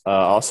do it.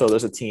 Also,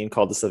 there's a team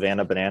called the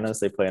Savannah Bananas.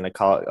 They play in a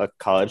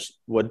college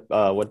wood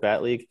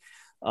bat league.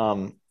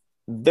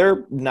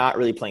 They're not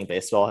really playing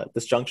baseball at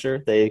this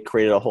juncture. They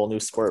created a whole new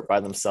sport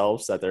by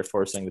themselves that they're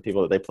forcing the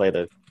people that they play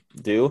to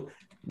do.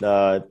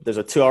 There's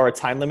a 2-hour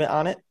time limit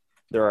on it.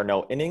 There are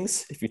no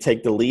innings. If you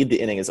take the lead, the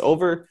inning is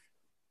over.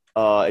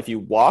 If you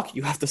walk,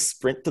 you have to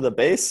sprint to the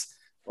base,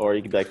 or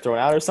you could be like thrown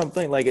out or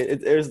something. Like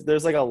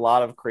there's like a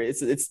lot of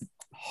crazy. It's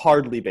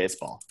hardly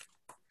baseball,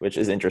 which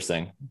is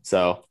interesting.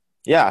 So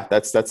yeah,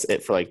 that's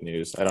it for like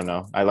news. I don't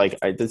know.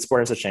 The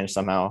sport has to change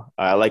somehow.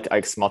 I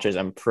like small changes.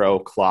 I'm pro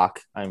clock.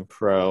 I'm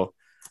pro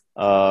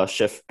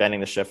shift,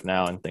 bending the shift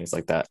now and things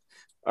like that.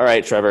 All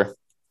right, Trevor,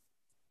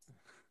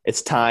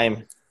 it's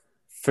time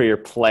for your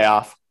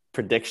playoff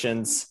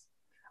predictions.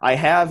 I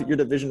have your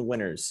division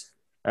winners.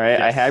 All right.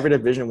 Yes. I have your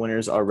division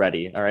winners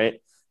already. All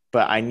right.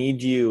 But I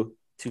need you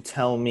to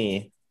tell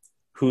me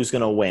who's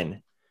going to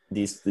win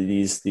these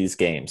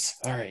games.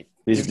 All right.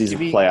 These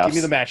playoffs. Give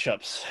me the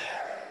matchups.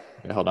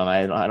 Okay, hold on.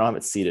 I don't have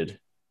it seeded.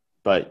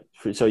 But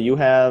so you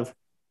have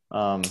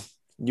the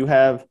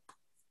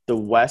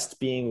West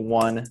being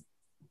won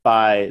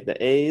by the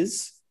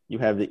A's. You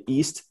have the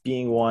East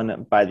being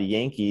won by the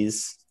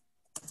Yankees.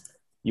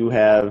 You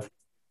have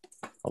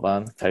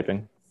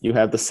You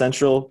have the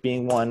Central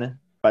being won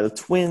by the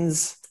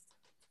Twins.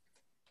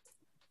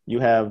 You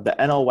have the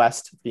NL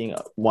West being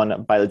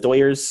won by the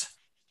Doyers.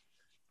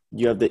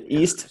 You have the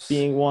East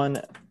being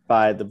won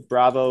by the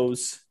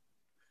Bravos.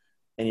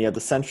 And you have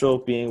the Central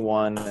being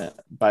won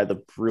by the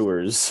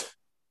Brewers.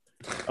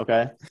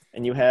 Okay?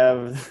 And you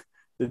have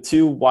the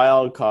 2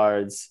 wild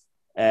cards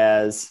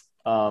as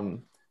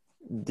you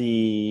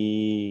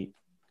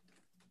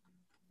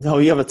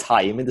have a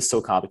tie. You made this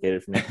so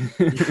complicated for me.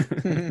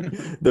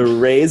 The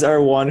Rays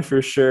are 1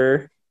 for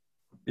sure.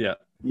 Yeah.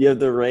 You have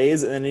the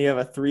Rays, and then you have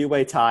a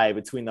 3-way tie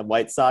between the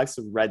White Sox,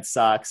 Red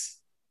Sox,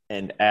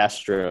 and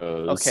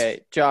Astros.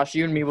 Okay, Josh,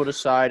 you and me will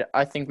decide.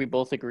 I think we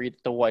both agree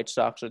that the White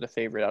Sox are the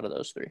favorite out of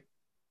those 3.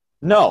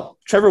 No,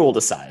 Trevor will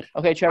decide.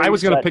 Okay, Trevor. I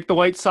was going to pick the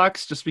White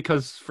Sox just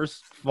because,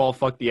 first of all,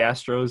 fuck the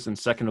Astros, and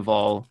second of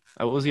all,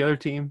 what was the other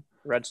team?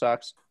 Red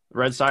Sox.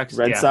 White Sox,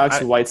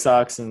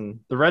 and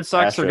the Red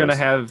Sox Astros are going to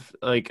have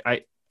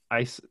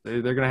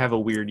they're going to have a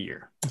weird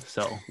year.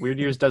 So weird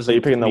years doesn't. So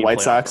you're picking the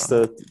White Sox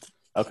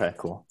Okay,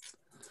 cool.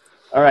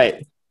 All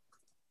right.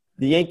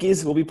 The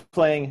Yankees will be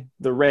playing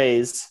the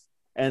Rays,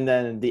 and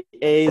then the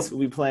A's will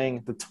be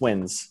playing the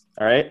Twins.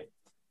 All right.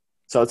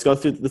 So let's go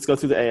through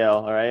the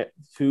AL. All right.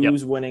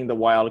 Who's winning the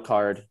wild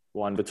card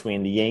one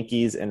between the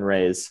Yankees and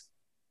Rays?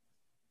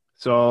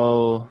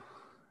 So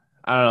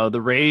I don't know.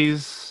 The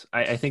Rays,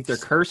 I think they're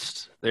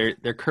cursed. They're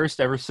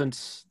cursed ever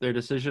since their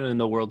decision in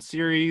the World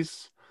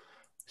Series.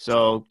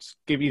 So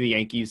give me the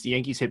Yankees. The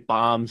Yankees hit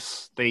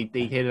bombs. They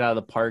hit it out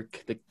of the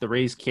park. The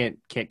Rays can't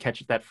catch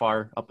it that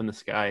far up in the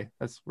sky.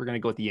 We're gonna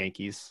go with the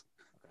Yankees.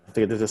 I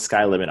think there's a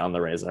sky limit on the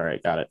Rays. All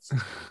right, got it.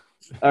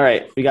 All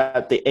right, we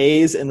got the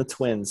A's and the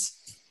Twins.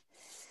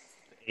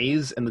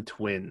 A's and the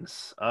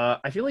Twins.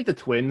 I feel like the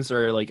Twins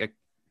are like a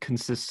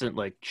consistent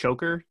like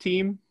choker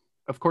team.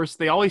 of course,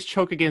 they always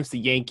choke against the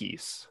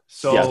Yankees.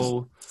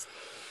 So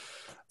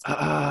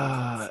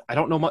I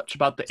don't know much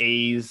about the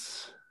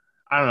A's.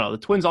 I don't know. The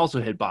Twins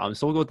also hit bombs,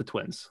 so we'll go with the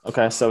Twins.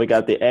 Okay, so we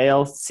got the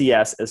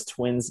ALCS as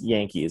Twins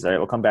Yankees. All right,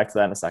 we'll come back to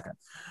that in a second.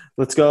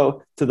 Let's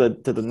go to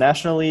the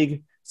National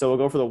League. So we'll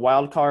go for the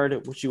wild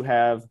card, which you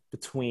have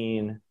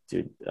between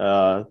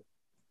the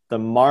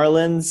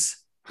Marlins.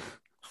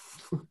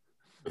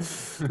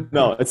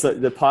 No, it's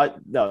it's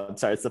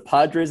the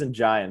Padres and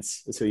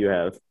Giants is who you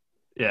have.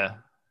 Yeah,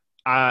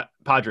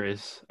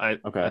 Padres.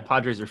 Okay.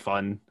 Padres are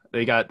fun.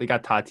 They got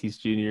Tatis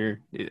Jr.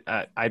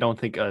 I don't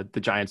think the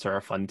Giants are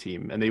a fun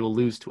team, and they will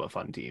lose to a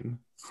fun team.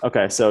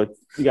 Okay, so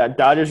you got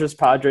Dodgers versus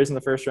Padres in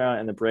the first round,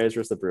 and the Braves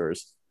versus the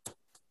Brewers.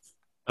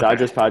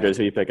 Dodgers, Padres.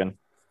 Who are you picking?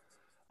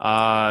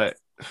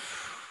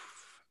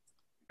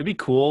 It'd be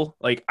cool.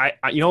 Like I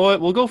you know what?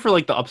 We'll go for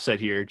like the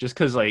upset here, just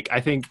because like I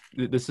think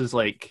this is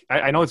like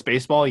I know it's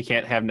baseball. You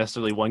can't have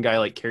necessarily one guy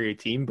like carry a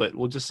team, but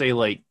we'll just say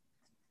like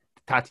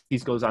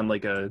Tatis goes on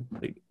like a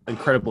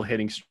incredible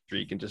hitting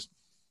streak and just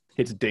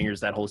hits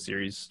dingers that whole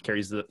series,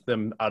 carries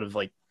them out of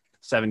like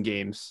 7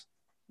 games,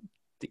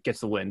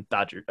 gets the win.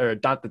 Dodgers or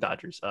not the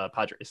Dodgers,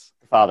 Padres.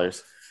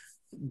 Fathers.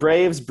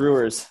 Braves,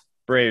 Brewers.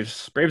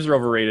 Braves are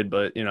overrated,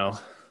 but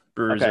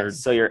Brewers are.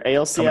 So your coming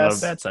out of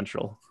ALCS bad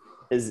Central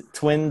is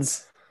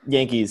Twins,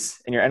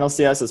 Yankees, and your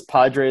NLCS is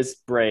Padres,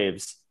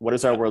 Braves. What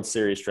is our World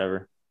Series,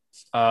 Trevor?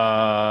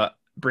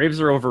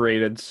 Braves are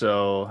overrated,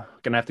 so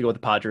gonna have to go with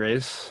the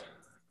Padres,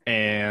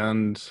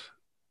 and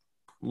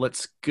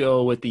let's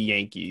go with the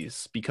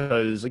Yankees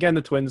because again,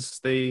 the Twins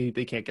they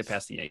can't get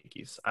past the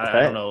Yankees. I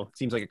don't know. It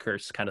seems like a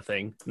curse kind of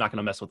thing. I'm not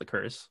gonna mess with the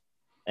curse.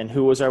 And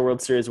who was our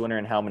World Series winner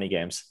in how many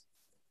games?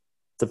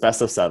 It's a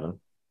best of 7.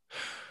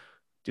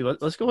 Dude,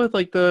 let's go with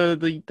like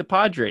the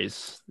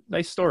Padres.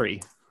 Nice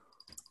story.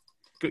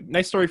 Good,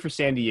 nice story for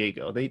San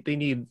Diego. They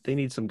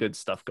need some good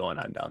stuff going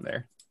on down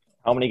there.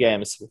 How many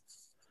games?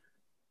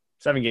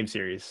 7-game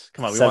series.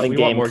 Come on, we 7-game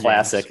want more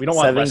classic. Games. We don't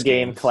want 7-game less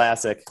games.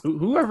 classic.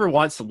 Whoever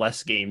wants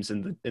less games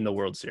in the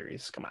World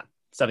Series? Come on,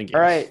 7 games.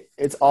 All right,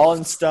 it's all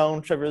in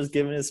stone. Trevor's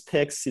giving his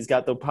picks. He's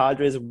got the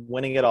Padres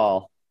winning it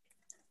all.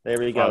 There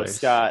we go, Fathers.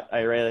 Scott.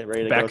 Are you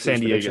ready to Back go through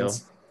San Diego.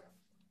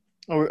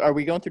 Are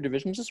we going through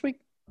divisions this week?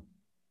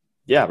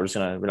 Yeah, we're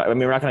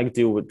not gonna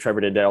do what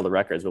Trevor did all the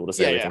records, but we'll just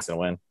say everything's gonna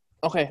win.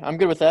 Okay, I'm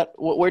good with that.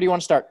 Where do you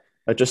want to start?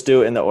 Let's just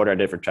do it in the order I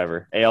did for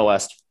Trevor. AL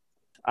West.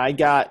 I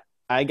got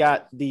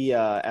the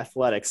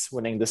Athletics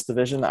winning this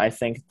division. I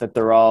think that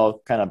they're all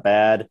kind of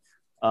bad.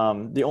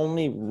 The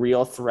only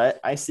real threat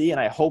I see, and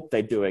I hope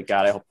they do it,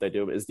 God, I hope they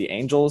do it, is the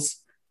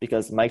Angels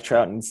because Mike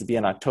Trout needs to be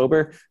in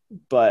October.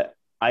 But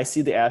I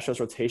see the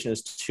Astros rotation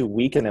is too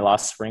weak and they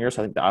lost Springer,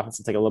 so I think the offense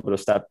will take a little bit of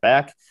a step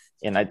back.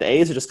 And the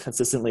A's are just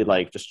consistently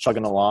like just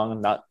chugging along,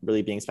 not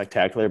really being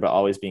spectacular, but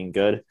always being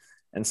good.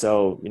 And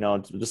so,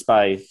 just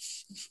by,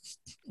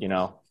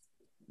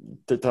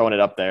 throwing it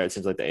up there, it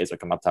seems like the A's will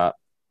come up top.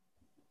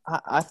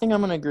 I think I'm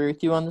going to agree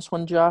with you on this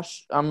one,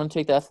 Josh. I'm going to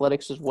take the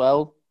Athletics as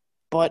well.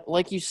 But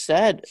like you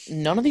said,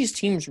 none of these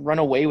teams run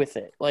away with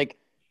it. Like,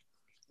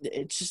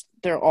 it's just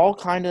they're all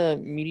kind of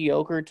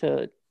mediocre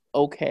to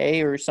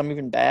okay or some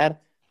even bad.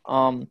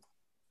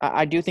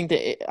 I do think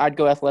that I'd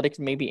go Athletics,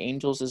 maybe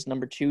Angels is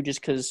number 2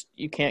 just because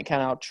you can't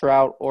count out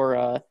Trout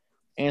or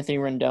Anthony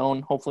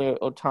Rendon. Hopefully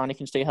Ohtani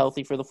can stay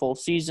healthy for the full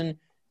season,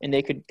 and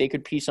they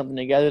could piece something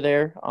together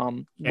there.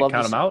 Can't count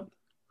them out?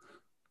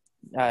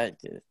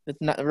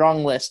 It's not the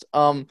wrong list.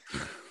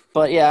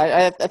 But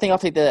yeah, I think I'll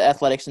take the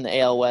Athletics in the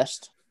AL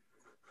West.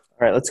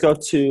 All right, let's go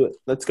to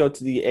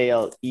the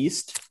AL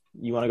East.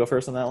 You want to go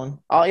first on that one?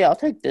 Oh yeah, I'll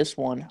take this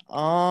one.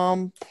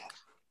 I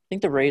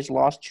think the Rays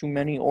lost too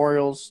many.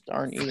 Orioles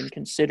aren't even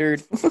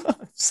considered.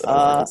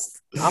 I'm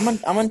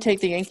gonna take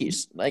the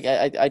Yankees. Like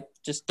I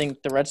just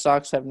think the Red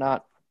Sox have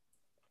not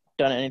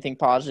done anything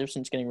positive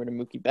since getting rid of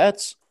Mookie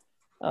Betts.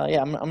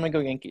 I'm gonna go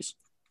Yankees.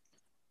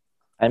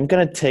 I'm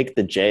gonna take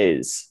the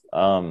Jays.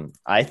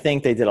 I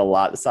think they did a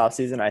lot this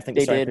offseason. I think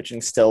the starting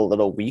pitching's still a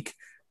little weak,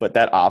 but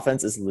that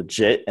offense is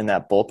legit, and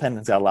that bullpen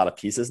has got a lot of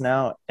pieces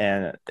now,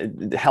 and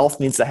health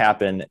needs to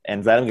happen.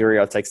 And Vladimir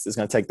Guerrero is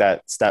going to take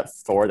that step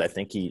forward. I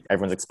think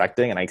everyone's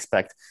expecting, and I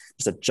expect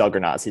just a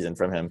juggernaut season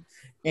from him.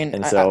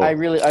 And so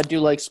I do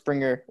like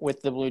Springer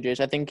with the Blue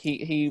Jays. I think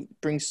he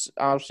brings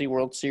obviously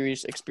World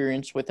Series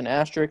experience with an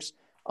asterisk,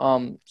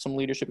 some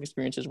leadership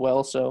experience as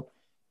well. So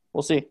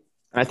we'll see.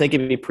 I think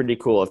it'd be pretty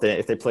cool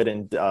if they played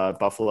in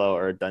Buffalo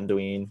or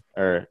Dundee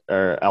or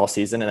all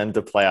season, and then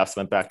the playoffs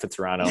went back to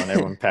Toronto and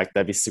everyone packed.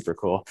 That'd be super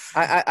cool.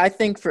 I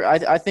think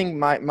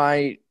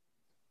my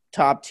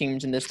top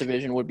teams in this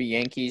division would be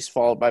Yankees,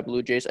 followed by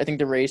Blue Jays. I think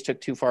the Rays took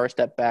too far a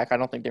step back. I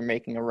don't think they're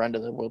making a run to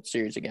the World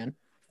Series again.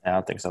 I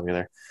don't think so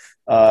either.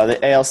 The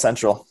AL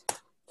Central.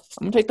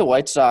 I'm gonna take the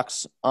White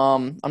Sox.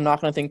 I'm not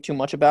gonna think too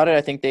much about it.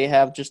 I think they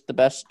have just the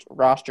best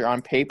roster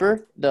on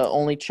paper. The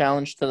only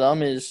challenge to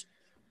them is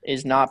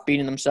not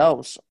beating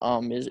themselves,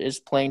 is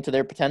playing to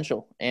their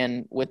potential.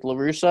 And with La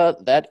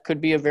Russa, that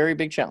could be a very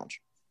big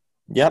challenge.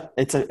 Yep.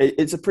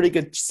 It's a pretty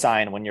good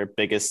sign when your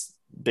biggest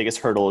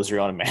hurdle is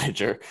your own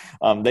manager.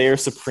 They are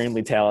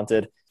supremely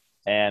talented.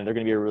 and they're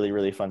going to be a really,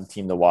 really fun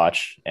team to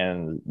watch.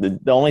 And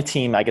the only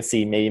team I could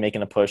see maybe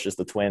making a push is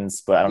the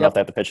Twins, but I don't know if they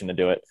have the pitching to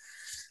do it.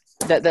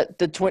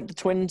 The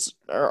Twins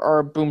are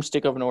a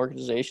boomstick of an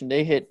organization.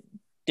 They hit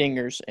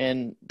dingers,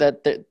 and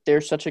that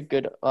they're such a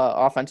good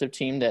offensive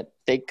team that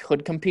they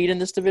could compete in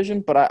this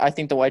division. But I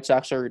think the White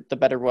Sox are the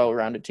better,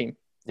 well-rounded team.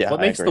 Yeah,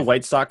 what makes the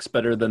White Sox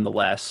better than the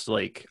last,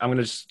 like, I'm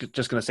gonna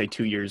just gonna say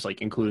 2 years,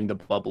 like including the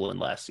bubble and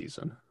last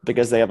season?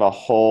 Because they have a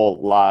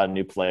whole lot of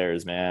new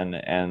players, man,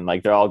 and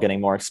like they're all getting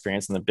more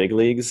experience in the big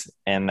leagues,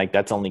 and like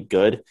that's only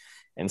good.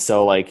 And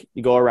so like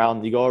you go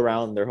around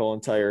their whole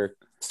entire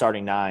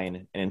starting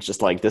nine, and it's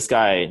just like this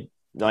guy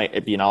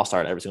might be an all-star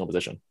at every single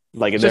position.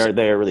 Like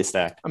they're really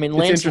stacked. I mean, It's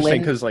Lance interesting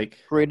Lynn, because like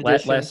great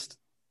addition.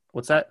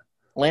 what's that?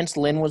 Lance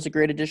Lynn was a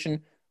great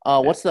addition.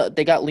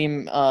 They got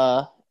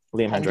Liam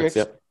Hendricks,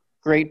 yep.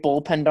 Great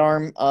bullpen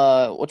arm.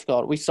 What's it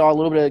called? We saw a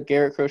little bit of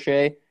Garrett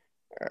Crochet.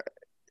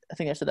 I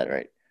think I said that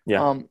right.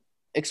 Yeah.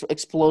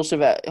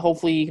 Explosive.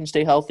 Hopefully he can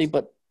stay healthy.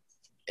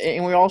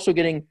 And we're also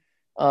getting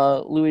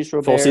Luis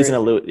Robert. Full season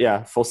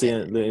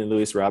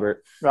Luis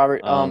Robert.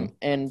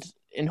 And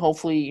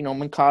hopefully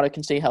Moncada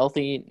can stay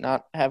healthy,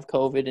 not have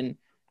COVID. And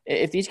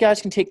if these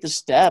guys can take the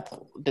step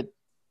that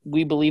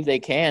we believe they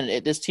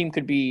can, this team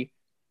could be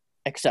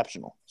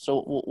exceptional.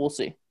 So we'll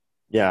see.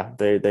 Yeah,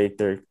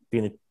 they're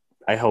being.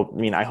 I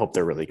hope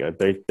they're really good.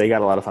 They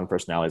got a lot of fun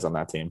personalities on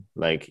that team.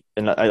 Like,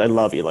 and I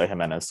love Eloy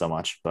Jimenez so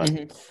much. But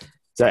Does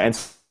that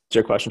answer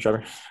your question,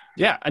 Trevor?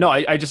 Yeah, I know.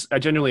 I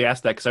genuinely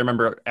asked that because I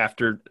remember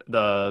after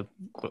I'm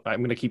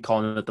gonna keep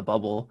calling it the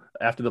bubble.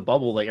 After the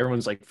bubble, like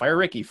everyone's like, fire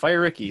Ricky.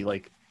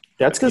 Like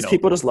that's because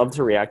people just love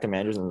to react to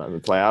managers in the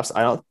playoffs.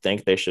 I don't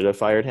think they should have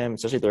fired him,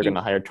 especially if they're going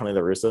to hire Tony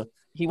La Russa.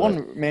 He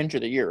won Manager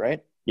of the Year,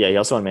 right? Yeah, he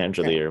also won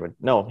Manager of the Year. But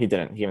no, he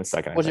didn't. He went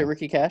second. Was it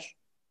Ricky Cash?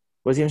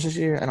 Was he in this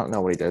year? I don't know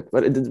what he did,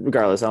 but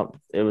regardless,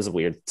 it was a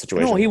weird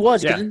situation. No, he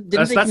was. Yeah,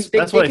 that's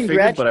what I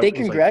figured. They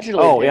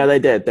congratulated. Oh yeah, they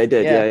did.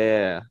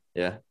 Yeah,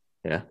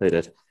 they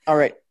did. All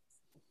right.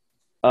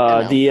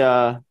 The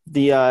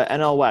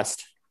NL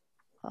West.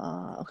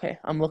 Okay,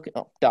 I'm looking.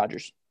 Oh,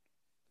 Dodgers.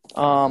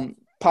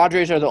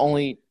 Padres are the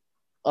only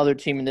other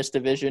team in this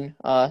division.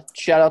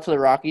 Shout out to the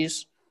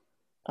Rockies.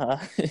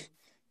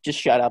 Just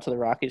shout out to the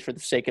Rockies for the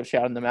sake of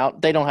shouting them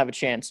out. They don't have a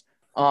chance.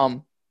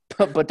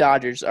 But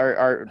Dodgers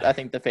are I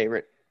think the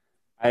favorite.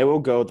 I will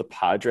go the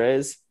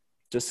Padres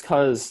just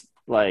because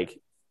like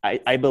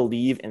I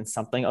believe in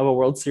something of a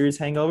World Series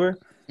hangover,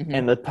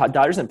 and the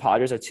Dodgers and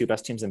Padres are two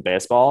best teams in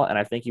baseball, and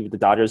I think if the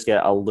Dodgers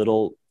get a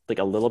little bit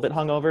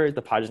hungover,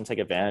 the Padres can take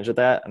advantage of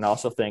that, and I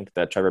also think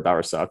that Trevor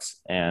Bauer sucks,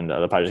 and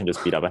the Padres can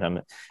just beat up on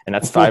him, and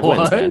that's 5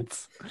 wins. Man.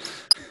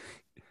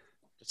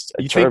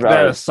 You think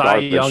that a Cy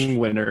Young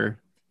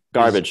winner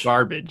garbage?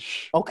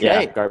 Okay,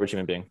 yeah, garbage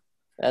human being.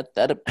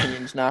 That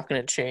opinion's not going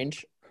to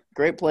change.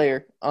 Great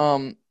player.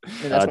 And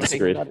that's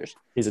disagreed.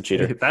 He's a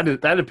cheater.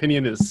 That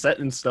opinion is set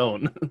in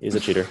stone. He's a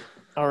cheater.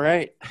 All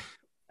right.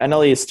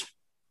 NL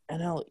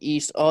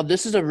East. Oh,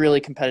 this is a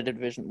really competitive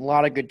division. A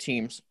lot of good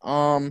teams.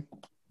 God.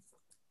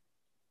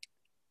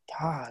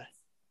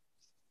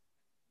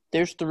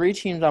 There's 3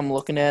 teams I'm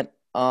looking at.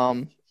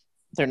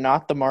 They're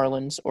not the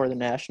Marlins or the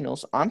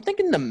Nationals. I'm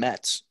thinking the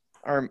Mets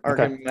are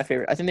going to be my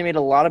favorite. I think they made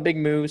a lot of big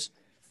moves.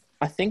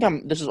 I think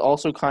this is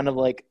also kind of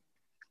like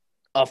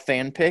a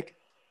fan pick.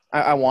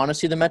 I want to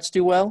see the Mets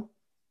do well,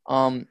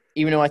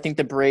 even though I think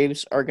the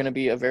Braves are going to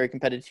be a very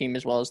competitive team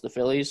as well as the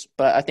Phillies.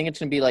 But I think it's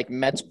going to be like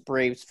Mets,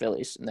 Braves,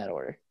 Phillies in that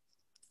order.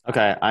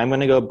 Okay, I'm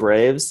going to go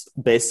Braves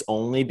based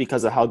only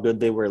because of how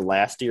good they were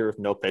last year with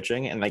no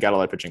pitching, and they got all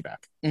their pitching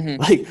back.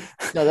 Like,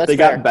 they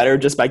got better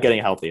just by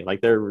getting healthy. Like,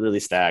 they're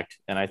really stacked,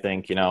 and I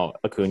think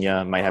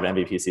Acuna might have an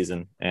MVP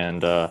season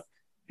and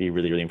be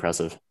really, really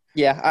impressive.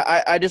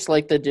 Yeah, I just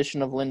like the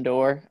addition of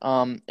Lindor,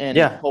 and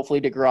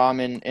hopefully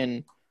DeGrom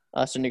and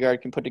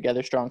Syndergaard can put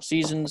together strong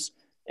seasons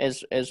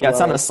as well. Yeah, it's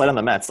not a slight on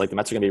the Mets. Like, the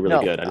Mets are going to be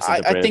really good. I just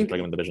think the Braves are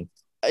in the division.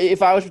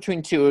 If I was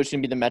between two, it was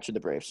going to be the Mets or the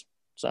Braves.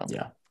 So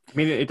yeah. I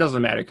mean, it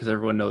doesn't matter because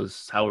everyone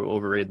knows how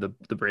overrated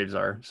the Braves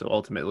are. So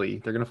ultimately,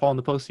 they're going to fall in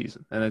the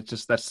postseason, and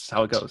that's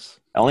how it goes.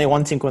 Only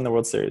one team can win the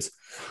World Series.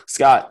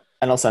 Scott,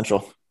 NL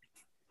Central.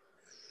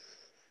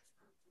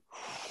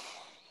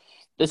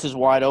 This is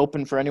wide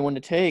open for anyone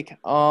to take. You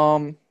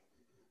could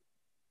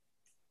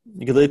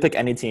literally pick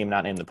any team,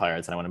 not name the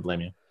Pirates, and I wouldn't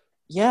blame you.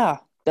 Yeah,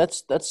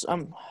 that's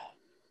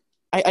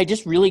I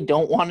just really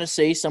don't want to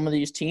say some of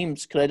these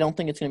teams because I don't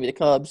think it's going to be the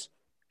Cubs.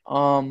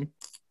 I'm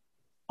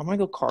going to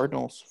go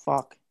Cardinals.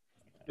 Fuck.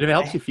 If it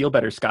helps you feel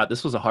better, Scott,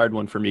 this was a hard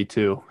one for me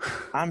too.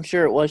 I'm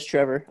sure it was,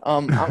 Trevor.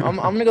 I'm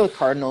going to go with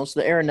Cardinals.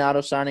 The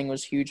Arenado signing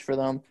was huge for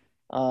them.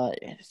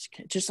 It's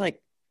just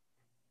like,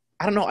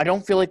 I don't know. I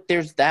don't feel like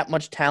there's that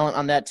much talent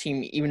on that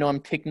team, even though I'm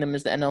picking them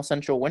as the NL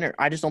Central winner.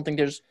 I just don't think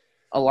there's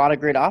a lot of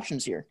great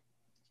options here.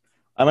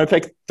 I'm going to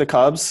pick the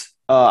Cubs.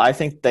 I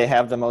think they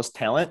have the most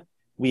talent.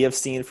 We have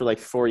seen for like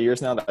 4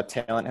 years now that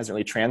talent hasn't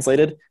really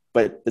translated,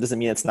 but it doesn't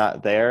mean it's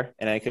not there.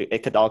 And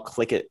it could all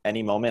click at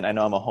any moment. I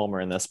know I'm a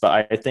homer in this,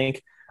 but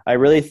I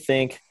really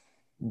think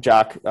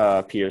Jock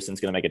Peterson's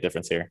going to make a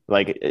difference here.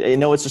 Like, I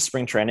know it's just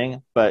spring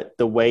training, but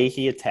the way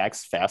he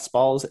attacks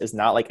fastballs is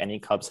not like any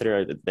Cubs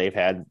hitter that they've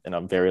had in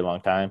a very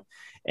long time.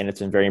 And it's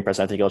been very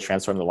impressive. I think he'll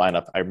transform the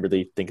lineup. I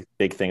really think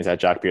big things at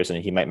Jock Peterson,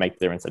 and he might make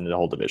the difference in the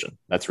whole division.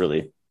 That's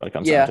really what it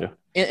comes down to.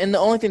 And the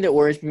only thing that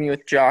worries me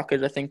with Jock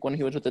is I think when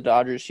he was with the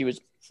Dodgers, he was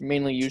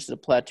mainly used as a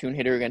platoon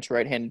hitter against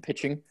right-handed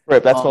pitching.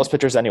 Right, that's most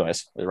pitchers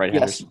anyways,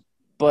 right-handers. Yes,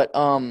 but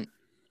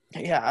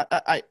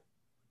I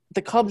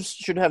the Cubs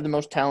should have the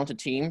most talented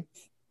team.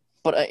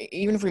 But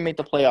even if we make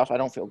the playoffs, I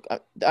don't feel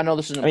 – I know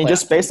this isn't – I mean,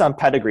 just based on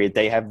pedigree,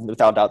 they have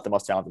without doubt the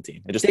most talented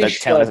team. It just that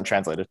talent isn't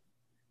translated.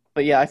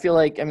 But, yeah, I feel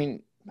like – I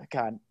mean, my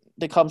God,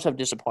 the Cubs have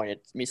disappointed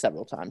me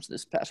several times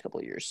this past couple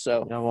of years.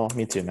 So yeah, well,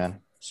 me too, man.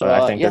 So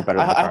but I think they're better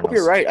than the Cardinals. I hope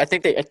you're right. I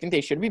think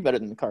they should be better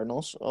than the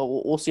Cardinals.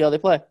 We'll see how they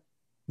play.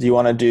 Do you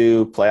want to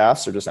do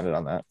playoffs or just end it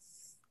on that?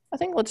 I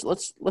think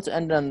let's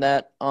end on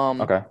that.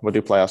 Okay, we'll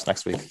do playoffs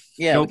next week.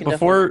 Yeah.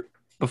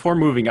 Before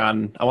moving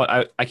on,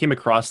 I came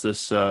across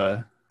this.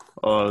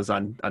 I was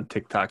on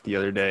TikTok the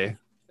other day,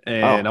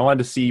 and I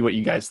wanted to see what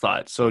you guys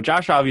thought. So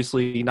Josh,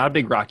 obviously, not a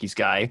big Rockies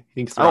guy. He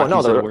thinks the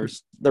Rockies are the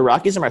worst. The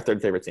Rockies are my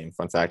third favorite team.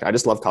 Fun fact. I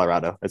just love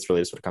Colorado. It's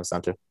really just what it comes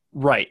down to.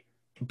 Right.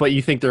 But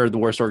you think they're the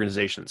worst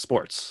organization in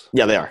sports?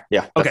 Yeah, they are.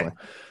 Yeah, okay.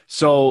 Definitely.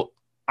 So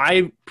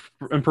I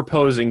am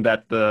proposing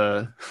that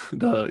the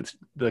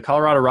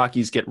Colorado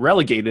Rockies get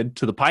relegated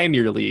to the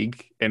Pioneer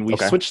League, and we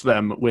switch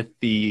them with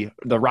the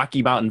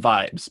Rocky Mountain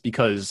Vibes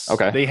because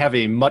they have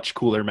a much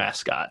cooler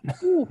mascot.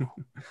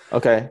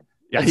 Okay.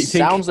 Yeah, it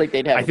sounds like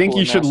they'd have. I think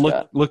you should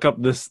look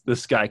up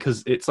this guy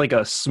because it's like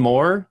a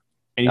s'more.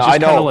 And he's just I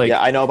know. Like,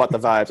 I know about the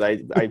Vibes.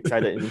 I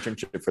tried an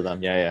internship for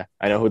them. Yeah.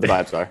 I know who the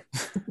Vibes are.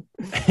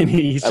 And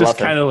he's just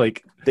kind of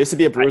like. They used to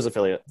be a Brewers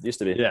affiliate. Used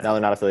to be. Yeah. Now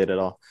they're not affiliated at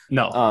all.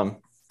 No.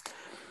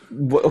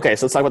 Okay,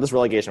 so let's talk about this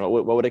relegation.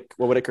 What would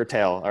it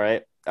curtail? All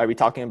right. Are we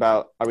talking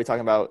about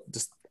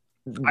just?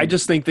 I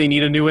just think they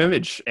need a new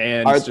image.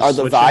 And are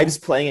the Vibes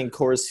playing in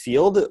Coors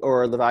Field,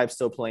 or are the Vibes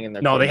still playing in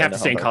their? No, they have to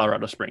stay in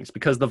Colorado Springs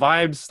because the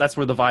Vibes. That's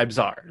where the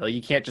Vibes are. Like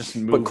you can't just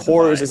move. But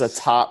Coors is a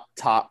top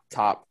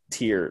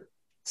tier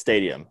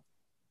stadium.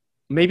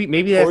 Maybe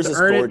they have to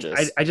earn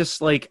it. I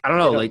just I don't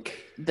know. Like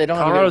they don't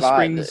Colorado have a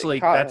Springs.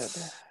 Like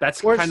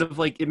that's Coors, kind of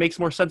like it makes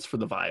more sense for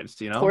the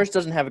Vibes. You know, Coors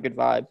doesn't have a good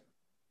vibe.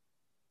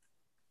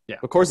 Yeah,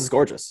 of course, it's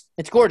gorgeous.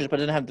 It's gorgeous, but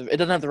it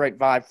doesn't have the right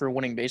vibe for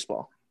winning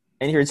baseball.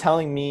 And you're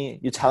telling me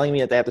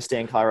that they have to stay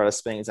in Colorado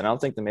Springs, and I don't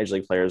think the major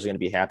league players are going to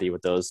be happy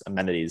with those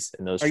amenities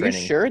and those training. Are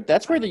you sure?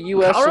 That's where the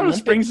U.S. Colorado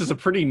Springs is a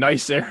pretty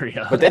nice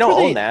area, but they don't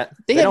own that.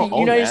 They have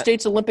United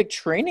States Olympic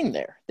training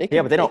there. But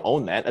they don't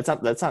own that. That's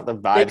not the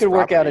Vibes. They could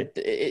work out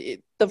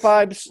the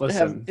Vibes.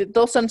 Listen.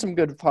 They'll send some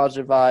good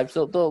positive vibes.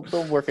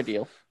 They'll work a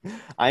deal.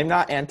 I'm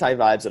not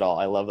anti-Vibes at all.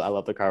 I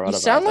love the Colorado. You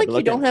sound Vibes. like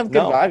you don't have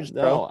good vibes,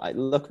 bro. No,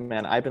 look,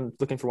 man. I've been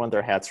looking for one of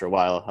their hats for a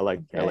while. I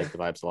like the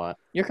Vibes a lot.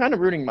 You're kind of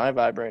ruining my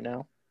vibe right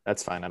now.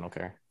 That's fine. I don't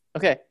care.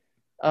 Okay.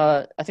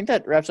 I think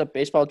that wraps up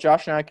baseball.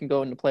 Josh and I can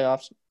go into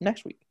playoffs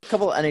next week. A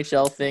couple of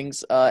NHL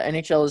things.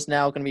 NHL is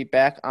now going to be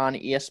back on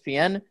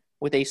ESPN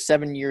with a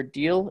 7-year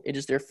deal. It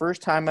is their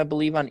first time, I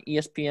believe, on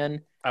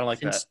ESPN. I don't like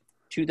since that.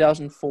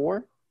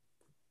 2004.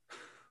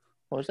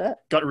 What was that?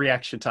 Gut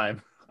reaction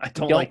time. I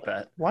don't like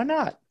that. Why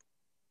not?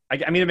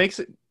 I mean, it makes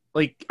it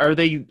like. Are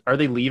they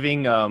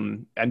leaving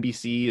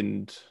NBC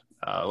and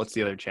what's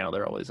the other channel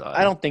they're always on?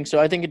 I don't think so.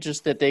 I think it's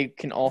just that they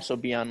can also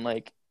be on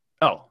like.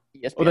 Oh.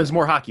 ESPN. Well, there's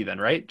more hockey then,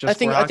 right? I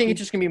think it's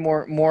just gonna be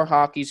more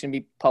hockey's gonna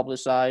be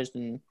publicized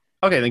and.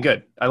 Okay, then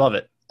good. I love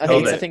it. I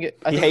think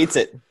he hates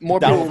it. More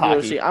people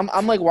will see.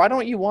 I'm like, why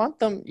don't you want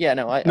them? Yeah,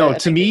 no.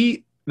 To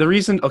me, the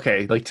reason,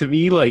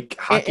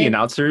 hockey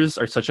announcers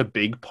are such a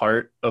big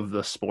part of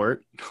the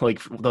sport,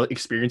 like the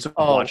experience of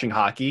watching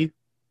hockey.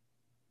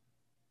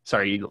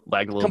 Sorry, you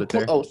lagged a little bit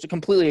there. So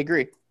completely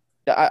agree.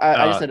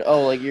 I just said,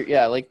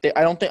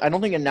 I don't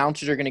think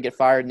announcers are going to get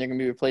fired and they're going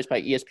to be replaced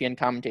by ESPN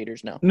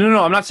commentators now.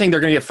 No, I'm not saying they're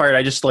going to get fired.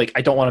 I just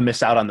I don't want to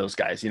miss out on those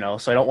guys,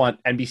 So I don't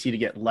want NBC to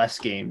get less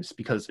games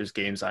because there's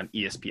games on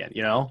ESPN,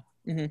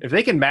 Mm-hmm. If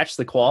they can match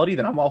the quality,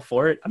 then I'm all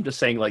for it. I'm just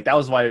saying that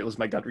was why it was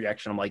my gut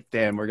reaction. I'm like,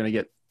 damn, we're going to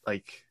get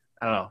I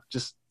don't know,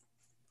 just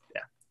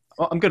yeah.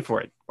 Well, I'm good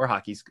for it. Or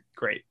hockey's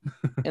great.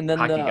 And then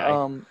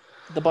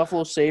the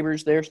Buffalo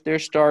Sabres, their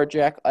star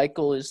Jack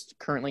Eichel is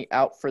currently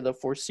out for the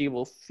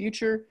foreseeable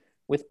future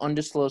with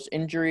undisclosed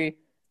injury.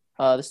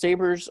 The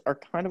Sabres are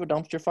kind of a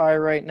dumpster fire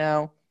right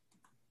now.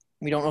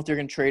 We don't know if they're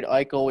going to trade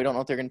Eichel. We don't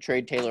know if they're going to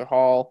trade Taylor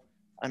Hall.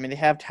 I mean, they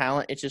have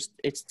talent. It's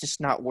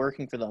just not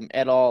working for them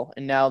at all.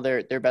 And now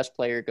their best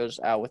player goes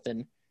out with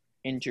an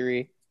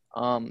injury.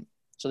 So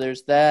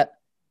there's that.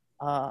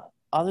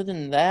 Other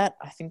than that,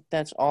 I think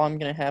that's all I'm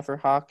going to have for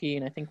hockey,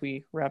 and I think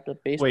we wrapped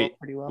up baseball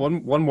pretty well.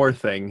 One more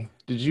thing.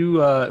 Did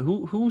you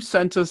who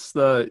sent us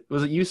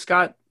was it you,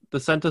 Scott,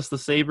 that sent us the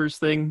Sabres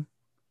thing?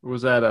 Or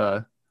was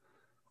that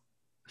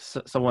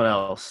someone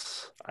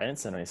else? I didn't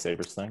send any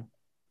Sabres thing.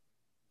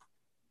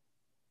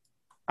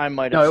 I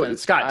might have. No,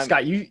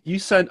 Scott, you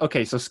sent.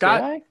 Okay, so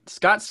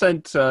Scott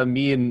sent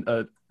me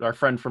and our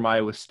friend from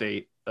Iowa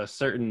State a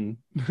certain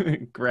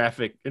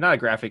graphic. Not a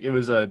graphic. It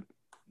was a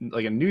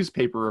like a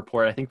newspaper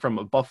report, I think from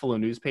a Buffalo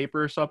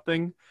newspaper or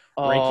something,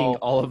 ranking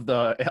all of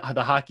the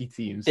hockey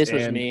teams. This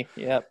was me.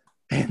 Yep.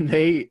 And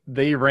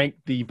they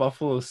ranked the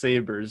Buffalo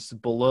Sabres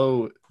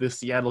below the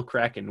Seattle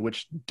Kraken,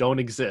 which don't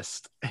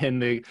exist.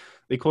 And they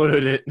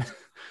quoted it,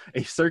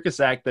 a circus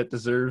act that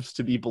deserves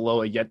to be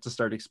below a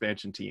yet-to-start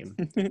expansion team.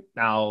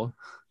 Now, All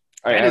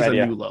right, that is a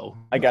idea. new low.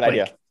 I got an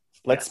Like, idea.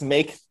 Let's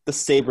make the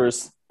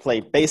Sabres play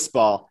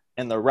baseball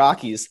and the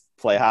Rockies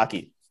play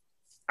hockey.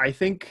 I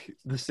think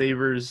the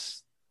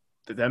Sabres,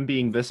 them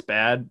being this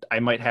bad, I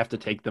might have to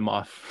take them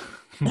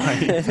off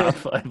my top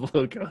 5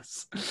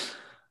 logos.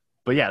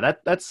 But yeah,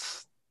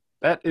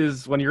 that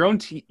is when your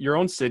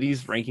own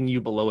city's ranking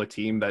you below a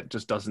team that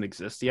just doesn't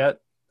exist yet.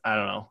 I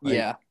don't know.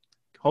 Yeah.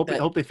 Hope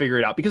they figure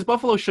it out, because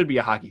Buffalo should be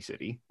a hockey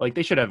city. Like,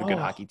 they should have a good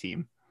Oh. hockey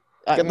team.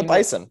 They got the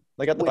Bison.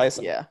 They got the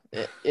Bison. Yeah,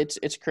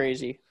 it's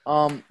crazy.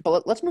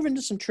 But let's move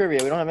into some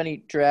trivia. We don't have any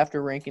draft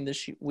or ranking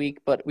this week,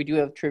 but we do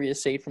have trivia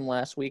saved from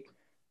last week.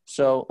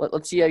 So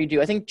let's see how you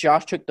do. I think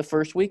Josh took the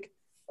first week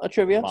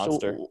trivia,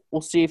 Monster. so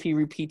we'll see if he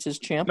repeats his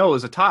champ. No, it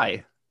was a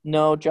tie.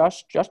 No,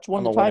 Josh won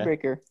I'm the a winner.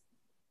 tiebreaker.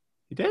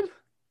 You did?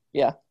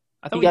 Yeah,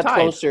 I thought he we got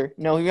tied. closer.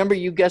 No, remember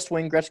you guessed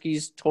Wayne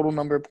Gretzky's total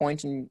number of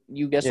points, and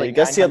you guessed Yeah, like you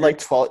guessed he had 900.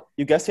 like 12.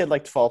 You guessed he had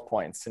like 12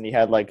 points, and he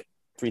had like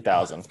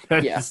 3,000.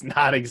 That Yeah. is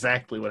not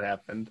exactly what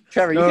happened.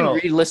 Trevor, you No, can no.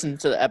 re-listen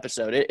to the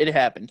episode. It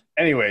happened.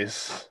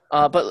 Anyways,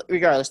 But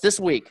regardless, this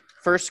week,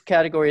 first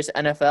category is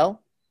NFL.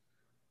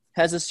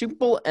 Has a Super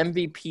Bowl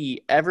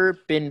MVP ever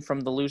been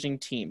from the losing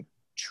team?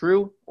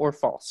 True or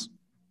false?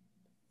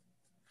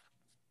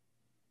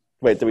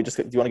 Wait, do you want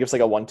to give us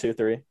like a 1, 2,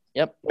 3?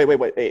 Yep.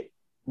 Wait.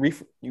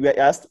 You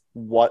asked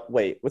what?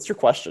 Wait, what's your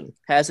question?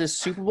 Has a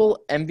Super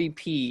Bowl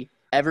MVP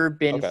ever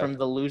been Okay. from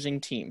the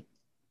losing team?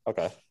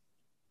 Okay.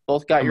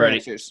 Both got I'm your ready.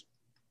 answers.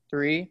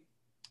 3,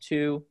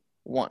 2,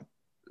 1.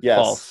 Yes.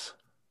 false.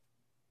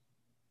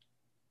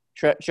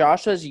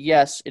 Josh says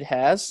yes, it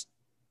has,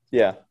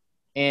 Yeah.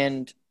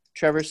 and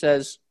Trevor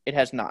says it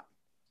has not.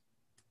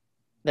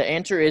 The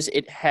answer is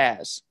it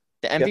has.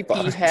 The MVP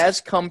fucked.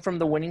 has come from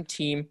the winning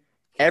team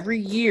every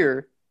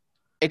year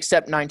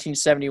except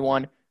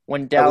 1971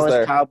 when was Dallas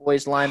there.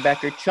 Cowboys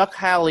linebacker Chuck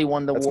Howley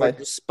won the That's award my-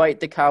 despite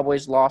the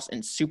Cowboys' loss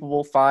in Super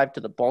Bowl V to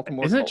the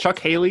Baltimore Isn't it Colts. Chuck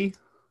Haley?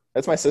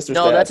 That's my sister's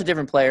No, dad. that's a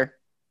different player.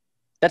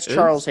 That's Is?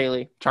 Charles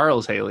Haley,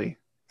 Charles Haley.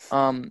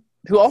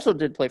 who also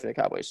did play for the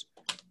Cowboys.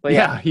 But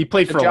Yeah, he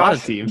played so for a lot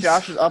of teams.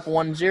 Josh is up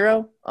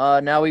 1-0.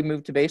 Now we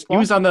move to baseball. He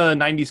was on the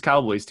 90s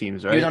Cowboys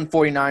teams, He right? was on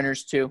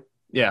 49ers too.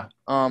 Yeah.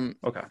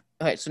 Okay,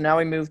 Okay. so now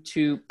we move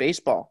to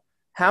baseball.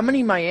 How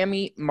many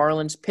Miami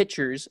Marlins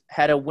pitchers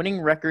had a winning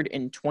record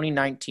in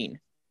 2019?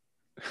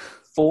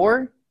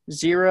 4,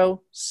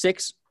 0,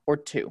 6, or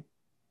 2?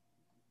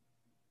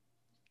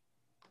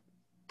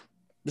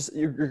 Just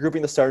you're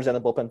grouping the starters and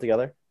the bullpen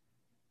together.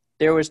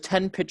 There was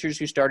 10 pitchers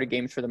who started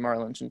games for the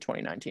Marlins in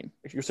 2019.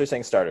 You're still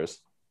saying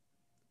starters.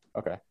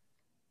 Okay.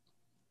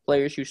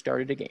 Players who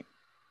started a game.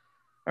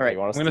 All right, You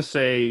want us I'm going to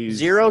say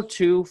 0,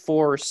 2,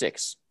 4, or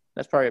 6.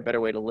 That's probably a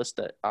better way to list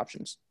the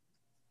options.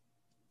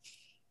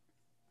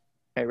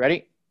 Okay,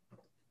 ready?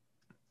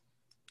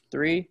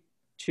 3,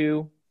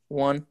 2,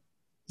 1.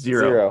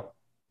 0.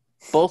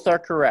 Both are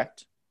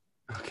correct.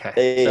 Okay.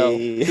 Hey.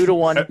 So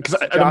 2-1. Because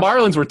the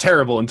Marlins were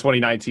terrible in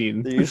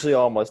 2019. They're usually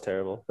almost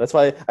terrible. That's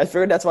why I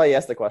figured that's why he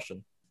asked the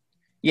question.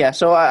 Yeah,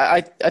 so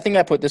I think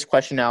I put this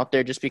question out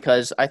there just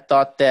because I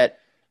thought that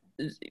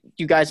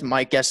you guys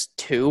might guess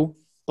 2,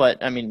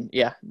 but I mean,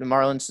 yeah, the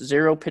Marlins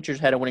 0 pitchers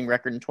had a winning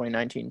record in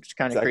 2019, which is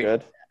kind Is of that great.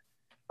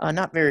 good?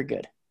 Not very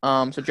good.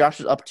 So Josh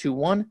is up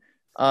 2-1.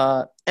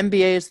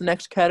 NBA is the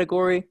next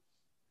category.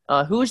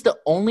 Who is the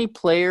only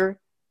player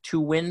to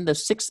win the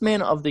Sixth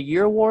Man of the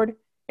Year award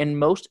and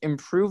Most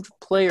Improved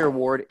Player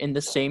award in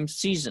the same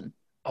season?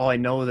 Oh, I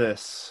know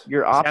this.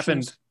 Your This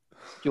options. happened.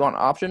 Do you want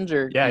options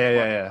or?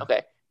 Yeah.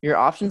 Okay. Your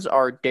options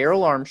are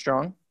Daryl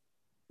Armstrong,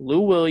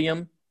 Lou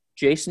Williams,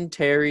 Jason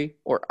Terry,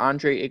 or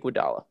Andre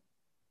Iguodala.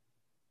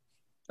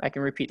 I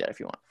can repeat that if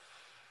you want.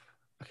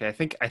 Okay, I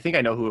think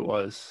I know who it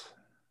was.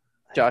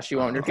 Josh, you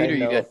want to repeat or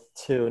you good?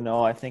 Too.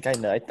 No, I think I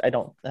know. I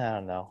don't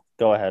know.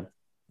 Go ahead.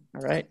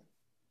 All right.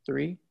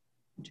 3,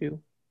 2,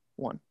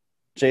 1.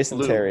 Jason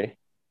Lou. Terry.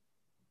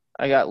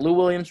 I got Lou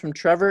Williams from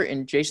Trevor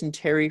and Jason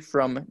Terry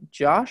from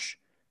Josh.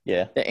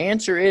 Yeah. The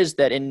answer is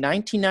that in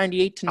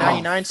 1998 to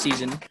 99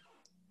 season,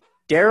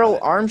 Daryl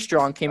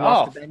Armstrong came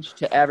off the bench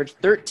to average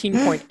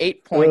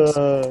 13.8 points,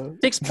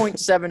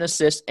 6.7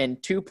 assists, and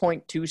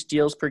 2.2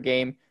 steals per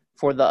game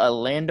for the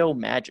Orlando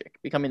Magic,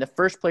 becoming the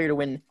first player to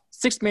win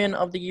Sixth Man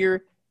of the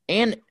Year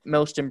and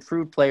Most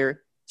Improved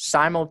Player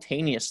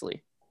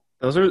simultaneously.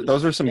 Those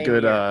are some Same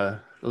good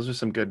year. those are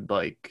some good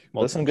like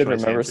There's some good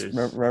multiple choice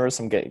answers.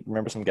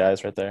 remember some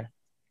guys right there.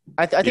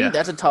 I think Yeah.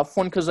 that's a tough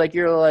one because like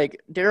you're like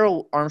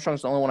Daryl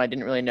Armstrong's the only one I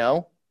didn't really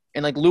know,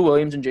 and like Lou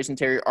Williams and Jason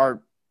Terry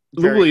are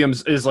Lou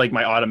Williams is like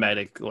my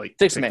automatic like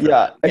Sixth pick man. for Yeah,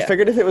 that. I Yeah.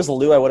 figured if it was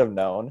Lou, I would have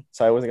known,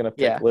 so I wasn't gonna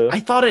pick Yeah. Lou. I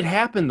thought it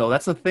happened though.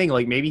 That's the thing.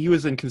 Like maybe he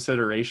was in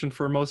consideration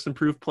for most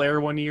improved player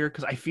one year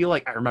because I feel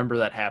like I remember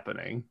that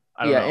happening.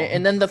 I don't know.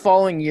 And then the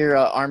following year,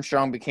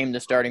 Armstrong became the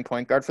starting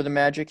point guard for the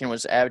Magic and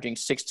was averaging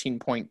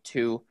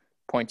 16.2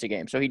 points a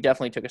game. So he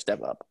definitely took a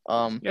step up.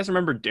 You guys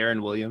remember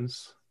Darren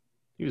Williams?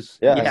 He was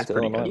Yeah, pretty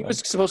Illinois, good. He was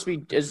supposed to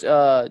be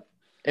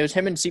it was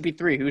him and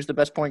CP3 who's the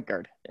best point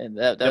guard, and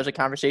that was a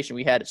conversation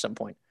we had at some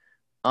point.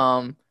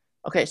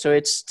 Okay, so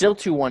it's still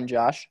 2-1,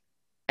 Josh.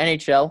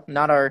 NHL,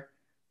 not our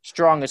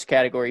strongest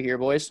category here,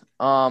 boys.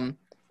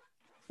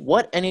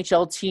 What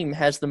NHL team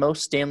has the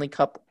most Stanley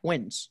Cup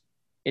wins?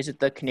 Is it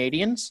the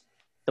Canadiens,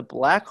 the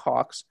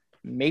Blackhawks,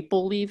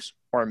 Maple Leafs,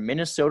 or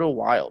Minnesota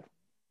Wild?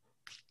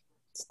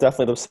 It's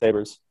definitely the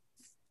Sabres.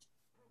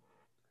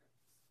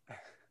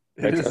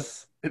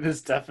 It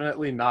is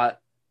definitely not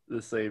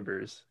the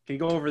Sabres. Can you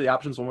go over the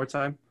options one more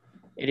time?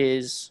 It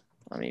is,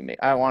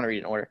 I want to read it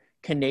in order.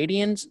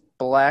 Canadiens,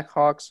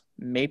 Blackhawks,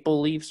 Maple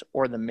Leafs,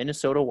 or the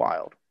Minnesota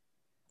Wild?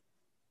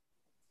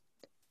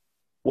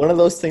 One of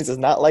those things is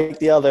not like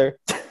the other.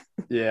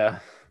 Yeah.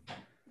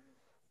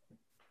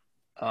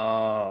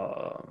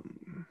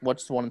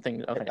 What's one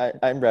thing? Okay.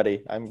 I'm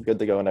ready. I'm good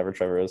to go whenever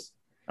Trevor is.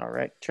 All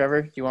right.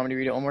 Trevor, do you want me to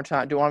read it one more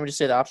time? Do you want me to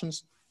say the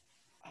options?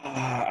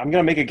 I'm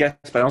going to make a guess,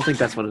 but I don't think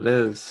that's what it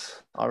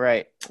is. All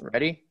right.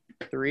 Ready?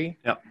 3,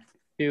 Yep.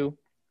 2.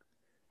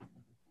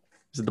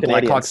 Is it the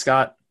Canadiens. Blackhawks,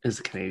 Scott? Is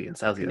the Canadiens?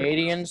 That was the other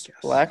Canadiens,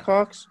 one.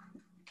 Blackhawks.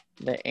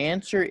 The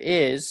answer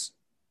is,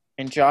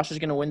 and Josh is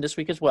going to win this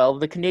week as well,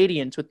 the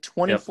Canadiens with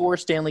 24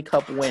 Stanley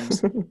Cup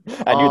wins.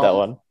 I knew that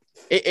one.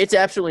 It's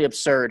absolutely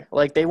absurd.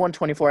 Like, they won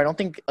 24. I don't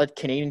think a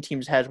Canadian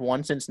team has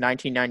won since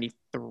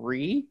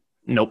 1993.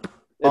 Nope.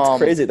 It's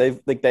crazy.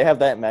 They have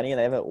that many and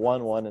they haven't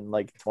won one in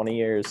like 20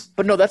 years.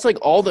 But no, that's like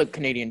all the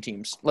Canadian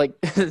teams. Like,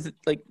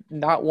 like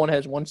not one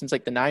has won since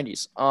like the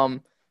 90s.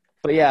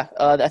 But yeah,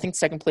 I think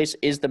second place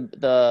is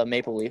the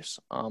Maple Leafs.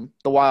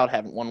 The Wild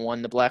haven't won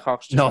one. The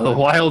Blackhawks just No, the won.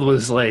 Wild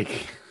was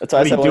like. That's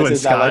why I said What are you one doing,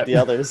 is not like Scott? the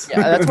others.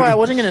 Yeah, that's why I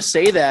wasn't gonna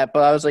say that,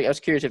 but I was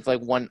curious if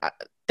like one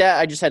that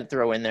I just had to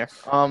throw in there.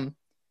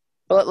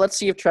 But let's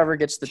see if Trevor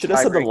gets the Should have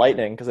said the tiebreaker.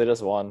 Lightning because they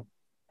just won.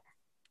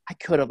 I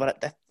could have,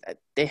 but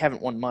they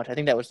haven't won much. I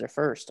think that was their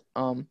first.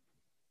 All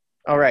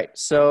right,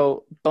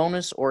 so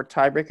bonus or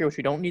tiebreaker, which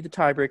we don't need the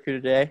tiebreaker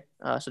today.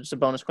 So just a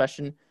bonus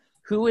question: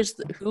 Who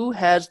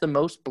has the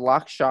most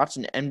blocked shots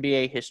in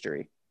NBA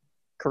history?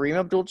 Kareem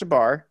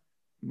Abdul-Jabbar,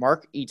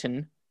 Mark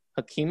Eaton,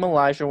 Hakeem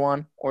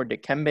Olajuwon, or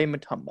Dikembe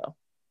Mutombo?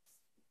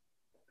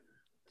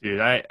 Dude,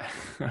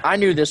 I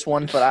knew this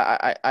one, but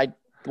I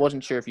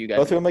wasn't sure if you guys.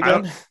 Go through them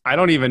again. I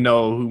don't even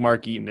know who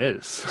Mark Eaton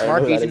is. I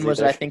Mark know who that Eaton is was,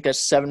 either. I think, a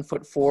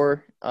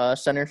 7'4"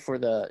 center for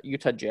the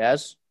Utah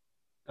Jazz.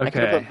 I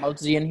could have Okay. put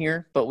Muggsy in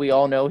here, but we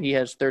all know he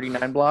has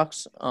 39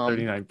 blocks.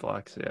 39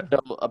 blocks, yeah.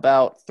 So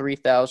about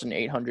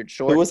 3,800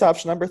 short. Who was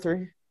option number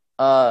 3?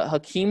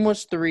 Hakeem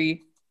was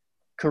 3,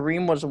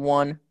 Kareem was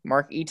 1,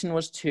 Mark Eaton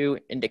was 2,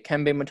 and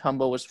Dikembe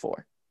Mutombo was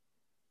 4.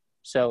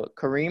 So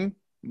Kareem,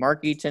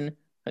 Mark Eaton,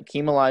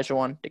 Hakeem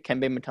Olajuwon,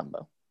 Dikembe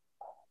Mutombo.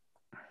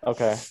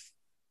 Okay.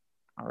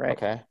 All right.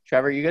 Okay.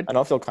 Trevor, you good? I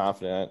don't feel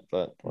confident,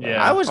 but whatever.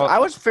 Yeah. I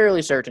was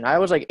fairly certain. I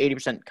was like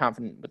 80%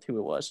 confident with who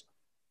it was.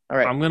 All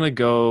right. I'm going to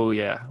go,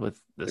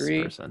 with this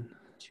 3, person.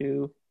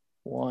 2,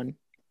 1,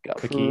 go.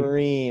 Hakeem.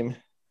 Kareem.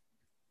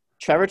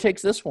 Trevor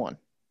takes this one.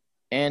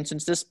 And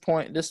since this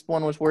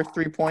one was worth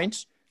 3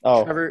 points,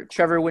 Oh.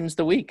 Trevor wins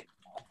the week.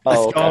 Oh.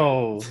 Let's Okay.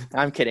 go.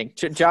 I'm kidding.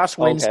 Josh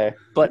wins, Okay.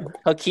 but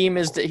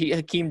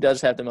Hakeem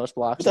does have the most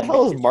blocks. What the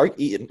hell is Mark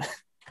Eaton?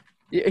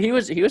 He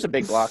was a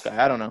big block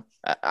guy. I don't know.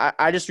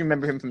 I just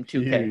remember him from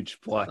 2K. Huge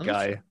block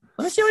guy.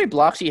 Let me see how many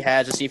blocks he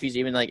has to see if he's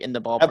even like in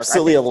the ballpark.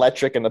 Absolutely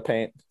electric in the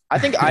paint. I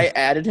think I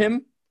added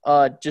him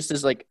just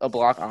as like a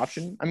block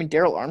option. I mean,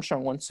 Daryl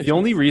Armstrong won 6. The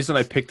only reason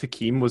I picked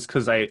Hakeem was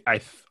because I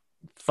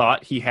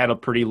thought he had a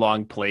pretty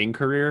long playing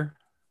career.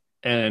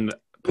 And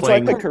That's why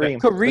I playing picked Kareem.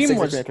 Kareem That's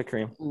was- I picked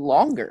Kareem.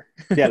 longer.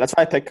 Yeah, that's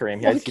why I picked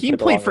Kareem. well, He Hakeem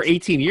played played for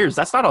 18 years.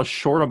 That's not a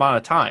short amount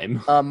of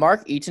time.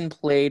 Mark Eaton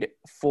played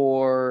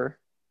for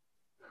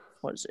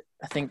what is it?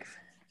 I think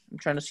I'm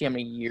trying to see how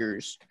many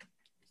years.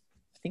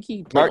 I think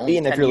he played Mark only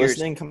Eaton, if 10 you're years.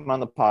 listening, come on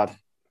the pod.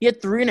 He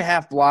had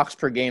 3.5 blocks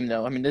per game,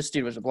 though. I mean, this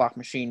dude was a block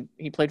machine.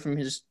 He played from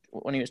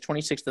when he was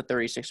 26 to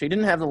 36, so he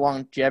didn't have the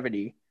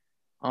longevity.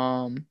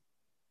 Total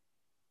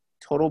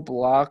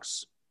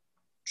blocks.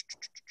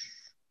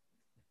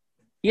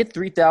 He had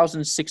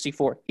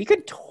 3,064. He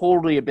could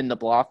totally have been the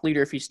block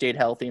leader if he stayed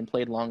healthy and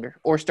played longer,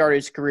 or started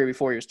his career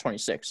before he was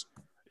 26.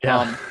 Yeah.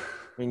 I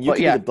mean, you But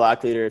could yeah. be the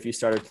block leader if you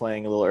started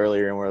playing a little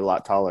earlier and were a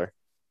lot taller.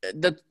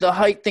 The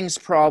height thing's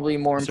probably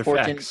more Those are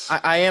important. facts.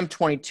 I am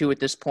 22 at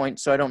this point,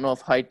 so I don't know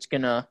if height's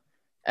gonna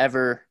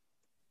ever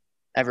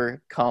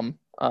come.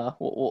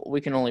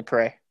 We can only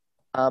pray.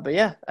 But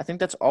yeah, I think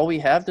that's all we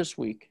have this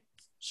week.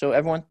 So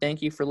everyone,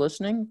 thank you for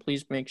listening.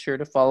 Please make sure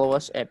to follow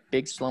us at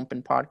Big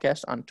Slumpin'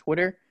 Podcast on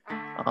Twitter.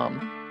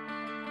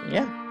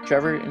 Yeah,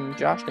 Trevor and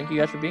Josh, thank you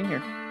guys for being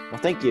here. Well,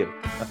 thank you.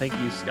 Thank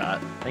you,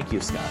 Scott. Thank you,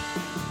 Scott.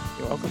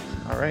 You're welcome.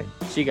 All right,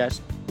 see you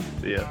guys.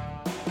 See ya.